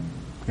nim.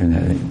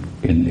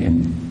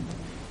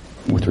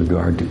 With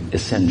regard to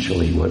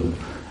essentially what,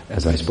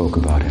 as I spoke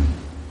about him.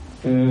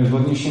 W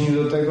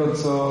odniesieniu do tego,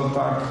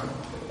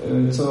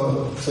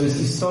 co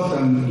jest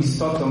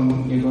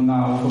istotą jego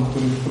nauk, o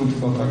których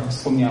krótko tak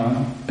wspomniałem.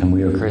 And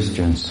we are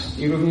Christians.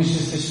 I również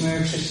jesteśmy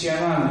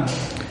chrześcijanami.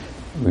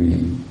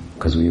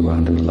 Because we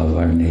want to love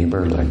our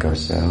neighbor like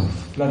ourselves.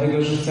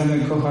 Dlatego, że chcemy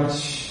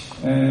kochać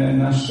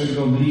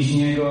naszego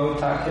bliźniego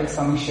tak jak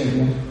samych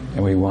siebie.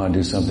 And we want to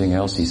do something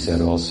else, he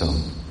said also.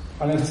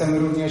 Ale chcemy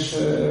również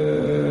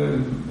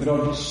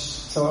robić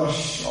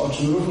coś, o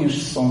czym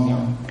również wspomniał.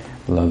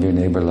 Love your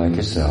neighbor like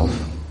yourself.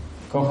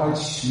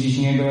 Kochać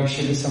bliźniego jak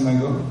siebie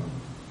samego.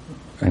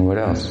 And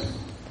what else?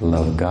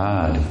 Love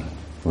God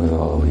with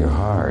all of your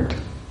heart.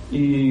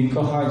 I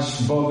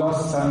kochać Boga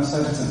z całym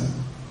sercem.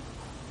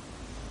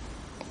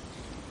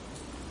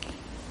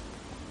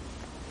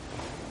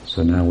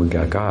 So now we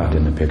got God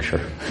in the picture.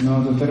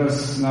 No to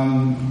teraz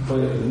nam,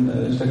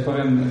 że tak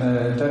powiem,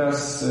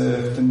 teraz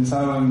w tym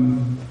całym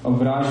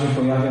obrazie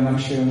pojawia nam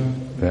się,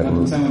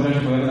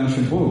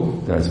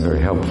 Bóg. That's very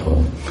helpful.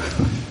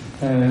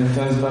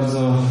 To jest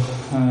bardzo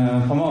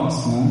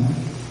pomocne.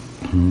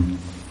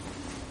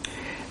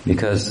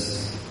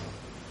 Because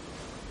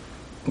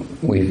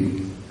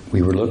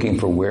we were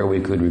looking for where we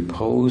could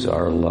repose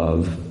our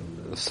love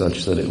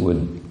such that it would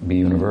be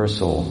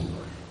universal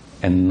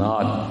and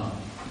not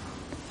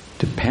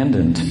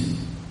dependent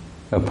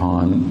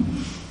upon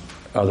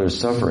others'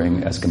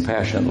 suffering as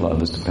compassionate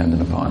love is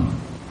dependent upon.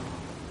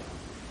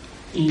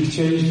 I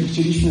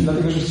chcieliśmy,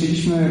 dlatego że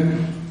chcieliśmy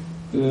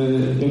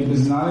jakby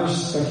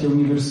znaleźć takie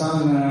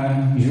uniwersalne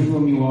źródło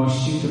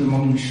miłości, które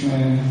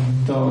moglibyśmy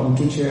to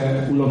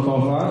uczucie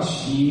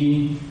ulokować,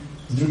 i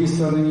z drugiej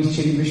strony nie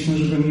chcielibyśmy,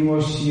 żeby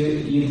miłość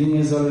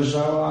jedynie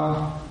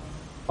zależała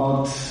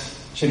od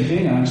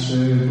cierpienia,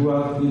 czy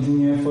była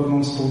jedynie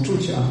formą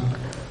współczucia.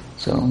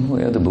 So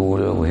we have the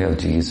Buddha, we have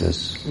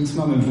Jesus. Więc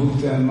mamy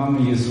Buddę,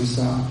 mamy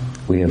Jezusa.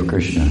 We have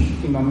Krishna.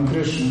 I mamy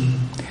Krishnę.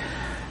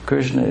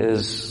 Krishna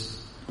is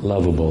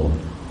lovable.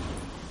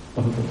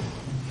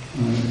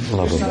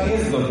 Krishna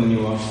jest godny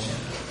miłości.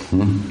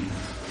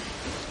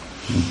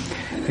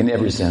 In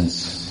every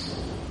sense.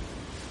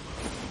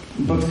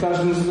 Pod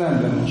każdym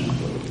względem, można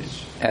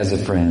powiedzieć. As a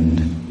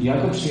friend.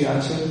 Jako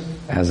przyjaciel.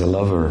 As a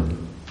lover.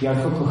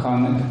 Jako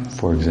kochanek.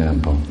 For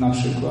example. Na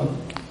przykład.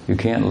 You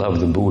can't love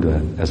the Buddha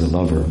as a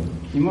lover.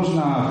 Nie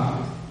można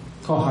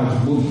kochać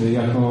Buddy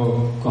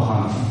jako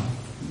kochanka.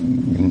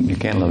 You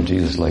can't love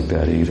Jesus like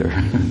that either.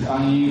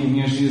 Ani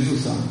również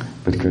Jezusa.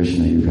 But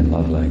Krishna you can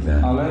love like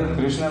that. Ale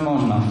Krishnę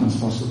można w ten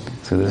sposób.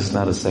 So this is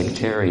not a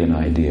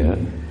sectarian idea,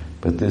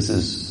 but this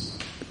is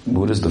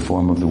Buddha is the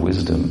form of the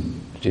wisdom.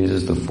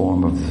 Jesus is the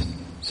form of the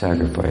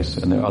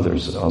sacrifice, and there are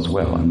others as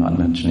well. I'm not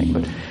mentioning,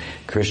 but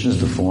Krishna is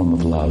the form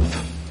of love.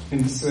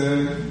 Więc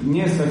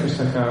nie jest to jakaś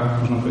taka,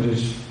 można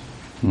powiedzieć,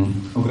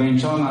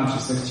 ograniczona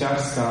czy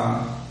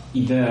sekciarska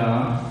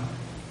idea.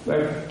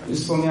 Jak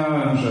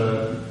wspomniałem,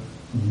 że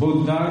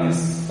Buddha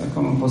jest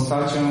taką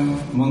postacią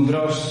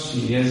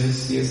mądrości,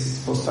 Jezus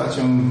jest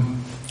postacią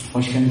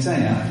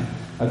poświęcenia,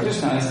 a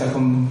Krishna jest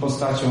taką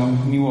postacią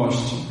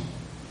miłości.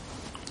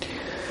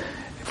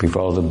 If we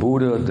follow the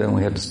Buddha, then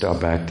we have to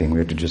stop acting. We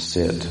have to just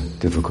sit.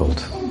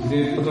 Difficult.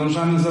 Gdy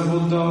podążamy za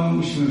Buddą,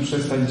 musimy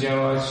przestać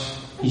działać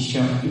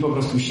i po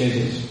prostu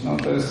siedzieć. No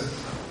to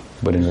jest.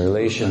 But in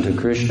relation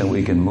to Krishna,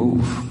 we can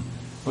move.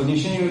 W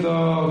odniesieniu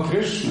do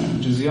Krishny,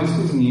 czy w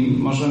związku z nim,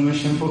 możemy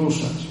się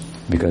poruszać.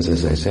 Because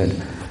as I said,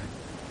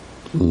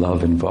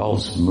 love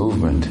involves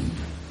movement.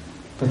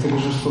 Dlatego,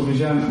 że już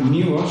powiedziałem,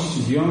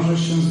 miłość wiąże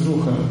się z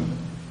ruchem.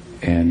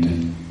 And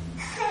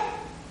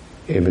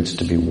if it's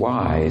to be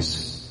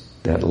wise,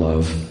 that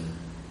love,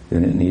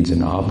 then it needs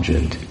an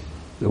object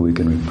that we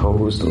can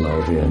repose the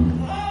love in,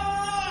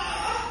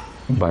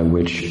 by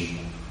which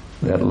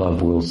that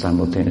love will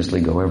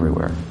simultaneously go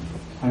everywhere.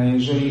 Ale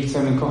jeżeli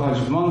chcemy kochać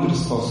w mądry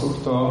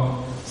sposób, to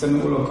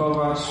chcemy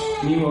ulokować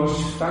miłość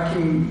w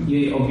takim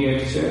jej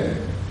obiekcie,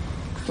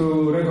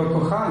 którego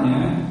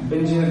kochanie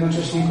będzie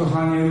jednocześnie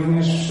kochanie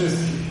również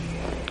wszystkich.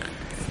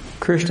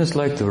 Krishna is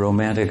like the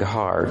romantic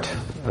heart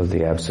of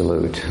the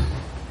Absolute.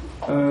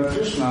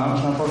 Krishna,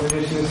 można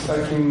powiedzieć, jest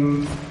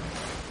takim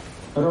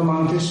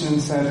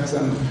romantycznym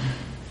sercem,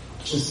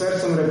 czy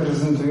sercem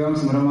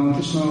reprezentującym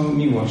romantyczną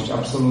miłość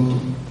absolutu.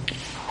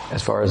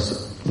 As far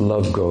as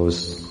love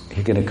goes,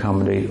 he can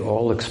accommodate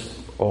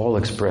all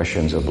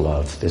expressions of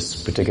love,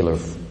 this particular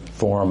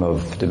form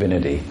of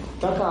divinity.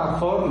 Taka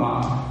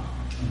forma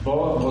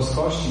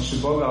boskości czy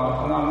Boga,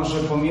 ona może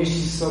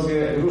pomieścić w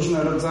sobie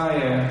różne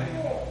rodzaje,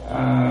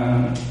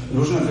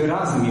 różne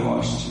wyrazy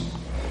miłości.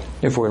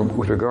 Therefore,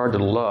 with regard to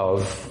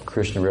love,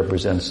 Krishna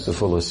represents the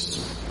fullest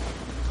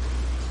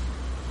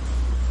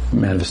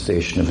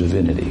manifestation of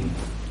divinity.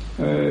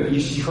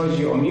 Jeśli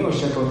chodzi o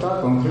miłość jako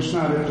taką,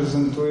 Krishna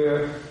reprezentuje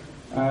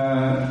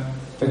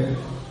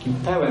taki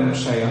pełen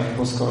przejaw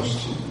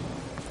boskości.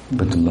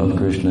 But to love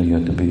Krishna, you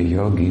have to be a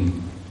yogi.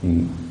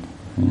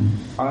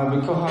 Ale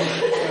aby kochać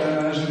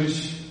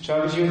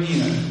trzeba być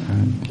joginem.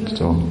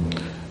 So,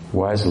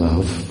 wise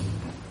love.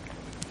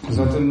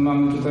 Zatem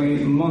mamy tutaj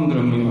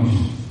mądrą miłość.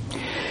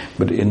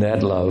 But in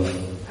that love,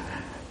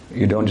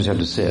 you don't just have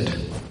to sit.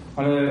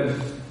 Ale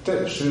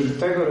przy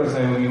tego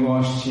rodzaju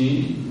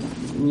miłości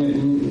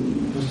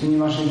po prostu nie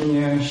masz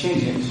jedynie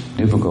siedzieć.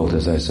 Difficult,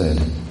 as I said.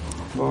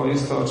 Bo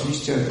jest to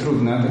oczywiście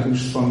trudne, tak jak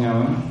już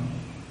wspomniałem.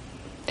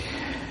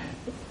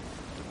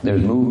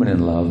 There's movement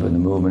in love, and the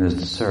movement is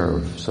to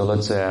serve. So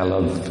let's say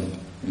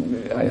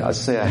I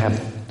say I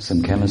have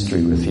some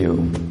chemistry with you.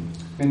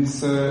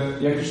 Więc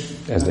jak już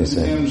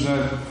wiem,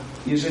 że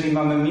jeżeli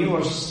mamy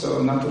miłość, to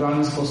w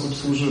naturalny sposób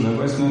służymy.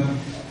 Powiedzmy,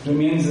 że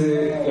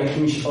między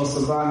jakimiś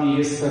osobami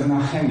jest pewna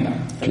chemia,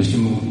 tak się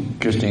mówi.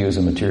 Just to use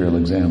a material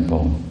example.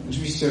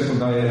 Oczywiście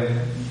podaję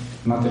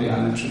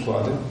materialne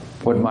przykłady.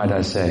 What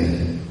might I say?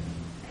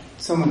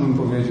 Co mógłbym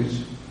powiedzieć?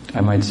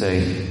 I might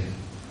say,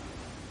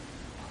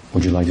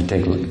 would you like to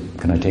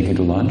can I take you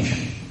to lunch?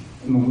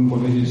 Mógłbym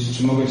powiedzieć,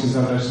 czy mogę cię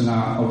zabrać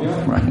na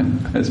obiad? Right,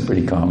 that's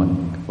pretty common.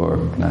 Or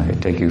can I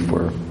take you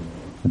for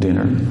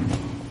dinner?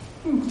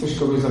 Ktoś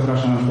kogoś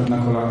zaprasza na przykład na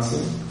kolację.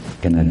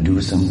 Can I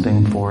do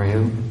something for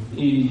you?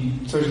 I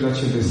coś dla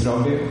ciebie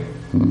zrobię.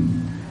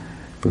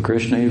 For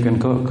Krishna you can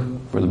cook.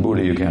 For the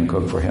Buddha you can't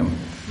cook for him.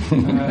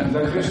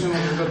 Dla Krishna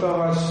możesz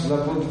gotować, dla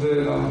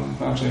Buddy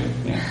raczej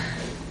nie.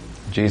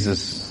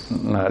 Jesus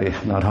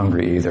not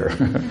hungry either.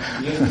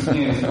 Jezus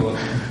nie jest głodny.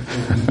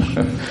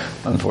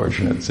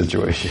 Unfortunate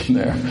situation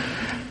there.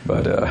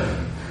 But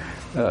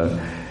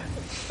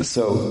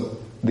so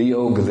the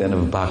yoga then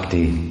of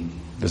bhakti,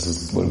 this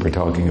is what we're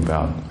talking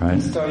about,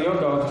 right? Ta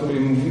yoga, o której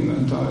mówimy,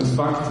 to jest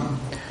bhakti.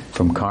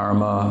 From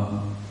karma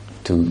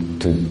to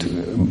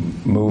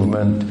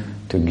movement,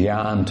 to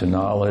gyan, to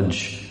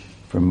knowledge,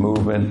 from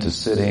movement to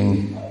sitting,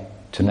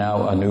 to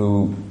now a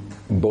new,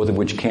 both of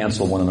which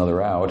cancel one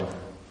another out,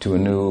 to a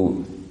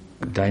new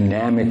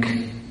dynamic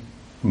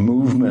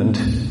movement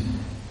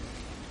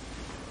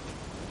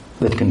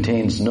that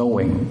contains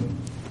knowing.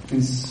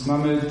 Więc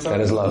mamy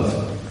that is love.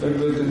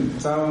 Jakby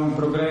całą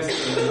progresję.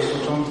 Na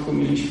początku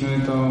mieliśmy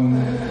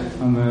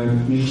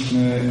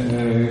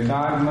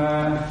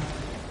karmę,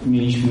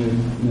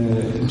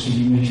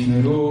 czyli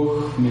mieliśmy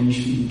ruch,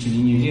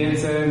 czyli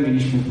niewiedzę,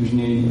 mieliśmy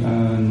później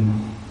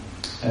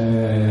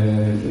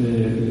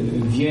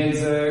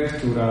wiedzę,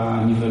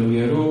 która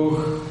niweluje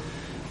ruch.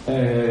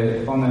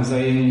 One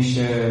wzajemnie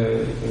się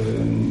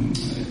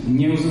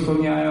nie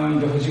uzupełniają i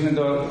dochodzimy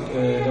do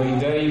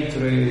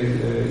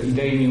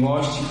idei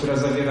miłości, która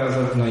zawiera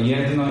zarówno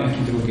jedno, jak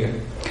i drugie.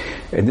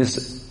 And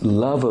this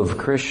love of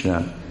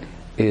Krishna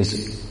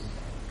is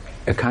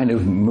a kind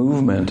of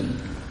movement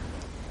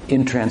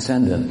in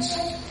transcendence.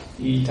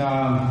 I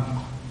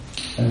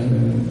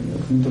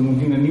to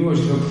mówimy,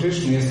 miłość do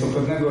Kryszny jest to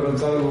pewnego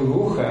rodzaju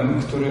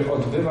ruchem, który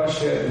odbywa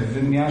się w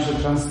wymiarze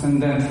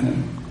transcendentnym.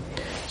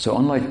 So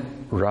unlike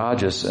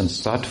Rajas and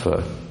Sattva,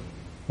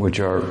 which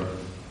are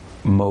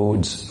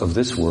modes of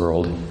this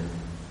world,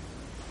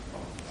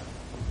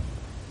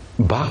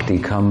 bhakti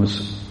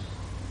comes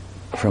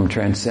from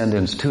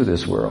transcendence to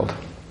this world.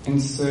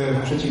 Więc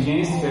w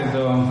przeciwieństwie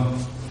do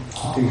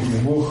tych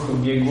dwóch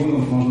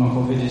biegunów, można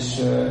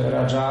powiedzieć,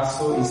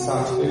 Rajasu i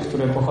Sattwy,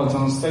 które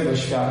pochodzą z tego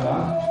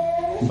świata,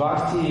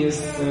 bhakti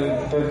jest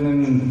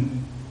pewnym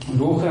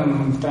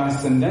ruchem w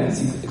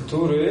transcendencji,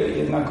 który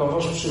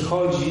jednakowoż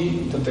przychodzi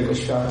do tego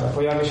świata,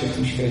 pojawia się w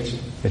tym świecie.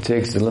 It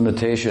takes the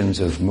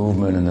limitations of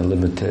movement and the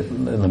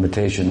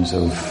limitations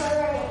of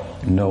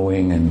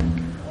knowing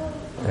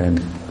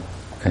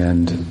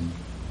and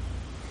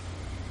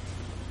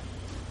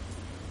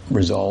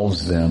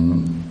resolves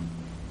them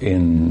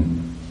in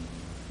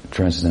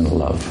transcendental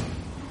love.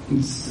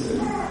 Więc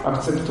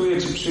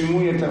akceptuje czy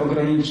przyjmuje te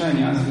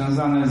ograniczenia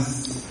związane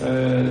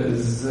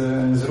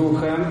z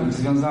ruchem,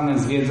 związane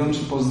z wiedzą czy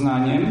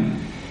poznaniem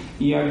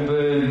i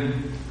jakby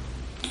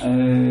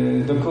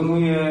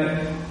dokonuje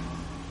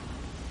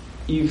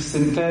ich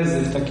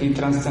syntezy w takiej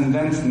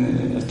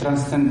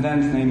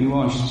transcendentnej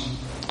miłości.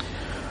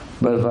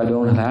 But if I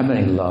don't have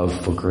any love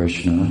for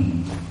Krishna,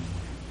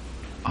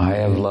 I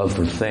have love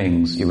for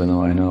things, even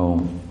though I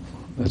know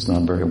that's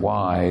not very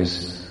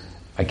wise.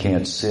 I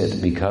can't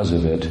sit because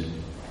of it.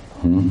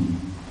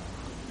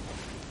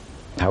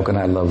 How can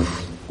I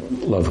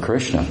love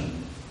Krishna,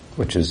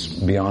 which is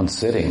beyond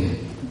sitting?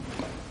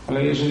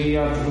 Ale jeżeli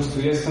ja po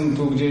prostu jestem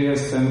tu, gdzie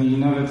jestem i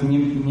nawet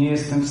nie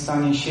jestem w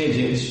stanie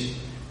siedzieć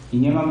i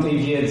nie mam tej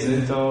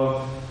wiedzy,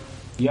 to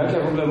jak ja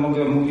w ogóle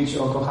mogę mówić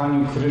o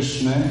kochaniu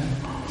Kryszny,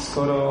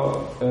 skoro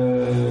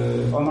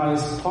ona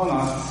jest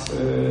ponad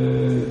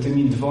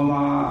tymi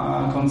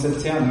dwoma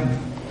koncepcjami?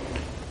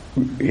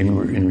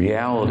 In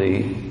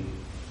reality,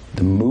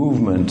 the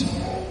movement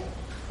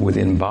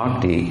within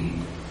bhakti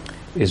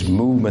is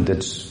movement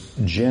that's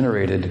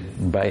generated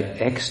by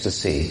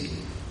ecstasy.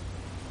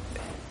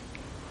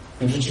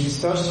 W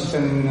rzeczywistości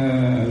ten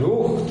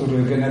ruch,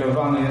 który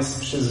generowany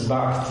jest przez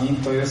bhakti,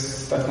 to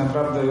jest tak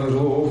naprawdę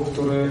ruch,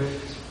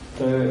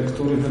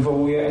 który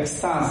wywołuje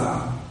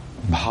ekstaza.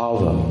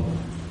 Bhava.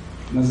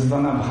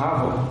 Nazywana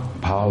bhavą.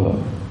 Bhava.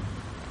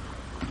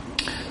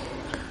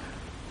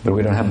 But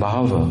we don't have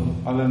bhava.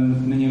 Ale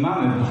my nie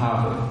mamy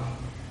bhawy.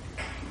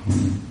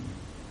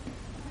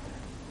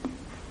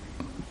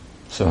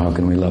 So how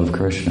can we love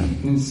Krishna?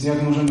 Więc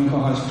jak możemy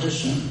kochać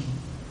Krysznę?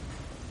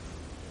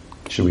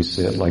 Should we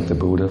sit like the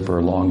Buddha for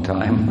a long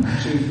time?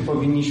 Czyli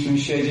powinniśmy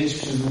siedzieć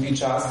przez długi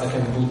czas, tak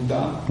jak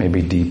Buddha?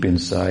 Maybe deep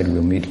inside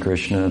we'll meet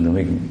Krishna and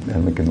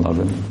then we can love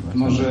him.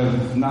 Może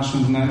w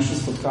naszym wnętrzu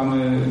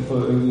spotkamy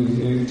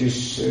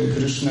gdzieś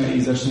Krysznę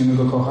i zaczniemy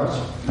go kochać?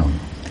 No.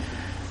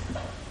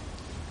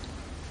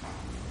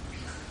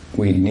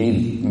 We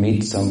need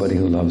meet somebody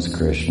who loves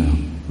Krishna.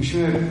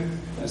 Musimy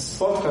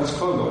spotkać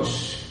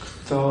kogoś,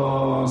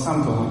 kto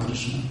sam kocha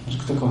Krysznę.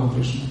 Kto kocha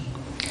Krysznę.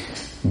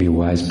 Be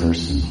a wise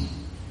person.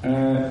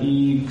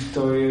 I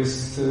kto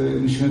jest,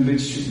 musimy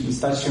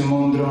stać się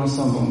mądrą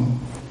osobą.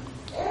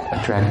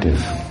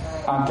 Attractive.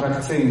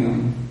 Atrakcyjną.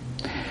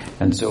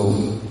 And so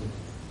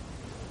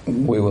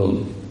we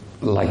will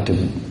like to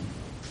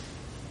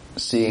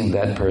seeing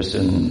that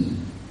person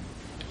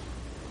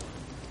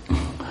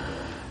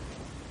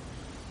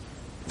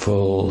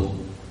full,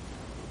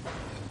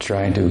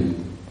 trying to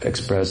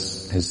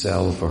express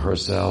himself or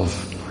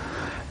herself,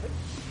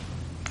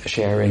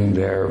 sharing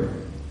their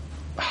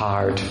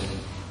heart,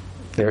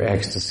 their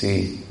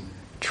ecstasy,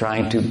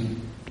 trying to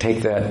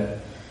take that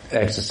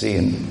ecstasy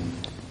and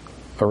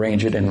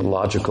arrange it in a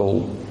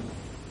logical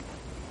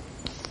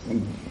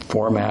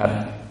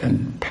format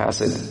and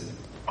pass it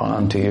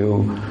on to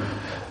you.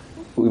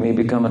 We may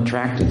become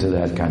attracted to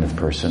that kind of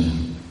person.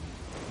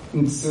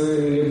 Więc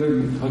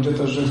jakby chodzi o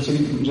to, że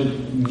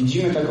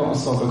widzimy taką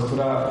osobę,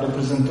 która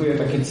reprezentuje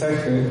takie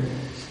cechy,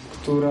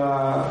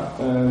 która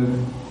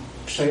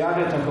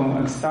przejawia taką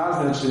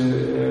ekstazę, czy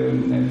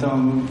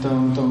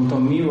tą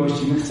miłość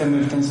i my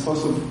chcemy w ten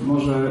sposób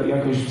może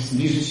jakoś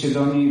zbliżyć się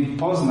do niej,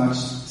 poznać,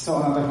 co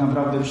ona tak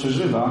naprawdę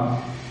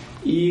przeżywa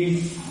i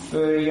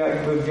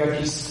jakby w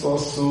jakiś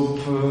sposób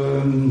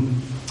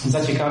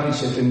zaciekawić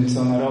się tym,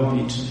 co ona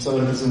robi, czy co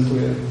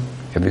reprezentuje.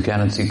 If you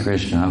cannot see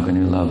Krishna, how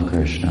can you love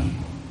Krishna?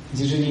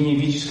 Jeżeli nie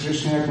widzisz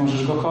Kryszny, jak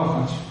możesz go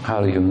kochać?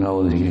 How do you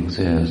know that he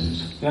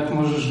exists? Jak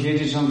możesz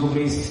wiedzieć, że on w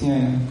ogóle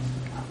istnieje?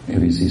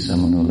 If you see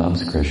someone who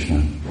loves Krishna,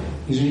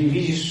 jeżeli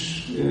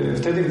widzisz,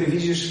 wtedy gdy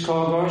widzisz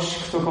kogoś,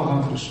 kto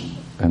kocha Krysznę,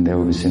 and there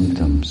will be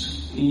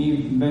symptoms. I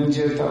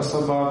będzie ta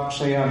osoba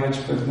przejawiać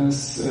pewne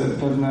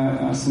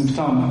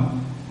symptomy.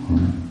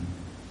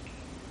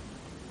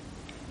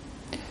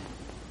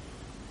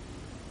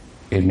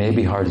 It may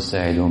be hard to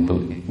say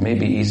it may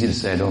be easy to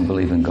say I don't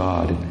believe in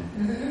God,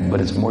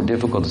 but it's more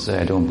difficult to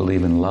say I don't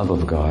believe in love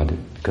of God,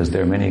 because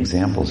there are many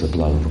examples of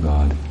love of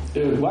God.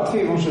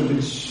 Łatwiej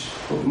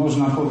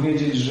można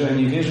powiedzieć, że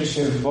nie wierzy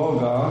się w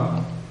Boga,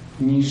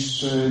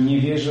 niż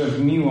nie wierzę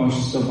w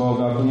miłość do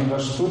Boga,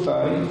 ponieważ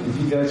tutaj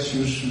widać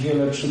już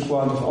wiele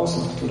przykładów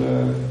osób,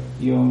 które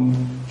ją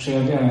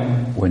przejawiają.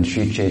 When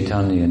Sri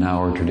Chaitanya in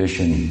our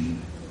tradition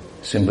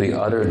simply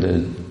uttered the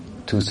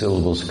two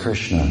syllables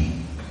Krishna,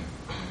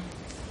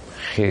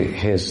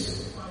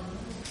 his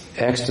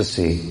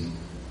ecstasy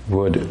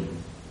would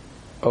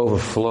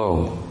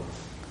overflow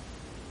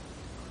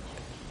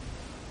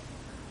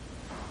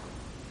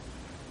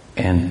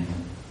and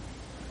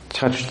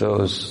touch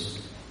those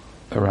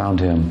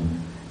around him.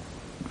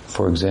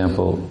 For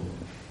example,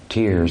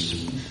 tears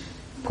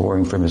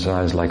pouring from his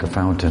eyes like a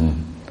fountain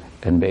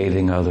and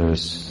bathing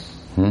others.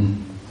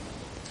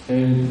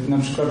 Na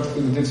przykład,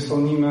 gdy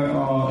wspomnimy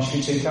o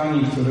Sri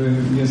Chaitani, który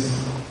jest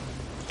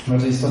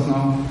bardzo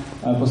istotną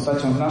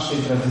postacią w naszej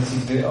tradycji,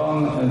 gdy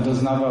on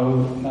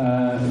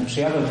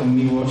przejawiał tą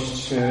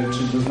miłość,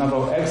 czy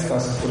doznawał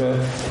ekstaz, które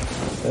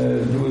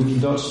były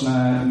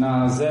widoczne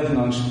na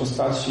zewnątrz w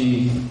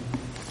postaci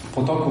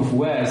potoków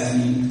łez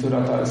i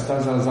która ta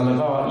ekstaza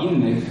zalewała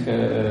innych,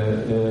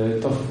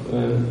 to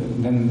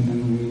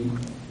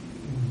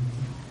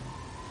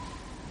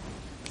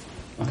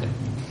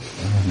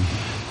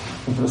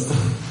po prostu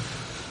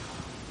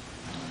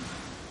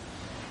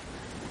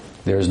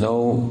There's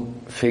no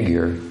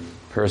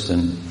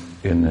person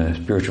in the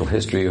spiritual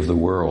history of the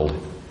world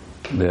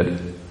that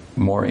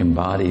more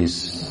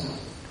embodies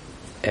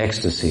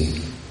ecstasy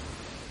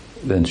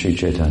than Sri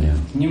Chaitanya.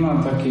 Nie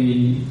ma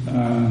takiej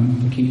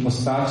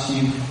postaci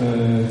w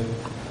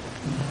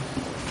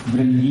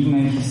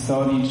religijnej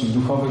historii czy w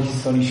duchowej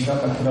historii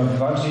świata, która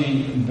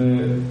bardziej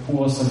by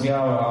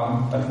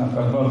uosabiała, tak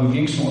naprawdę byłaby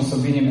większym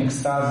uosobieniem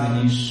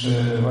ekstazy niż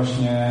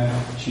właśnie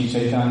Sri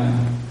Chaitanya.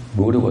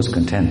 Buddha was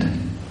content.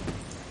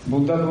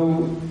 Buddha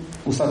był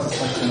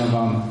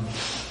usatysfakcjonowany.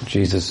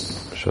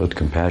 Jesus showed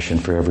compassion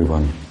for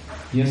everyone.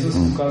 Jezus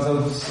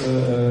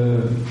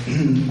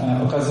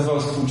okazał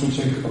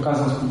współczucie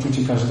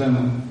każdemu.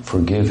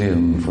 Forgive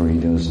him, for he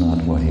knows not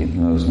what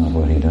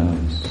he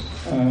does.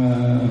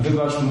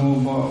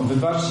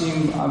 Wybaczcie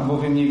im,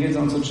 albowiem nie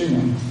wiedzą, co czynią.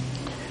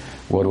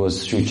 What was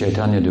Sri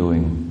Chaitanya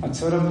doing? A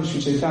co robił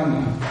Sri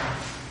Chaitanya?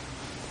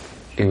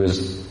 He was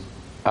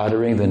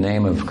uttering the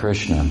name of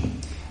Krishna.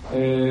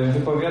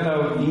 Wypowiadał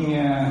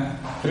imię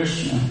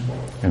Kryszny.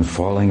 And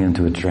falling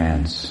into a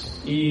trance.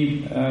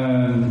 i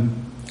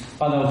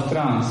wpadał w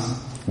trans,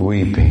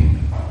 weeping,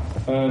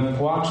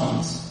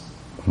 płacząc.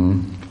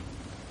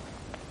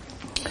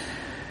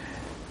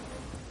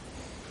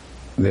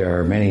 There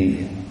are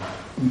many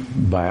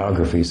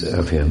biographies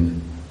of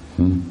him.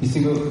 Jest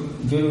jego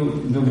wielu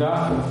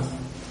biografów,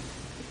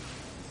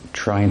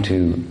 trying to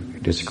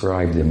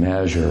describe the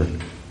measure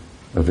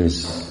of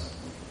his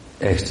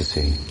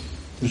ecstasy.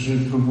 Którzy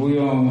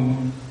próbują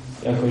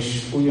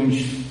jakoś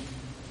ująć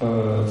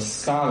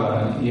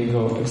skalę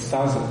jego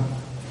ekstazy.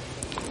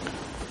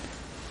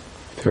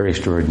 Very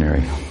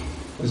extraordinary.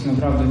 To jest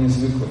naprawdę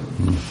niezwykłe.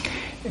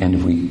 And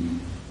if we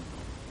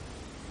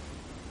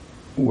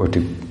were to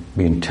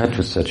be in touch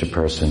with such a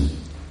person,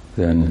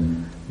 then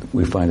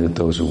we find that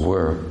those who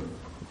were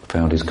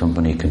found his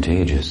company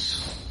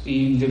contagious.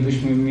 I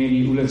gdybyśmy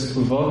mieli ulec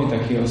wpływowi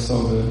takiej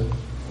osoby,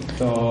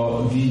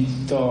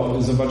 to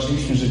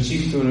zobaczyliśmy, że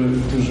ci,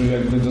 którzy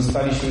jakby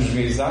dostali się już w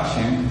jej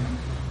zasięg,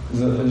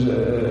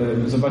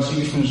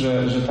 zobaczyliśmy,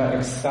 że ta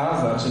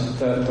ekstaza, czy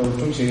to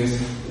uczucie jest,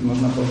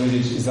 można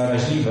powiedzieć,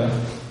 zaraźliwe.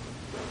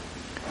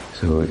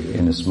 So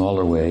in a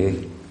smaller way,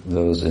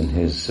 those in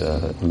his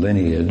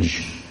lineage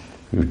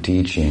through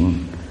teaching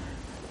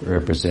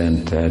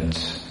represent that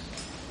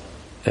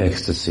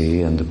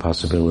ecstasy and the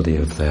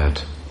possibility of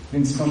that.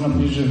 Więc można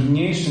powiedzieć, że w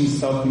mniejszym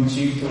stopniu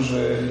ci,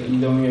 którzy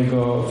idą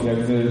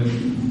jakby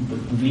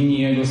w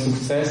linii jego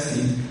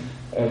sukcesji,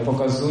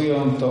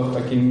 pokazują to w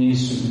takim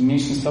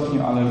mniejszym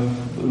stopniu, ale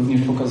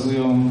również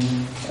pokazują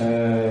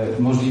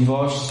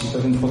możliwości,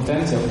 pewien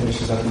potencjał, który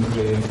się za tym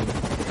kryje.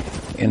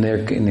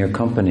 In their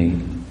company,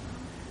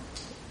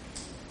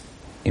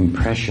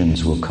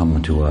 impressions will come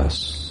to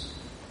us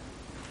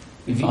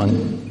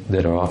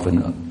that are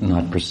often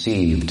not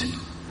perceived,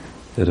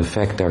 that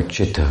affect our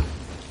chitta.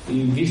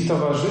 I w ich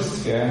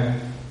towarzystwie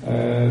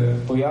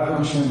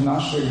pojawią się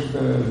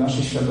w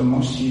naszej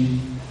świadomości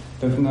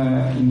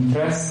pewne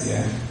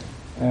impresje,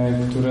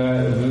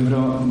 które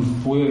wywierają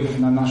wpływ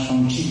na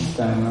naszą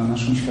cittę, na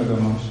naszą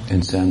świadomość.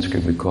 In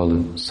Sanskrit we call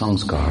it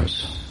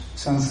sanskars. W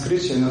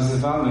sanskrycie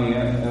nazywamy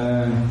je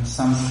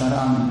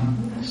samskarami.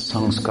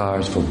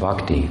 Sanskars for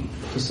bhakti.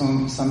 To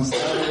są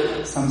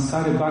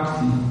samskary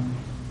bhakti.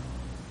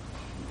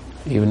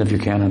 Even if you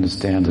can't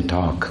understand the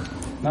talk.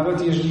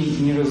 Nawet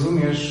jeżeli nie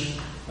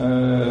rozumiesz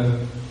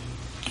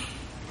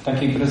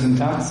takiej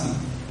prezentacji.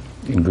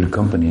 In good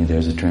company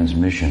there's a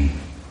transmission.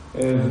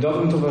 W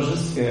dobrym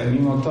towarzystwie,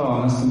 mimo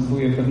to,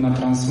 następuje pewna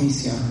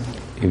transmisja.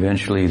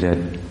 Eventually that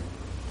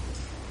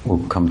will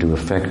come to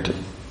affect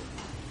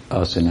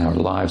us in our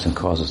lives and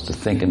cause us to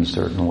think in a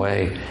certain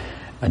way,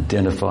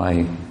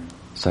 identify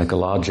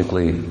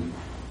psychologically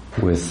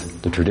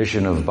with the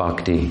tradition of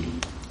bhakti,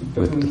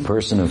 with the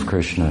person of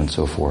Krishna and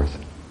so forth.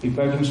 I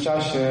po jakimś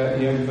czasie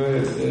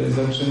jakby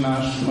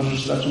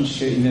możesz zacząć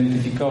się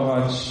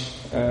identyfikować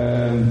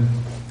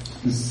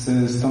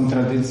z tą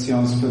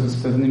tradycją, z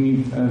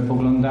pewnymi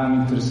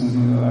poglądami, które są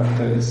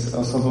związane z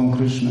osobą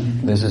Kryszny.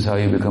 This is how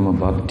you become a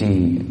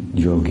bhakti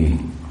yogi.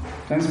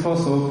 W ten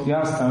sposób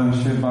ja stałem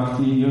się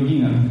bhakti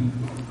yoginem.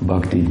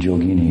 Bhakti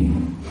yogini.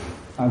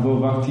 Albo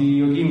bhakti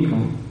yoginką.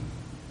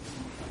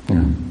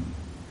 Yeah.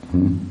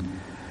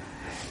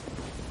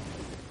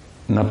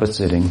 Not by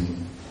sitting.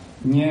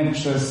 Nie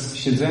przez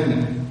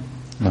siedzenie.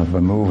 Not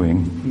by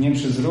moving. Nie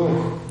przez ruch.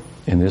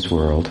 In this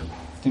world.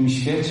 W tym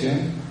świecie.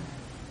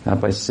 Not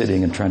by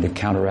sitting and trying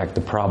to counteract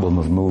the problem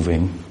of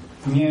moving.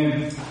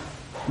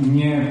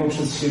 Nie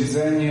poprzez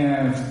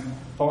siedzenie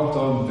po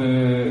to,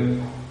 by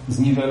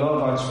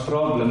zniwelować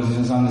problem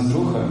związany z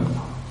ruchem.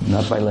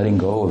 Not by letting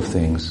go of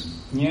things.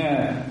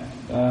 Nie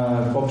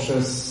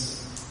poprzez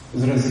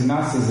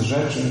zrezygnację z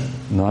rzeczy.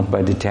 Not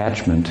by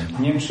detachment.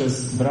 Nie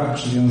przez brak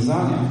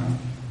przywiązania.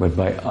 But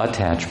by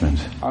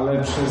attachment.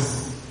 Ale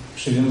przez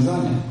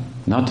przywiązanie.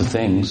 Not to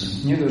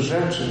things. Nie do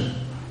rzeczy.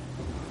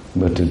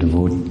 But to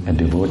a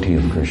devotee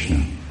of Krishna.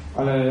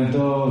 Ale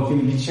do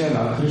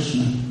wielbiciela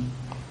Kryszny.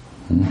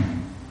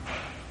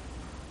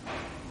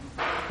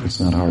 It's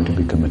not hard to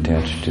become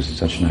attached to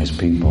such nice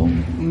people.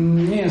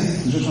 Nie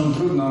jest rzeczą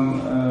trudną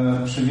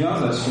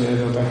przywiązać się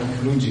do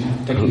takich ludzi,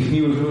 takich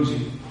miłych ludzi.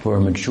 Who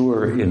are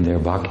mature in their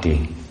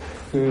bhakti.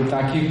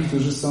 Takich,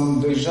 którzy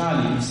są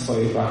dojrzali w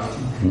swojej bhakti.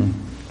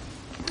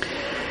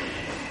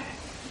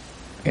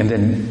 And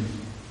then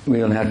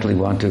we'll naturally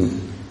want to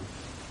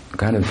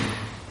kind of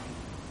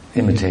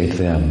imitate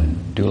them,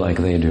 do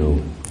like they do.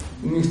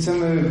 My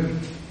chcemy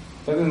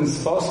w pewien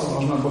sposób,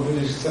 można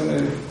powiedzieć,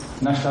 chcemy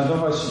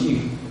naśladować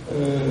ich,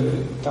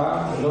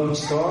 tak,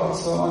 robić to,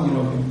 co oni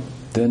robią.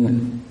 Then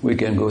we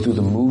can go through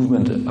the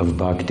movement of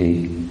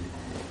bhakti,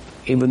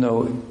 even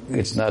though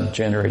it's not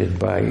generated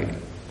by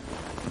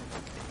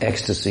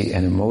ecstasy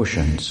and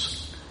emotions,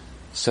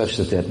 such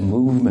that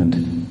movement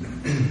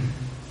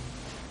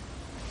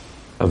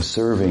of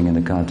serving in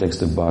the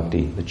context of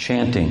bhakti, the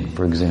chanting,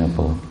 for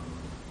example,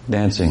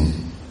 dancing.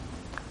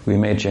 We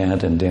may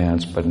chant and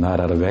dance, but not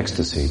out of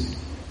ecstasy.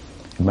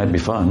 It might be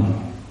fun.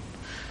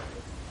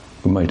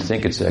 We might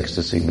think it's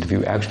ecstasy, but if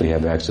you actually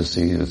have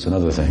ecstasy, it's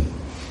another thing.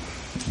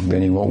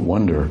 Then you won't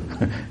wonder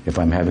if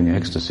I'm having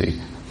ecstasy.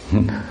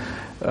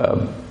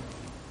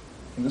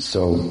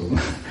 So,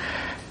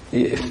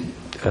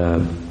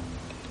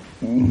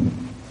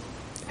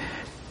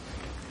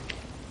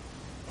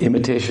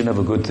 imitation of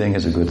a good thing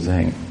is a good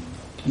thing.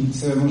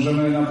 Więc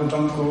możemy na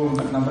początku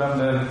tak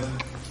naprawdę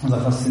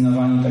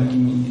zafascynowani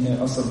takimi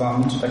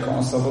osobami, czy taką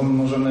osobą,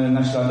 możemy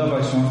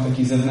naśladować ją w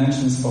taki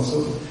zewnętrzny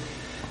sposób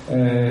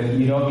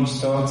i robić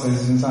to, co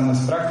jest związane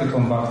z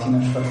praktyką bhakti, na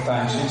przykład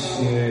tańczyć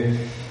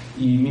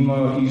i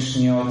mimo iż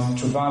nie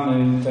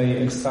odczuwamy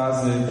tej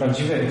ekstazy,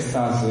 prawdziwej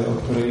ekstazy,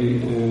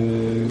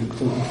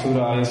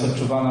 która jest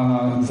odczuwana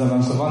na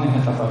zaawansowanych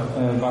etapach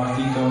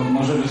bhakti, to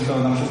może być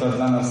to na przykład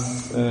dla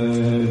nas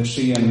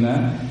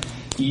przyjemne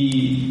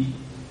i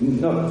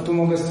tu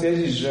mogę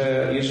stwierdzić,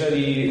 że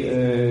jeżeli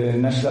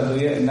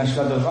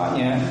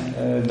naśladowanie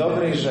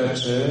dobrej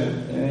rzeczy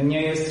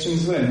nie jest czymś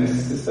złym,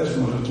 jest też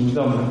może czymś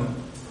dobrym.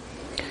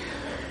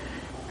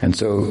 And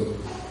so,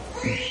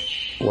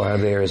 while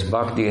there is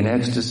bhakti in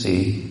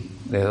ecstasy,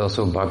 there's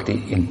also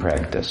bhakti in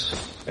practice.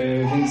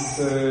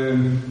 Więc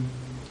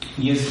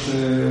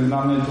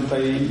mamy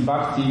tutaj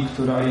bhakti,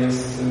 która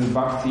jest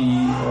bhakti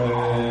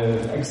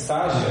w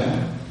ekstazie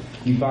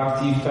i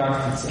bhakti w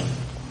praktyce.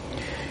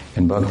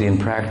 And bhakti in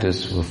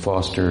practice will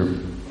foster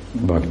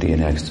bhakti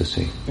in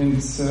ecstasy.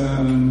 Więc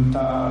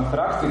ta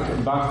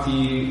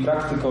bhakti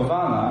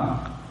praktykowana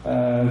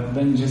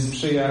będzie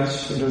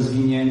sprzyjać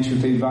rozwinięciu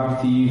tej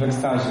bhakti w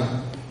ekstazie.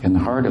 And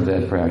the heart of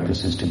that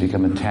practice is to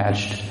become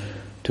attached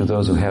to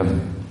those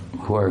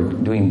who are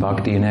doing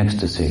bhakti in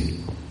ecstasy.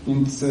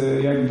 Więc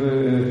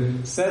jakby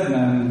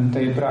sednem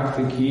tej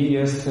praktyki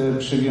jest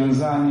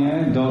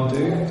przywiązanie do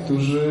tych,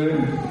 którzy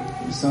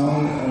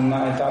są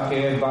na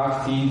etapie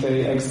bhakti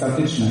tej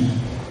ekstatycznej.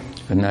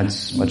 And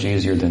that's much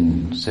easier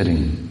than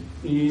sitting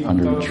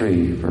under a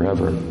tree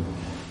forever.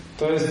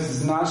 To jest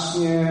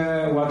znacznie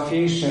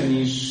łatwiejsze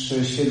niż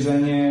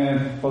siedzenie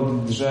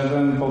pod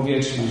drzewem po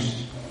wieczność.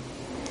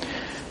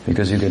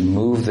 Because you can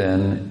move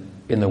then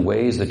in the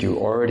ways that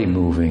you're already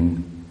moving,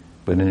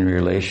 but in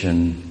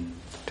relation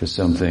to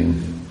something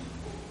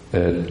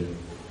that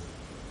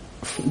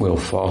will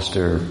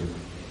foster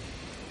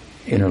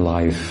inner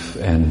life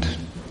and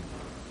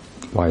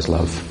wise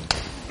love.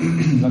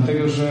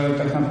 Dlatego, że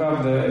tak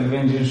naprawdę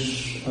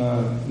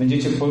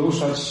będziecie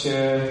poruszać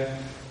się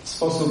w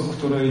sposób,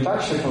 który i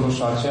tak się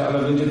poruszacie, ale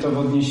będzie to w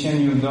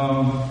odniesieniu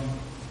do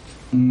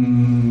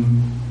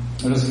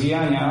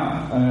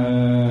rozwijania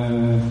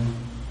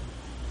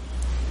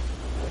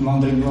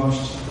mądrej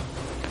miłości.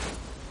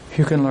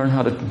 You can learn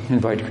how to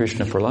invite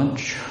Krishna for lunch.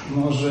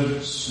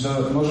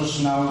 Możesz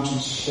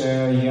nauczyć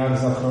się, jak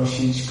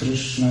zaprosić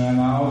Krishnę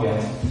na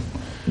obiad.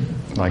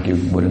 Like you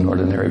would an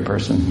ordinary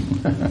person.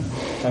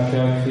 Tak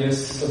jak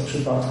jest to w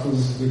przypadku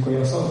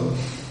zwykłej osoby.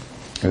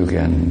 You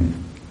can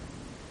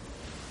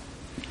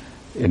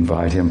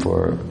invite him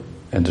for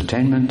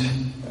entertainment,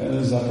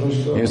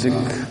 zaproś go music.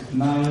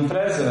 Na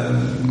imprezę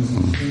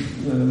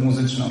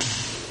muzyczną.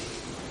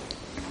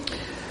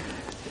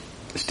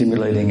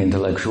 Stimulating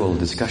intellectual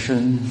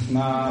discussion.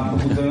 Na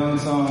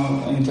pobudzającą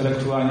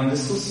intelektualnie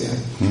dyskusję.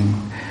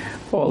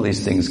 All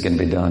these things can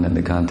be done in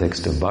the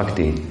context of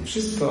bhakti.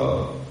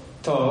 Wszystko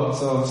to,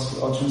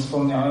 o czym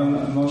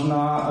wspomniałem,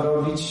 można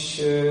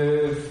robić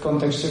w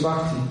kontekście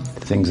bhakti.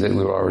 Things that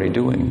we're already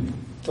doing.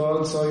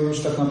 To, co już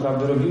tak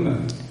naprawdę robimy.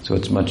 So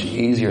it's much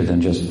easier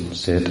than just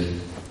sit.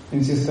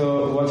 Więc jest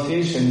to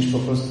łatwiejsze niż po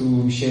prostu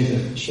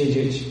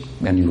siedzieć.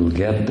 And you will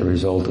get the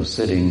result of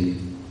sitting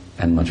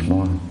and much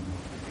more.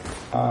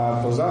 A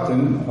poza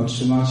tym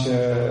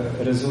otrzymacie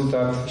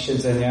rezultat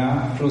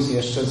siedzenia plus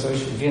jeszcze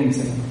coś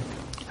więcej.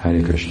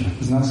 Hare Krishna.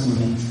 Znacznie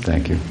więcej.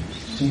 Thank you.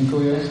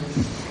 Dziękuję.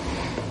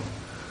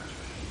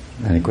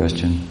 Any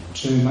question?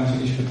 Czy macie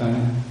jakieś pytania?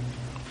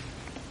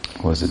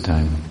 What's the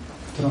time?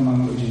 Którą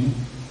mam godzinę?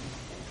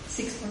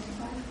 6:45.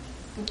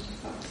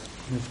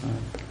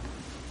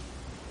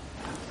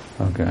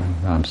 Okay.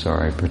 I'm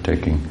sorry for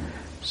taking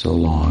so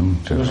long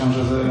to... Przepraszam,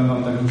 że zająłem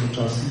wam tak dużo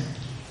czasu.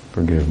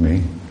 Forgive me.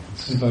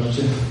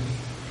 Wybaczcie.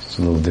 It's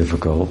a little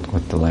difficult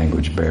with the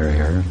language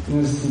barrier.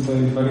 Jest tutaj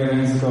bariera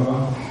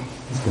językowa.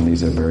 And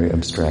these are very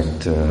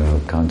abstract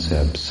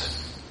concepts.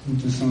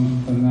 Tu są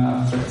pewne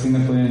abstrakcyjne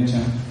pojęcia.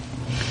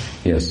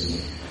 Yes.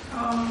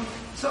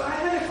 So I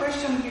had a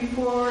question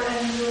before,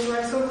 and it was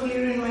like so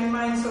clear in my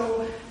mind. So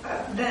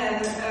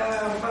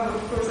but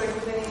of course I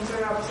couldn't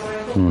interrupt. So I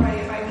hope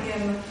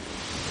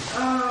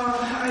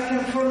I can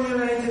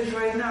formulate it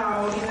right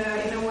now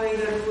in a way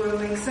that will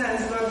make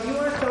sense. But you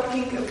were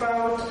talking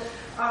about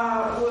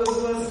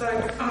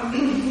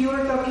you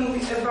were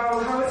talking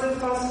about how is it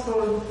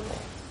possible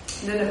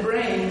that a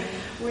brain,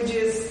 which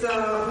is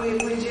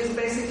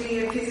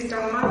basically a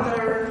physical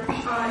matter,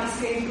 is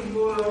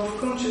capable of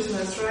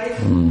consciousness, right?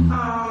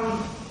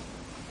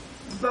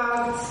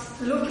 But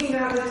looking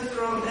at it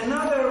from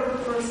another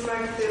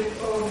perspective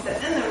of the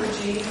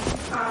energy,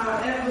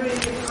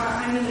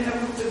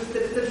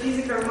 the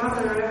physical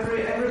matter,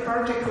 every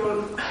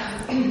particle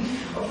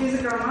of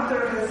physical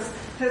matter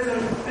has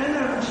an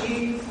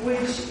energy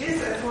which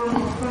is a form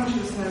of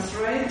consciousness,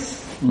 right?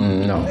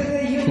 No.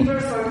 The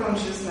universal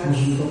consciousness.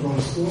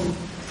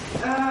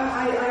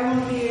 I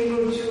won't be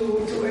able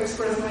to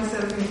express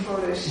myself in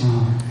Polish.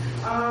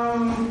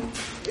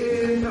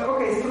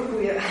 Okay,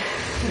 spróbuję.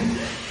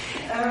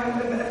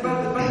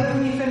 But let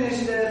me finish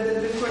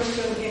the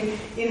question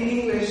in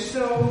English.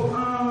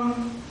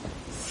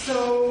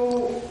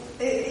 So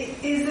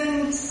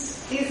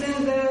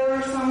isn't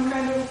there some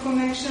kind of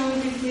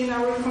connection between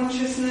our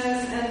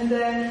consciousness and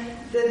the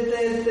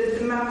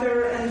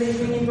matter and the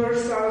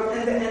universal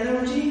and the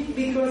energy?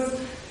 Because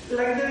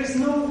like there is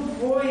no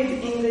void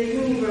in the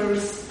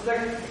universe.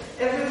 Like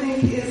everything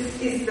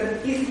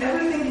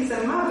everything is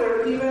a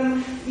matter.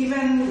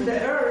 Even the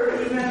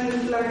earth,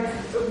 even like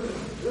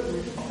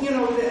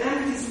the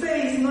empty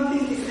space.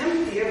 Nothing is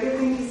empty.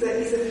 Everything is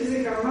a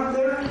physical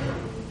matter,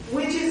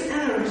 which is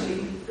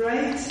energy,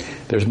 right?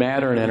 There's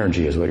matter and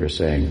energy, is what you're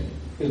saying.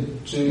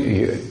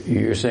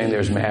 You're saying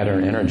there's matter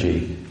and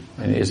energy,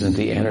 and isn't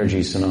the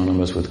energy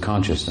synonymous with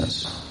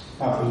consciousness?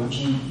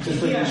 Czyli chcesz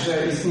powiedzieć,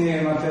 że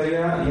istnieje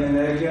materia i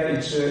energia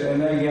i czy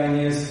energia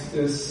nie jest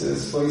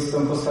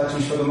swoistą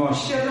postacią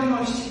świadomości?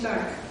 Świadomości, tak.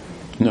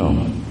 No.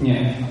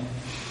 Nie.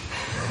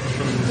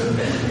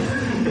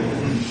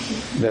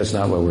 That's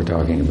not what we're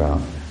talking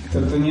about.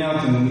 To nie o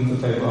tym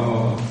tutaj była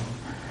mowa.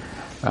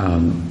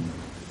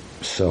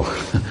 So,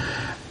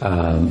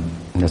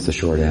 that's the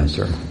short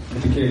answer.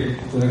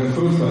 Taka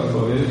krótka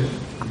odpowiedź.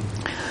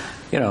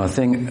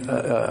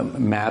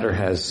 Matter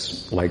has,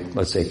 like,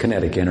 let's say,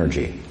 kinetic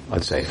energy.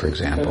 Let's say, for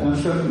example. Na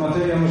przykład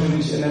materia może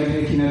mieć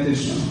energię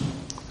kinetyczną.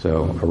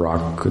 So a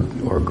rock could,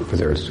 or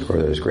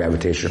there's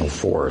gravitational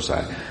force.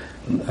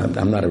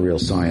 I'm not a real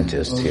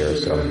scientist here,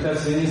 so.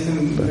 Nie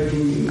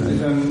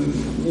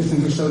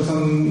jestem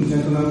wykształcony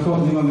jako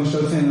naukowcy, nie mam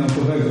wykształcenia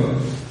naukowego.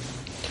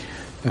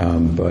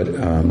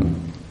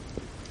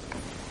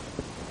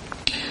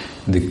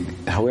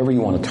 However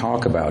you want to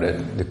talk about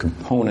it, the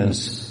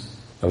components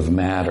of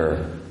matter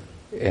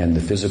and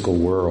the physical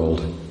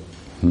world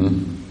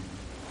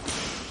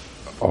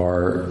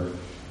are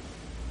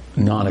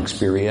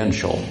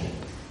non-experiential.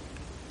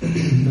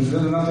 Ze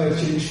względu na to, jak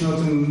chcielibyśmy o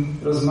tym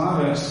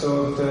rozmawiać,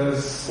 to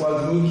te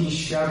składniki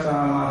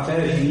świata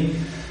materii,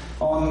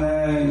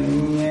 one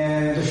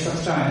nie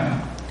doświadczają.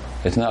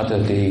 It's not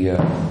that the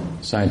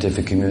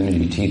scientific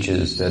community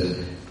teaches that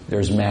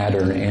there's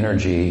matter and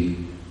energy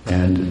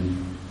and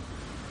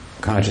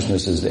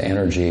consciousness is the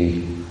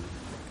energy.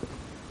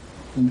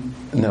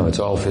 No, it's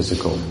all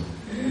physical.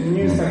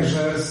 Nie jest tak,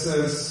 że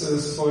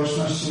z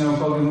społeczności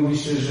naukowej mówi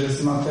się, że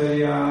jest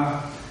materia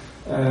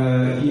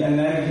i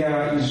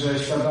energia i że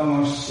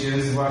świadomość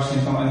jest właśnie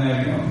tą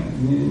energią.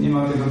 Nie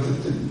ma tego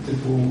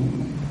typu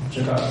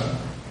przekazu.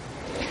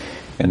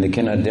 And they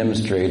cannot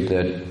demonstrate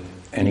that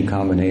any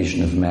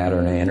combination of matter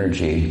and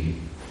energy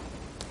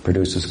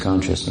produces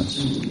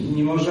consciousness.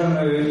 Nie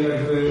możemy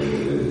jakby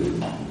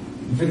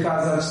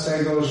wykazać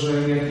tego,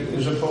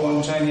 że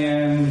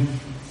połączenie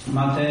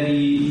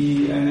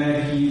materii i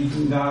energii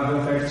da w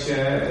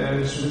efekcie,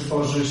 czy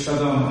wytworzy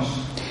świadomość.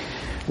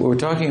 What we're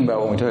talking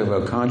about when we talk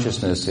about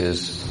consciousness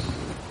is,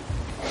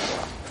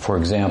 for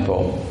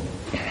example,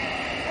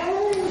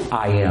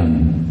 I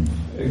am.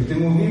 Gdy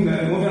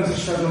mówiąc o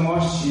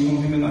świadomości,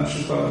 mówimy na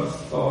przykład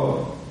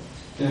o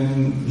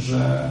tym,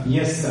 że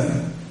jestem.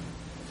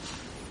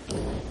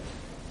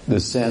 The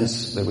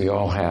sense that we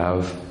all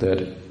have that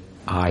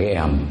I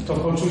am. To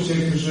poczucie,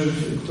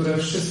 które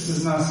wszyscy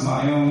z nas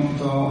mają,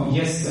 to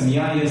jestem,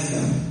 ja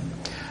jestem.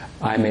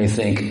 I may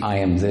think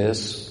I am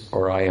this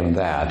or I am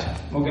that.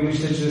 Mogę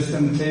myśleć, że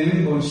jestem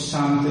tym bądź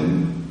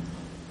tamtym.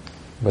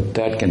 But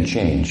that can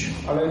change.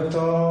 Ale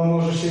to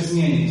może się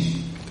zmienić.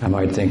 I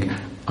might think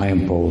I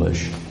am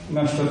Polish.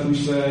 Na przykład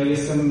myślę,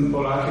 jestem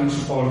Polakiem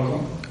czy Polką.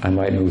 I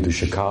might move to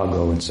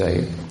Chicago and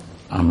say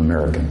I'm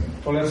American.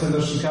 Polecę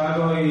do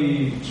Chicago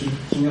i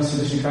przyniosę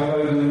do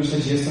Chicago i będę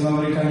myśleć, że jestem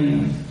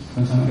Amerykaninem.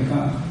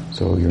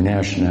 So your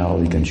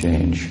nationality can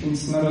change.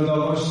 Więc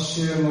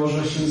narodowość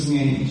może się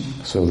zmienić.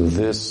 So the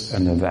this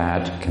and the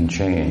that can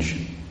change.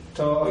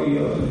 To i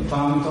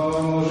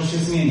tamto może się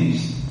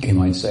zmienić.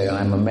 You might say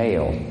I'm a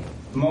male.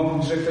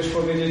 Może ktoś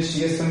powiedzieć,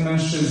 jestem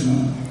mężczyzną.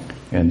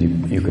 And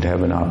you could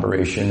have an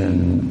operation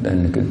and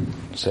then you could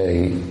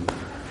say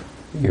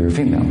you're a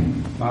female.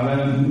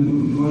 Ale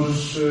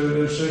możesz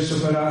przejść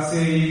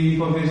operację i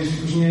powiedzieć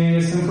później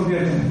jestem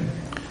kobietą.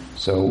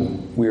 So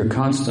we're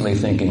constantly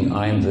thinking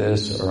I'm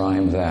this or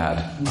I'm that.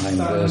 I'm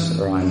this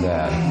or I'm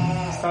that.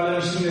 Stale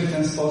myślimy w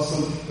ten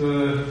sposób,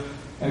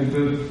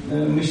 jakby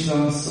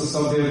myśląc o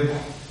sobie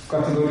w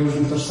kategorii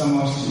różnych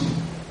tożsamości.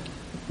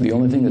 The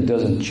only thing that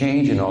doesn't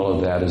change in all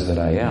of that is that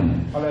I am.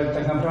 Ale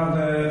tak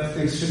naprawdę w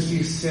tych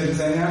wszystkich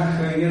stwierdzeniach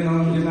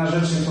jedna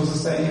rzecz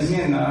pozostaje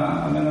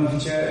niezmienna, a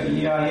mianowicie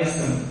ja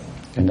jestem.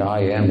 And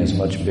I am is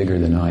much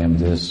bigger than I am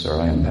this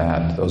or I am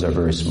that. Those are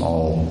very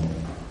small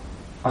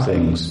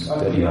things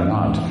that you are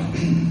not.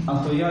 A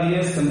to ja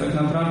jestem tak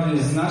naprawdę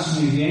jest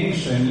znacznie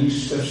większe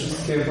niż te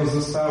wszystkie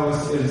pozostałe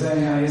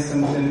stwierdzenia,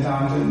 jestem tym,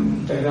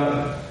 tamtym i tak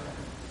dalej.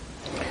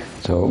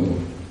 So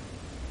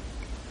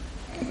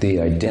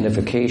the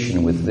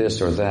identification with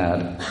this or that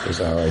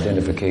is our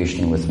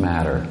identification with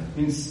matter.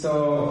 Więc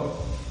to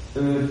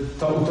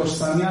to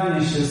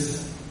utożsamianie się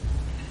z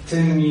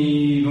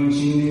tymi bądź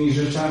innymi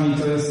rzeczami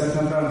to jest tak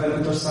naprawdę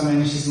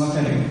utożsamianie się z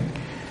materią.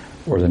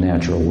 Or the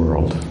natural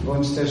world.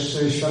 Bądź też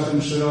światem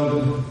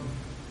przyrody.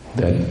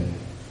 That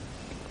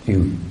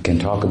you can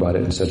talk about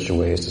it in such a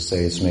way as to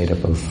say it's made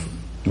up of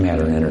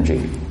matter and energy.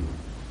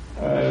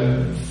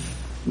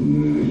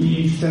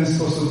 I w ten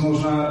sposób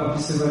można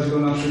opisywać go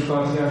na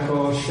przykład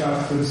jako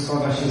świat, który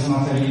składa się z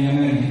materii i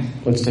energii.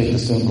 Let's take the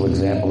simple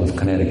example of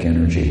kinetic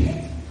energy.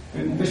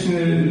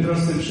 Weźmy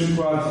prosty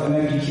przykład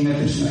energii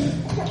kinetycznej.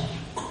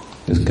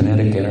 Does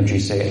kinetic energy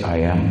say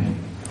I am?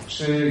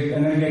 Czy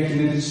energia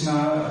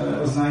kinetyczna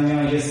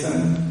oznajmia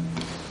jestem?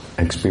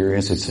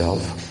 Experience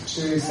itself?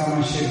 Czy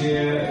sama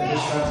siebie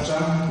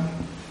doświadcza?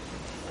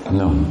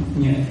 No.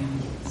 Nie.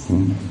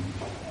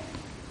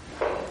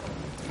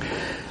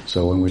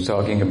 So when we're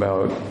talking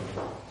about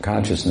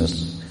consciousness,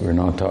 we're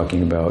not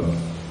talking about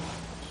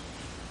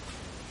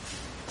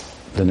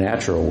the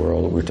natural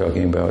world, we're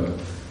talking about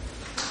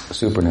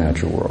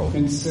supernatural world.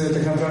 Więc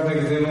tak naprawdę,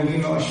 gdy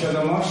mówimy o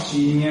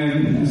świadomości, nie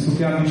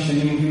skupiamy się,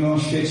 nie mówimy o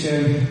świecie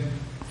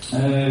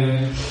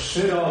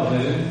przyrody,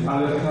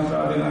 ale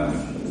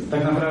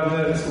tak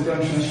naprawdę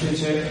skupiamy się na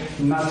świecie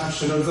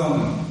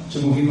nadprzyrodzonym.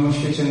 Czy mówimy o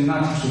świecie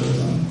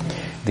nadprzyrodzonym?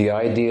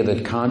 The idea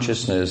that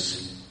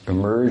consciousness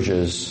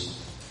emerges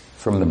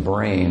from the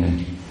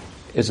brain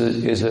it's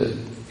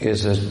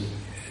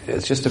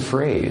just a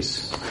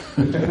phrase.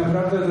 Tak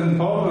naprawdę ten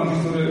pogląd,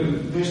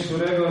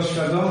 którego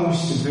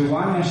świadomość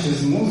wyłania się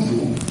z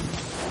mózgu,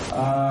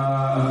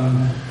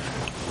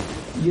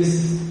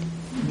 jest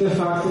de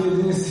facto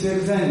jedynie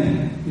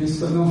stwierdzeniem,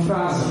 jest pewną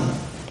frazą.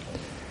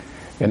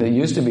 And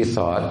it used to be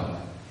thought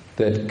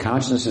that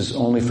consciousness is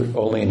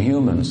only in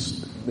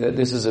humans.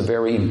 This is a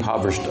very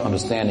impoverished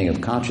understanding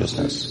of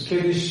consciousness.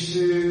 Kiedyś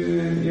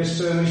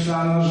jeszcze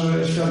myślano,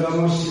 że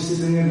świadomość jest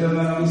jedynie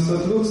domeną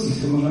istot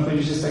ludzkich. To można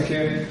powiedzieć, jest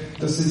takie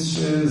dosyć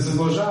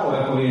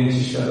zubożałe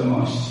pojęcie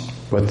świadomości.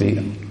 But the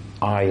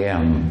I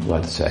am,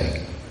 let's say,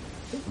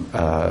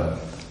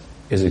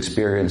 is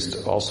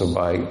experienced also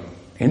by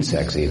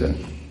insects even.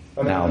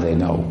 Now they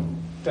know.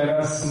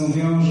 Teraz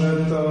mówią,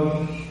 że to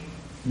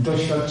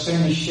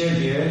doświadczenie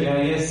siebie,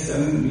 ja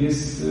jestem,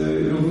 jest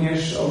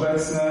również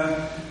obecne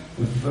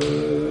w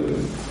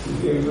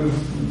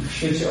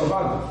świecie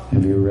owadów.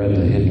 Have you read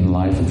The Hidden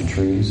Life of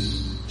Trees?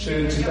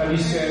 Czy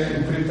czytaliście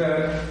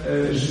Ukryte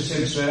życie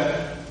drzew?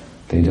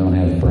 They don't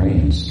have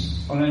brains.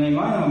 One nie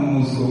mają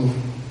mózgów.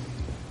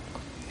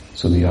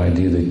 So the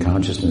idea that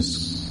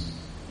consciousness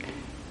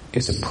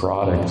is a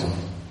product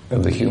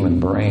of the human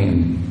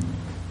brain.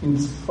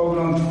 Więc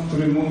pogląd,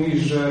 który mówi,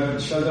 że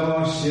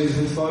świadomość jest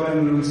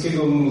wytworem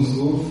ludzkiego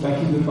mózgu, w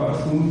takim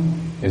wypadku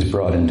is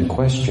brought into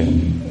question.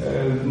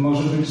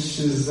 Może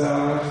być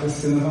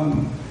zakwestionowany.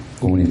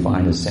 When we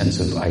find a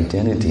sense of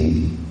identity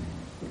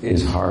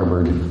is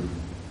harbored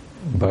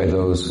by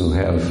those who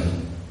have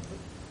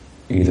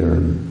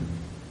either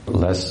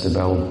less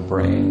developed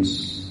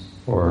brains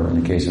or,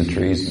 in the case of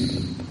trees,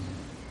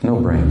 no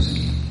brains.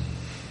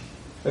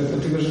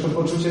 Dlatego, że to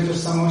poczucie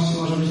tożsamości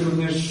może być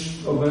również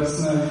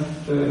obecne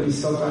w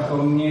istotach o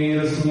mniej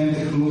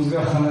rozwiniętych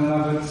mózgach, ale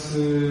nawet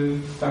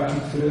w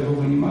takich, które w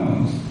ogóle nie mają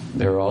mózgu.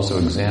 There are also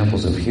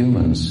examples of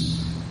humans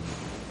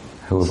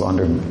who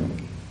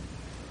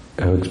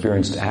have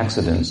experienced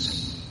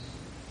accidents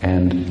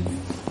and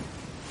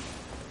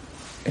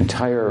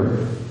entire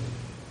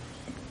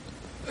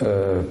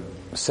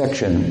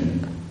section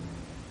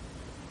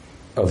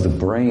of the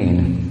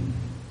brain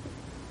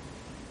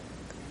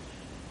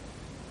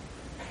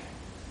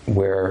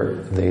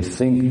where they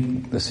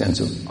think the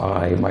sense of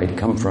I might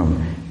come from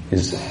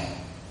is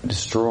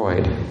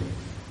destroyed,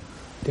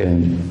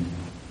 and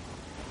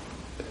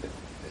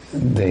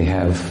they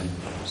have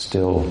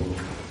still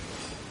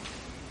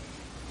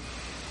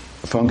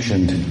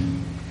functioned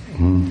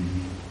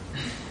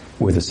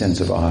with a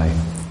sense of I.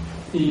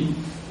 I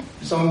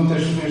są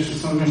też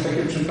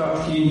takie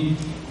przypadki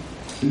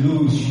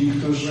ludzi,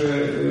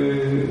 którzy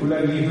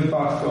ulegli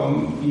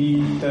wypadkom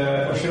i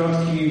te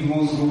ośrodki w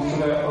mózgu,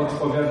 które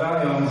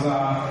odpowiadają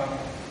za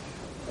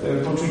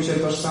poczucie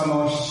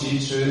tożsamości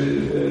czy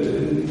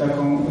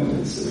taką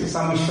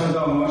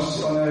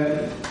samoświadomość,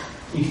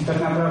 ich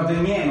tak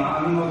naprawdę nie ma,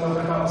 a mimo to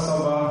taka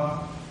osoba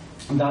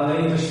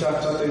dalej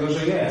doświadcza tego,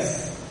 że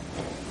jest.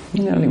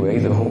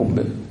 Anyway, the whole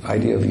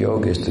idea of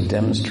yoga is to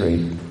demonstrate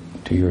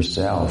to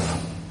yourself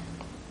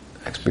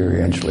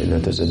experientially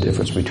that there's a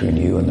difference between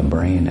you and the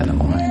brain and the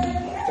mind.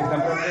 Tak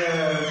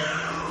naprawdę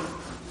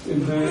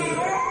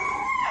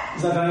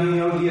zadaniem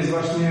jogi jest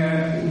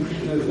właśnie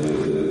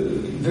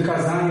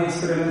wykazanie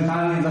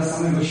eksperymentalnie dla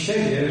samego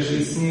siebie, że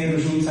istnieje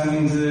różnica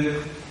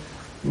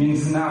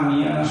między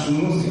nami a naszym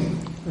mózgiem.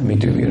 Let me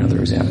give you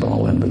another example.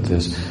 I'll end with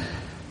this.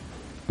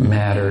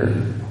 Matter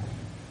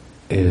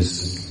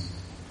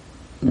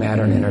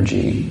and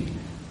energy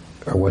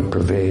are what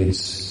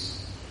pervades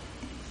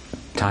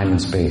time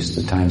and space,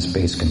 the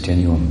time-space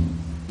continuum.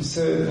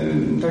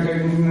 Tak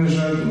jak mówimy,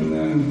 że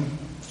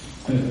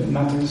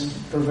Matter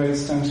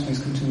pervades time,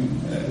 space continuum,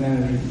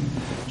 energy.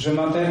 Że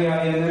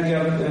materia i energia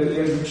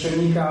jakby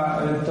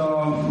przenika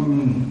to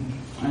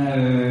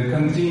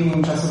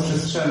kontinuum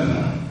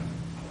czasoprzestrzenne.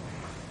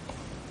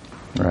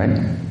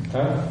 Right?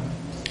 Tak?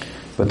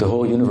 But the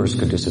whole universe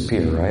could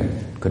disappear, right?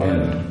 Could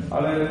end.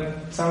 Ale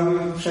cały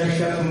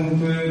wszechświat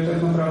mógłby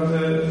tak naprawdę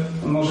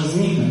może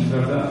zniknąć,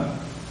 prawda?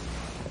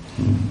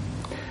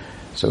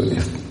 So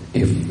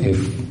if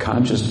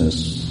consciousness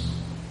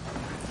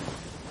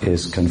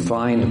is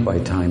constrained and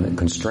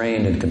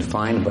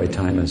confined by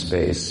time and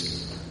space,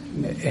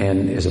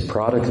 and is a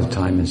product of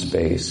time and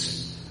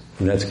space,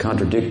 then that's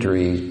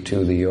contradictory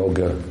to the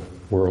yoga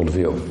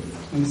worldview.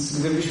 Więc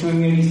gdybyśmy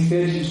mieli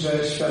stwierdzić, że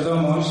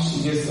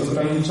świadomość jest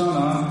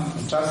ograniczona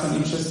czasem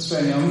i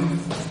przestrzenią,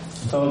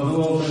 to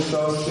byłoby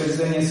to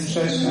stwierdzenie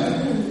sprzeczne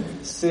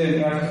z tym,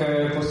 jak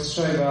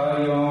postrzega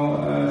ją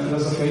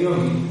filozofia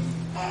jogi.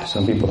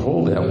 Some people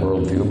hold that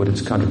worldview, but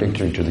it's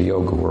contradictory to the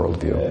yoga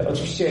worldview.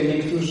 Oczywiście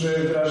niektórzy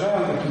wyrażają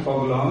taki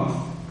pogląd,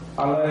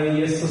 ale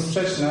jest to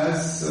sprzeczne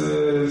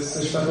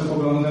ze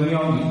światopoglądem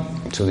jogi.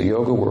 So the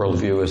yoga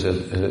worldview is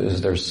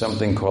there's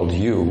something called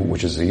you,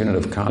 which is the unit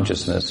of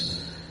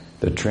consciousness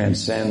that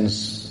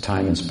transcends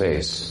time and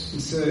space.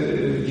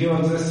 W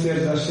jodze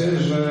stwierdza się,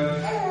 że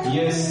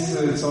jest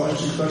coś,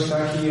 czy ktoś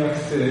taki jak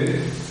ty,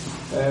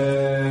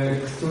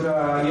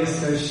 która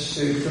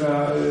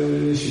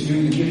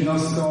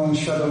jednostką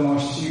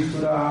świadomości,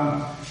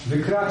 która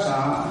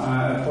wykracza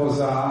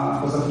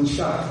poza ten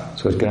świat.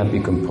 So it cannot be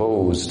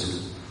composed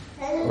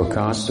or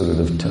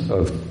constituted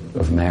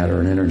of matter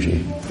and energy.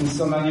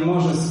 Więc ona nie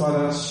może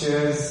składać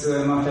się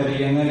z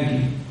materii i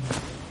energii.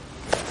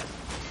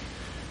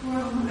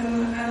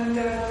 And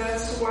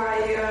that's why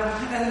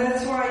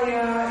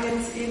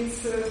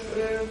it's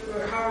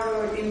hard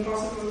or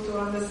impossible to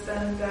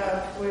understand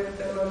that with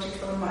the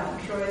logical mind,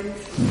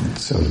 right?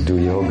 So do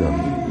yoga.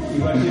 I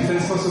właśnie w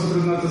ten sposób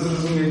trudno to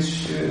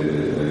zrozumieć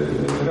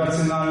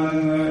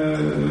racjonalnym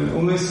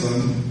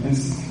umysłem, więc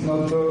no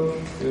to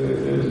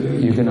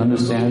you can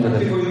understand it.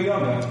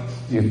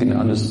 You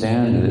can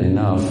understand it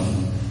enough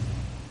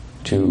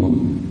to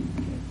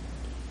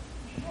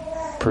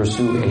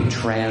pursue a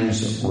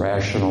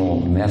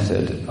trans-rational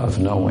method of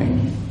knowing.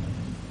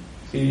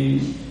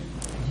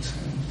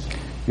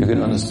 You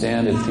can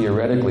understand it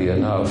theoretically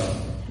enough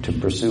to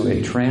pursue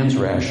a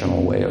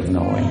trans-rational way of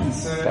knowing.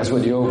 That's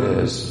what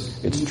yoga is.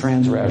 It's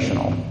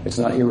trans-rational. It's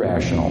not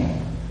irrational.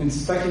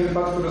 Więc w takim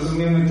wypadku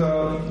rozumiemy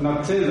to na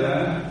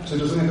tyle, czy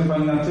rozumie to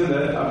Pani na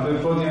tyle, aby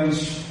podjąć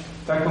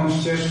taką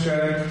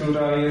ścieżkę,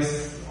 która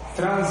jest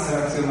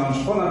transracjonalną,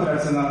 czy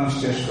ponadracjonalną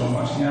ścieżką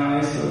właśnie, a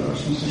jest to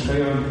właśnie ścieżka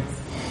jogi.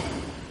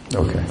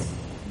 Okay.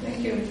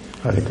 Thank you.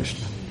 Hare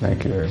Krishna.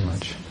 Thank you very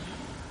much.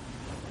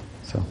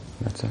 So,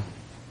 that's it.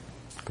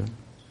 Good.